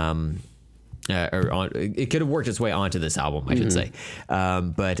 but it could have worked its way onto this album, I should say.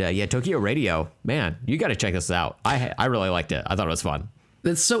 But Tokyo Radio, man, you got to check this out. I really liked it. I thought it was fun.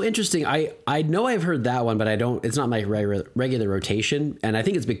 That's so interesting. I know I've heard that one, but I don't. It's not my regular rotation, and I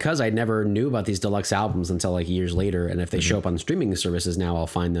think it's because I never knew about these deluxe albums until like years later. And if they show up on streaming services now, I'll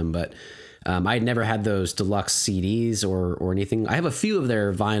find them. But I'd never had those deluxe CDs or anything. I have a few of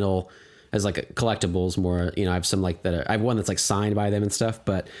their vinyl as like collectibles. More, I have some like that. I have one that's like signed by them and stuff.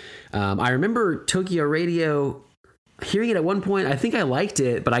 But I remember Tokyo Radio. Hearing it at one point, I think I liked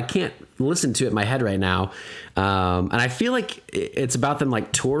it, but I can't listen to it in my head right now. And I feel like it's about them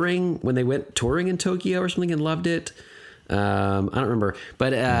like touring when they went touring in Tokyo or something and loved it. I don't remember,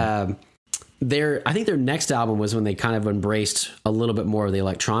 but I think their next album was when they kind of embraced a little bit more of the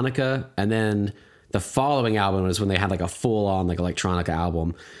electronica, and then the following album was when they had like a full on like electronica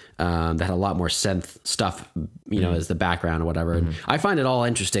album that had a lot more synth stuff, as the background or whatever. And I find it all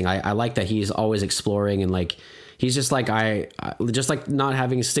interesting. I like that he's always exploring and like. He's just like I just like not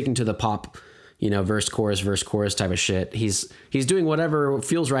sticking to the pop, verse chorus type of shit. He's doing whatever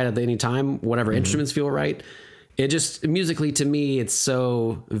feels right at any time, whatever instruments feel right. It just musically to me, it's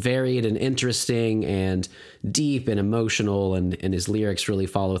so varied and interesting and deep and emotional, and his lyrics really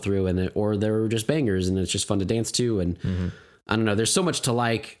follow through, or they're just bangers, and it's just fun to dance to. And I don't know, there's so much to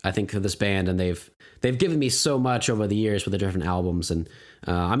like, I think, of this band, and they've given me so much over the years with the different albums, and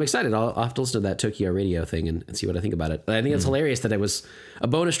I'm excited. I'll have to listen to that Tokyo Radio thing and see what I think about it. But I think it's hilarious that it was a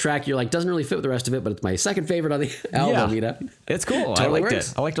bonus track. You're like, doesn't really fit with the rest of it, but it's my second favorite on the album. It's cool. Totally I liked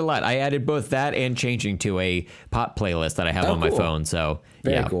works. it. I liked it a lot. I added both that and changing to a pop playlist that I have on my cool. phone. So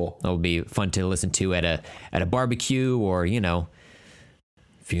Very cool. It'll be fun to listen to at a barbecue or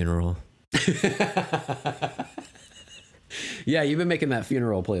funeral. Yeah, you've been making that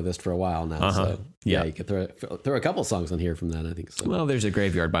funeral playlist for a while now. So Yeah. you could throw a couple songs on here from that, I think. So Well, there's a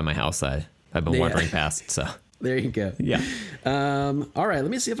graveyard by my house I've been wandering past. So there you go. yeah. All right, let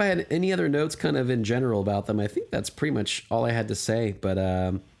me see if I had any other notes kind of in general about them. I think that's pretty much all I had to say. But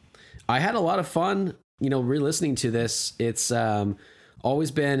I had a lot of fun, re-listening to this. It's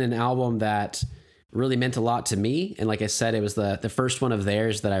always been an album that really meant a lot to me. And like I said, it was the first one of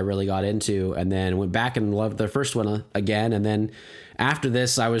theirs that I really got into, and then went back and loved their first one again. And then after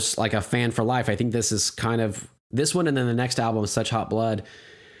this, I was like a fan for life. I think this is kind of this one. And then the next album, Such Hot Blood,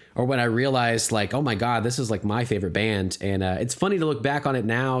 or when I realized like, oh my God, this is like my favorite band. And it's funny to look back on it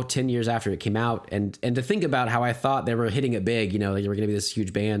now, 10 years after it came out, and to think about how I thought they were hitting it big, they were going to be this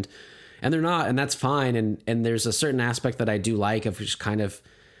huge band, and they're not. And that's fine. And there's a certain aspect that I do like of just kind of,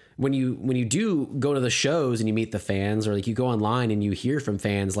 when you do go to the shows and you meet the fans, or like you go online and you hear from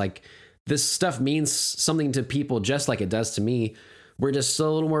fans, like this stuff means something to people just like it does to me. We're just a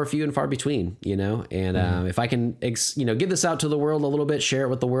little more few and far between, and if I can, give this out to the world a little bit, share it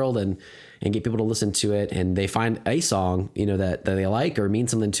with the world, and get people to listen to it, and they find a song, that they like or mean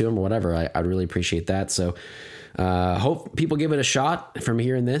something to them or whatever, I'd really appreciate that. So hope people give it a shot from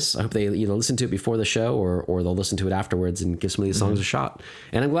hearing this. I hope they either listen to it before the show or they'll listen to it afterwards and give some of these songs a shot.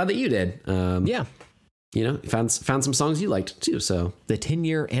 And I'm glad that you did. Found some songs you liked too. So The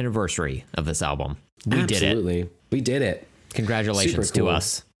 10-year anniversary of this album. We did it. Absolutely. We did it. Congratulations Super cool. to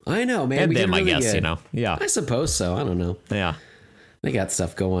us. I know, man. And We did them, I really guess, good. Yeah. I suppose so. I don't know. Yeah. They got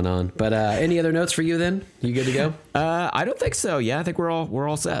stuff going on. But any other notes for you then? You good to go? I don't think so. Yeah, I think we're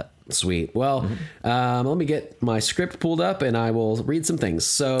all set. Sweet. Well, let me get my script pulled up and I will read some things.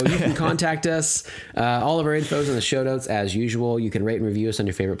 So you can contact us. All of our info is in the show notes as usual. You can rate and review us on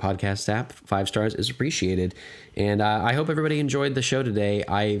your favorite podcast app. 5 stars is appreciated. And I hope everybody enjoyed the show today.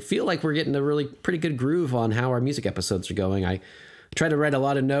 I feel like we're getting a really pretty good groove on how our music episodes are going. I tried to write a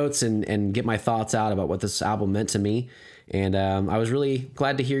lot of notes and get my thoughts out about what this album meant to me. And I was really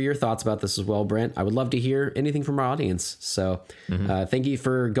glad to hear your thoughts about this as well, Brent. I would love to hear anything from our audience. So thank you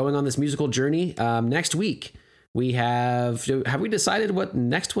for going on this musical journey. Next week, we have we decided what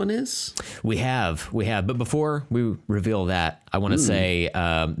next one is? We have. But before we reveal that, I want to say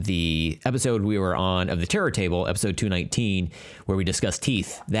the episode we were on of the Terror Table, episode 219, where we discussed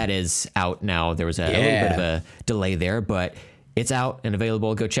Teeth, that is out now. There was a little bit of a delay there, but it's out and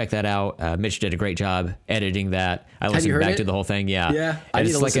available. Go check that out. Mitch did a great job editing that. I listened back to the whole thing. Yeah. Yeah. I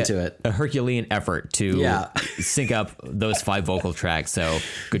need to listen to it. A Herculean effort to sync up those 5 vocal tracks. So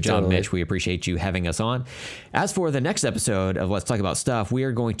good job, Mitch. We appreciate you having us on. As for the next episode of Let's Talk About Stuff, we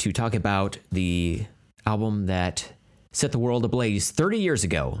are going to talk about the album that set the world ablaze 30 years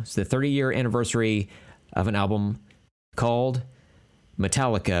ago. It's the 30-year anniversary of an album called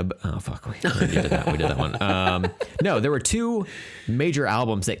Metallica. Oh, fuck. We did that one. No, there were 2 major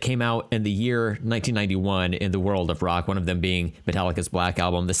albums that came out in the year 1991 in the world of rock, one of them being Metallica's Black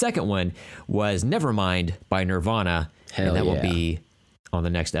Album. The second one was Nevermind by Nirvana. And that will be on the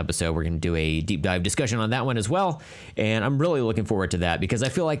next episode. We're going to do a deep dive discussion on that one as well. And I'm really looking forward to that because I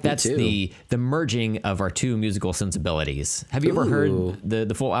feel like that's the merging of our 2 musical sensibilities. Have you ever heard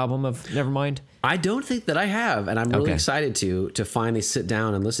the full album of Nevermind? I don't think that I have, and I'm really excited to finally sit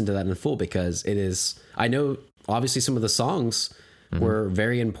down and listen to that in full because it is. I know obviously some of the songs were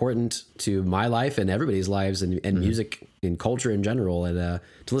very important to my life and everybody's lives and music and culture in general, and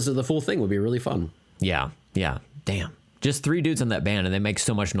to listen to the full thing would be really fun. Yeah. Damn. Just 3 dudes in that band, and they make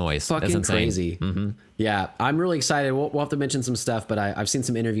so much noise. Fucking That's insane. Crazy. Yeah, I'm really excited. We'll have to mention some stuff, but I've seen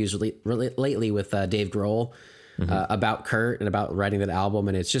some interviews lately with Dave Grohl about Kurt and about writing that album,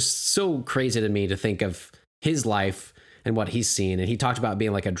 and it's just so crazy to me to think of his life and what he's seen. And he talked about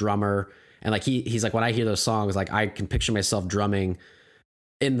being like a drummer, and like he's like, when I hear those songs, like I can picture myself drumming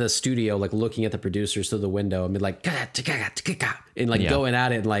in the studio, like looking at the producers through the window and be like, and like going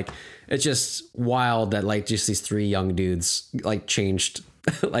at it. And like, it's just wild that like just these 3 young dudes like changed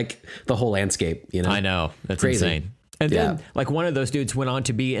like the whole landscape, you know? I know. That's crazy. Insane. And then like one of those dudes went on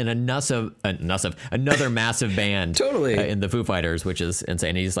to be in another massive band in the Foo Fighters, which is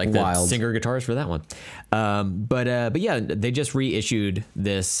insane. He's like the singer guitarist for that one. But yeah, they just reissued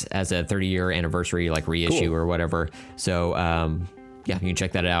this as a 30-year anniversary, like reissue or whatever. So, yeah, you can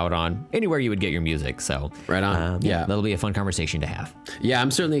check that out on anywhere you would get your music. So right on. That'll be a fun conversation to have. Yeah,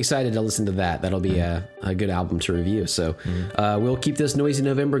 I'm certainly excited to listen to that. That'll be a good album to review. So we'll keep this Noisy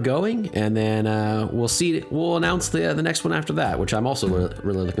November going, and then we'll announce the next one after that, which I'm also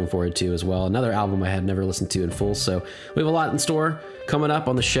really looking forward to as well. Another album I had never listened to in full. So we have a lot in store coming up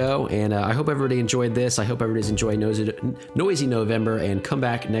on the show, and I hope everybody enjoyed this. I hope everybody's enjoying Noisy November, and come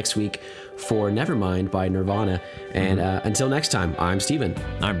back next week for Nevermind by Nirvana. And until next time, I'm Steven.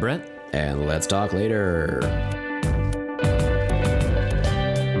 I'm Brent. And let's talk later.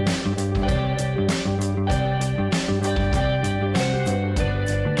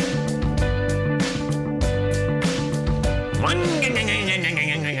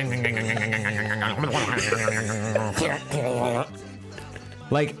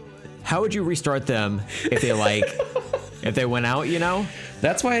 Like, how would you restart them if they went out, you know?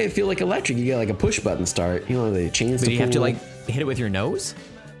 That's why I feel like electric. You get like a push button start. You know, the chains. But you have to like hit it with your nose?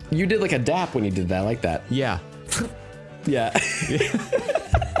 You did like a dap when you did that, like that. Yeah. Yeah.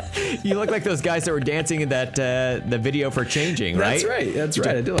 You look like those guys that were dancing in that the video for Changing, right? That's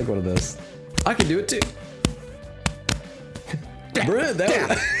right. I do like one of those. I can do it too. Brent,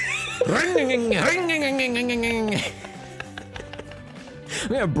 that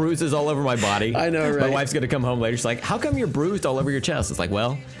I have bruises all over my body. I know, right? My wife's gonna come home later. She's like, "How come you're bruised all over your chest?" It's like,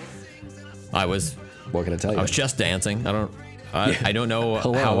 well, what can I tell you? I was just dancing. I don't know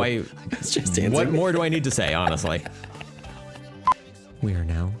how I. It's just dancing. What more do I need to say, honestly? We are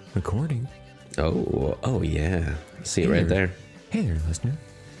now recording. Oh yeah. See it right there. Hey there, listener.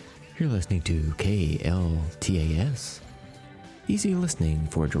 You're listening to KLTAS. Easy listening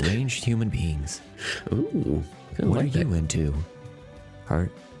for deranged human beings. Ooh. What are you into?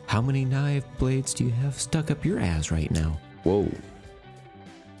 How many knife blades do you have stuck up your ass right now? Whoa.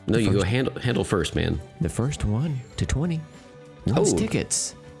 No, you go handle first, man. The first 1 to 20 wins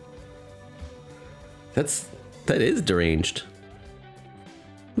tickets. That is deranged.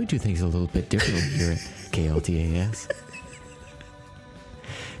 We do things a little bit differently here at KLTAS.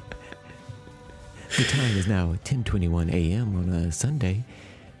 The time is now 10:21 a.m. on a Sunday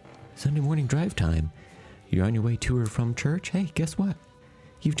morning drive time. You're on your way to or from church? Hey, guess what?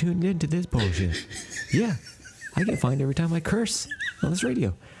 You've tuned into this bullshit. Yeah, I get fined every time I curse on this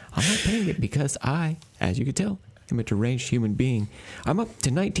radio. I'm not paying it because I, as you can tell, am a deranged human being. I'm up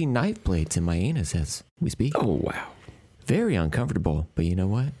to 19 knife blades in my anus as we speak. Oh, wow. Very uncomfortable, but you know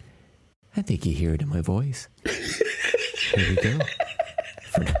what? I think you hear it in my voice. Here we go.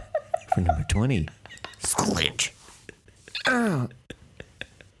 For number 20, Sclinch.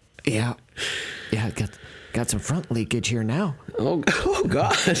 Yeah. Yeah, got some front leakage here now. Oh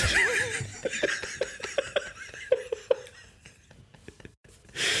God.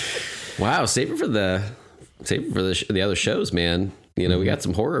 Wow, save it for the other shows, man. You know, we got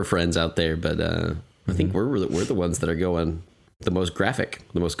some horror friends out there, but I think we're the ones that are going the most graphic,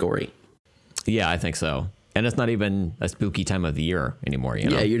 the most gory. Yeah, I think so. And it's not even a spooky time of the year anymore, you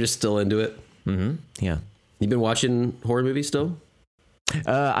know? Yeah, you're just still into it. Yeah. You've been watching horror movies still?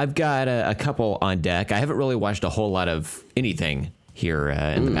 I've got a couple on deck. I haven't really watched a whole lot of anything here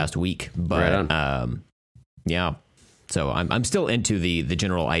in the past week, but Right yeah. So I'm still into the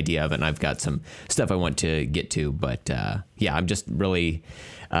general idea of it, and I've got some stuff I want to get to, but yeah, I'm just really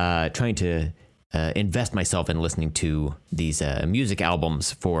trying to invest myself in listening to these music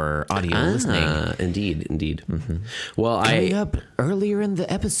albums for audio listening. Indeed. Well, Coming up earlier in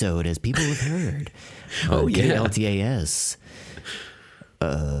the episode, as people have heard. Oh, yeah. KLTAS.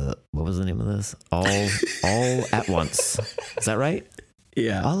 What was the name of this? All at Once. Is that right?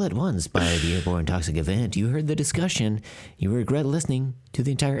 Yeah. All at Once by the Airborne Toxic Event. You heard the discussion. You regret listening to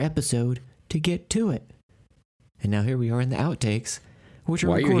the entire episode to get to it. And now here we are in the outtakes, which are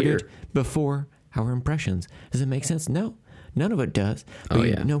Why are you recorded here? before our impressions. Does it make sense? No. None of it does. But Oh,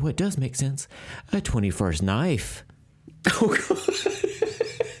 you yeah. know what does make sense? A 21st knife. Oh God.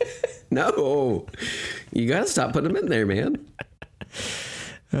 No. You got to stop putting them in there, man.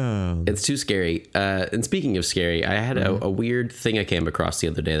 It's too scary. And speaking of scary, I had a weird thing I came across the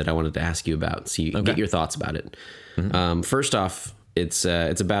other day that I wanted to ask you about. So you get your thoughts about it. First off, it's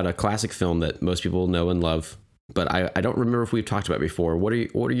about a classic film that most people know and love, but I don't remember if we've talked about it before. What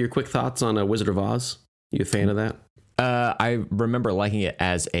are your quick thoughts on Wizard of Oz? You a fan of that? I remember liking it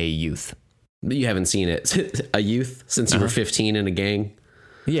as a youth. You haven't seen it a youth since you were 15 in a gang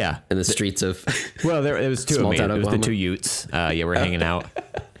Yeah. in the streets of. Well, it was two of Small me. town It was the Oklahoma. two Utes. Yeah, we're hanging out.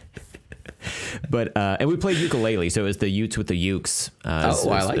 But and we played ukulele, so it was the Utes with the ukes. I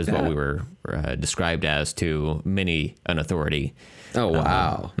like is what that. we were described as to many an authority. Oh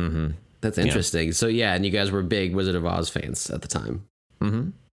wow, that's interesting. So yeah, and you guys were big Wizard of Oz fans at the time,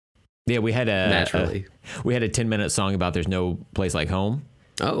 Yeah, we had naturally. we had a 10-minute song about "There's No Place Like Home."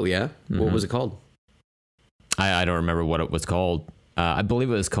 Oh yeah, what was it called? I don't remember what it was called. I believe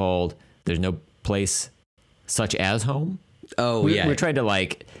it was called "There's No Place Such as Home." Oh We yeah, were trying to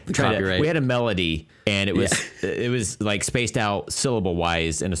copyright. we had a melody, and it was like spaced out syllable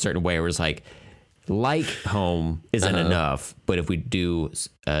wise in a certain way. It was like home isn't enough, but if we do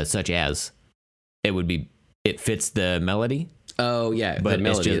such as, it fits the melody. Oh yeah, But but it's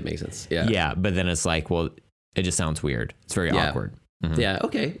melody just- that makes sense. Yeah, Yeah, but then it's like, well, it just sounds weird. It's very Yeah. awkward. yeah.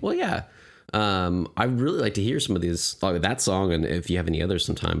 Okay, well yeah. I really like to hear some of these, like that song, and if you have any others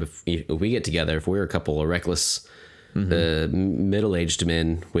sometime, if we get together, if we're a couple of reckless middle-aged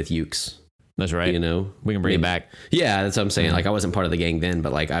men with ukes, That's right. you know, We can bring it back. Yeah, that's what I'm saying. Like I wasn't part of the gang then,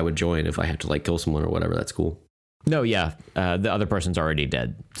 but like I would join if I have to like kill someone or whatever. That's cool. No, yeah, the other person's already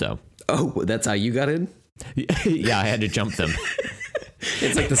dead. So Oh, that's how you got in? yeah, I had to jump them.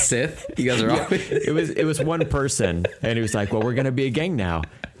 It's like the Sith. You guys are all. It was one person, and he was like, "Well, we're gonna be a gang now."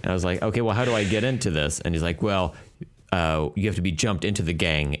 And I was like, "Okay, well, how do I get into this?" And he's like, "Well, you have to be jumped into the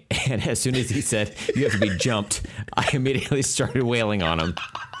gang." And as soon as he said you have to be jumped, I immediately started wailing on him.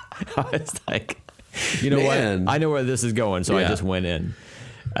 I was like, "You know Man. what? I know where this is going," so I Yeah. just went in.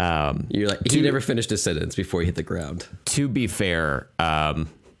 You're like he never finished his sentence before he hit the ground. To be fair,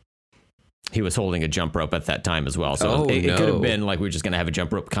 he was holding a jump rope at that time as well. So Oh, it could no. have been like we were just going to have a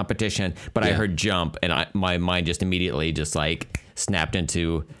jump rope competition, but I Yeah. heard jump and my mind just immediately just like snapped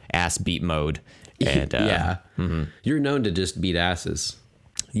into ass beat mode. And Yeah, you're known to just beat asses.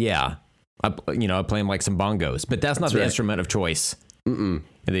 yeah, I play him like some bongos, but that's not the right. instrument of choice.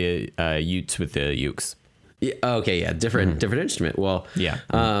 The Utes with the ukes. Yeah, okay, yeah, different instrument. Well, Yeah.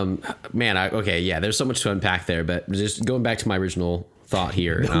 man, there's so much to unpack there, but just going back to my original thought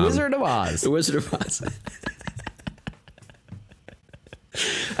here, Wizard of Oz. The Wizard of Oz.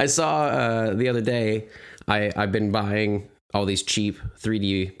 I saw the other day. I've been buying all these cheap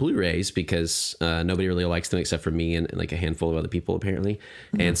 3D Blu-rays because nobody really likes them except for me and like a handful of other people apparently.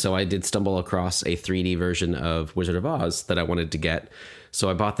 And so I did stumble across a 3D version of Wizard of Oz that I wanted to get. So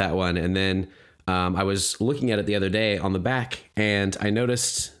I bought that one, and then I was looking at it the other day on the back, and I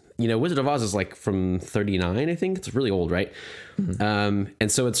noticed, Wizard of Oz is like from 39, I think. It's really old, right?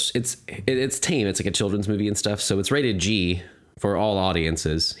 And so it's tame. It's like a children's movie and stuff. So it's rated G for all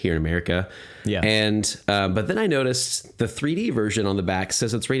audiences here in America. Yeah. And but then I noticed the 3D version on the back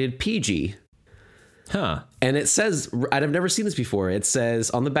says it's rated PG. Huh. And it says, I've never seen this before. It says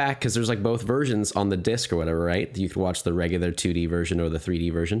on the back, because there's like both versions on the disc or whatever, right? You can watch the regular 2D version or the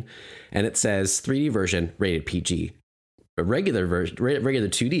 3D version. And it says 3D version rated PG, a regular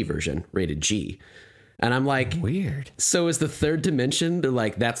 2D version rated G. And I'm like, Weird. so is the third dimension? They're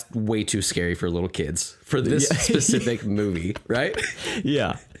like, that's way too scary for little kids for this specific movie, right?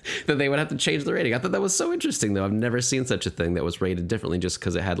 Yeah. That they would have to change the rating. I thought that was so interesting, though. I've never seen such a thing that was rated differently just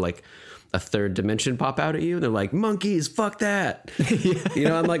because it had like a third dimension pop out at you. And they're like, monkeys, fuck that. You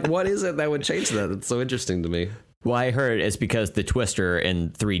know, I'm like, what is it that would change that? It's so interesting to me. Well, I heard it's because the Twister in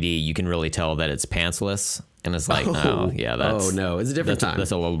 3D, you can really tell that it's pantsless. And it's like, oh yeah, that's... Oh, no, it's a different time. That's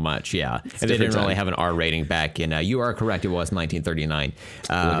a little much, yeah. And they different didn't really time. have an R rating back in... you are correct, it was 1939. Look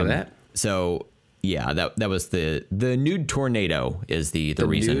at that. So, yeah, that was the nude tornado is the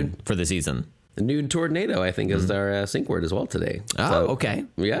reason nude? for the season. The nude tornado, I think, is our sync word as well today. Oh, okay.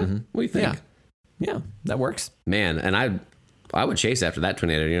 Yeah, what do you think? Yeah, that works. Man, and I would chase after that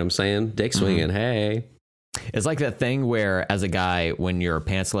tornado, you know what I'm saying? Dick swinging, hey. It's like that thing where, as a guy, when you're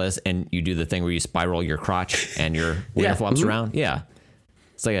pantsless and you do the thing where you spiral your crotch and your wiener Yeah, flops around. Yeah.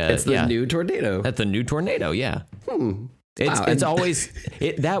 It's like It's the nude tornado. That's the new tornado, yeah. It's Wow, it's and- always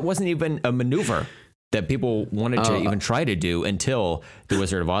that wasn't even a maneuver that people wanted to even try to do until The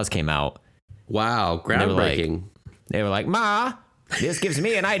Wizard of Oz came out. Wow, They were like- groundbreaking. They were like, "Ma, this gives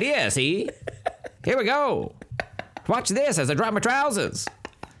me an idea. See, here we go. Watch this as I drop my trousers."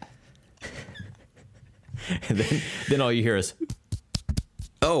 And then all you hear is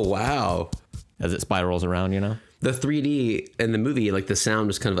Oh, wow. as it spirals around, you know. The 3D in the movie, like the sound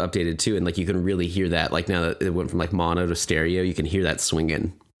was kind of updated too, and like you can really hear that. Like now that it went from like mono to stereo, you can hear that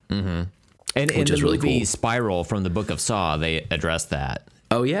swinging. And in the is really movie cool. Spiral from the Book of Saw, they addressed that.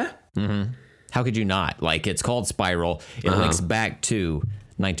 Oh yeah, How could you not? Like, it's called Spiral. It links back to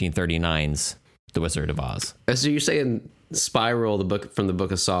 1939's The Wizard of Oz. so you're saying Spiral, the book from the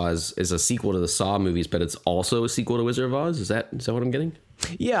Book of Saw, is a sequel to the Saw movies, but it's also a sequel to Wizard of Oz. Is that what I'm getting?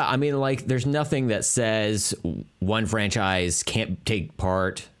 Yeah, I mean, like, there's nothing that says one franchise can't take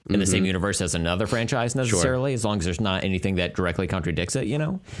part in the same universe as another franchise necessarily, as long as there's not anything that directly contradicts it, you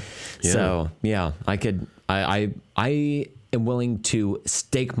know? Yeah. So, yeah, I am willing to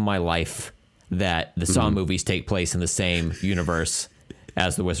stake my life that the Saw movies take place in the same universe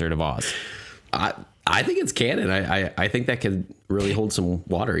as The Wizard of Oz. I think it's canon. I think that could really hold some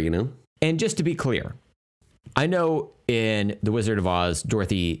water, you know? And just to be clear, I know in The Wizard of Oz,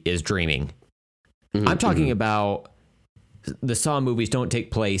 Dorothy is dreaming. I'm talking about the Saw movies don't take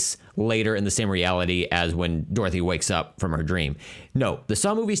place later in the same reality as when Dorothy wakes up from her dream. No, the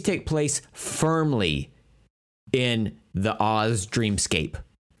Saw movies take place firmly in the Oz dreamscape.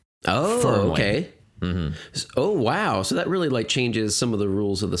 Oh, Firmly. okay. Oh, wow. So that really like changes some of the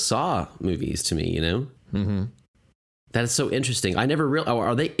rules of the Saw movies to me, you know? Mm-hmm. That is so interesting. I never real.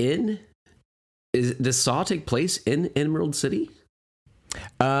 Are they in? Does Saw take place in Emerald City?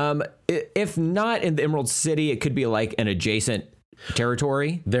 If not in the Emerald City, it could be like an adjacent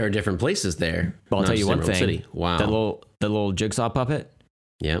territory. There are different places there. But I'll not tell you just one Emerald thing. City. Wow. The little jigsaw puppet.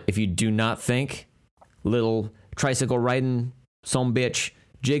 Yeah. If you do not think little tricycle riding some bitch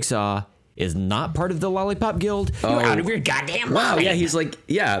Jigsaw is not part of the Lollipop Guild, you're out of your goddamn Wow. mind. Yeah. He's like,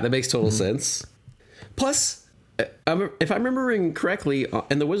 yeah, that makes total sense. Plus, if I'm remembering correctly,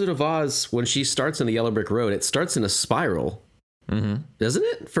 in The Wizard of Oz, when she starts in the Yellow Brick Road, it starts in a spiral. Doesn't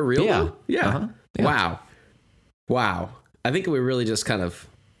it? For real? Yeah. though? Yeah. Uh-huh. Yeah. Wow. I think we really just kind of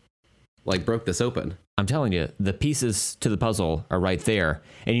like broke this open. I'm telling you, the pieces to the puzzle are right there.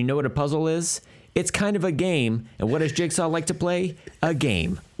 And you know what a puzzle is? It's kind of a game. And what does Jigsaw like to play? A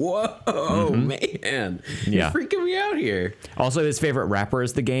game. Whoa, man. Yeah. You're freaking me out here. Also, his favorite rapper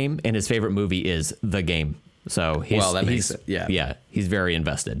is The Game, and his favorite movie is The Game. So That makes sense. Yeah. Yeah, he's very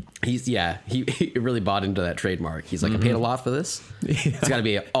invested. He really bought into that trademark. He's like, I paid a lot for this. It's got to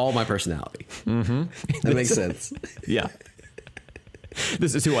be all my personality. That makes sense. Yeah.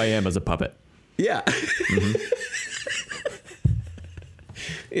 This is who I am as a puppet. Yeah.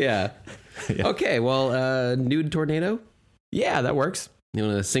 Yeah. Okay, well, nude tornado. Yeah, that works. You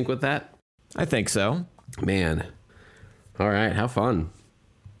want to sync with that? I think so. Man. All right, how fun.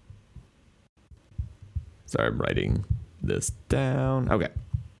 Sorry, I'm writing this down. Okay.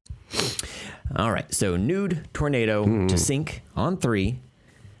 All right. So nude tornado to sync on 3.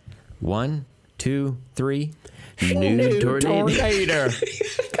 1, 2, 3. Nude tornado. tornado.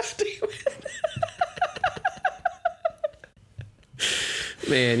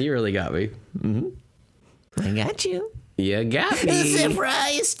 Man, you really got me. I got you. You got me.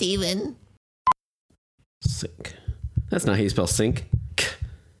 Surprise, Steven. Sync. That's not how you spell sync.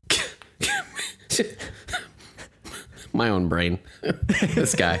 My own brain.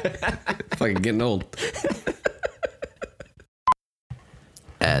 This guy. Fucking getting old.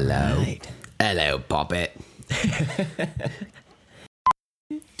 Hello. Right. Hello, Poppet.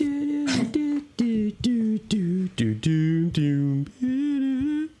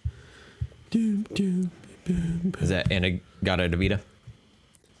 Is that Anagata Davida?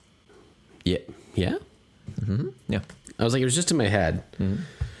 Yeah. Yeah? Yeah. I was like, it was just in my head.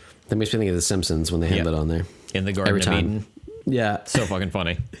 That makes me think of The Simpsons when they had Yeah. that on there. In the Garden Every of time. Eden. Yeah. So fucking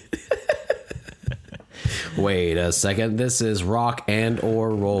funny. Wait a second. This is rock and or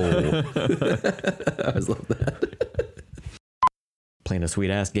roll. I always love that. Playing a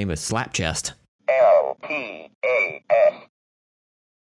sweet ass game of Slap Chest. LPAS.